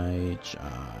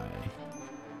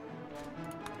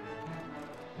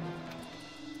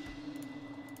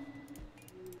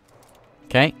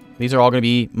 Okay, these are all going to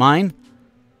be mine.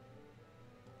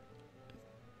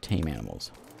 Tame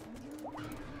animals.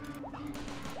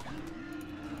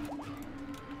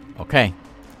 Okay.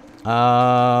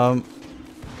 I'm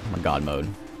in God mode.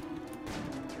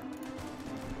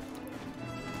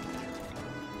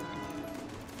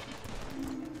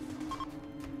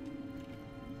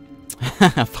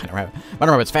 Find a rabbit. Find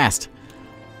a rabbit's fast.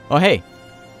 Oh, hey.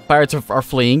 Pirates are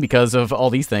fleeing because of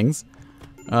all these things.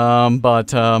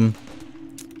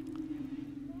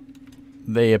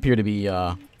 They appear to be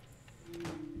a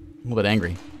little bit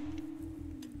angry.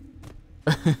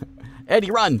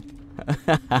 Eddie, run!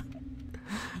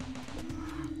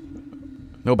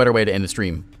 No better way to end the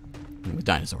stream than with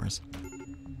dinosaurs.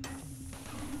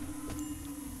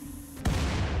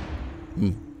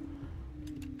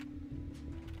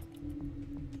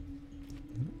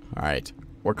 Alright.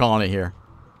 We're calling it here.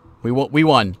 We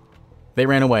won. They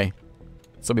ran away.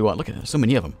 So we won. Look at that. So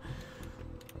many of them.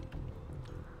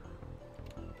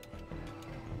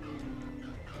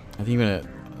 I think you're gonna...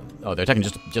 Oh, they're attacking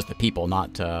just the people,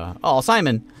 not... Oh,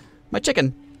 Simon! My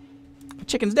chicken! My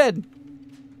chicken's dead!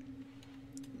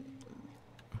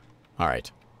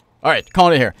 Alright. Alright,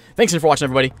 calling it here. Thanks for watching,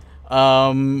 everybody.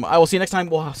 I will see you next time.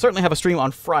 We'll certainly have a stream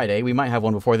on Friday. We might have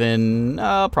one before then.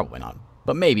 Probably not.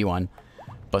 But maybe one.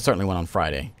 But certainly one on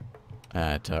Friday.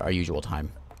 At our usual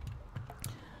time.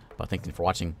 But thank you for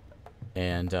watching.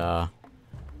 And, I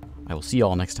will see you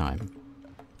all next time.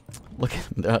 Look,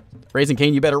 Raising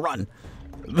Cane, you better run.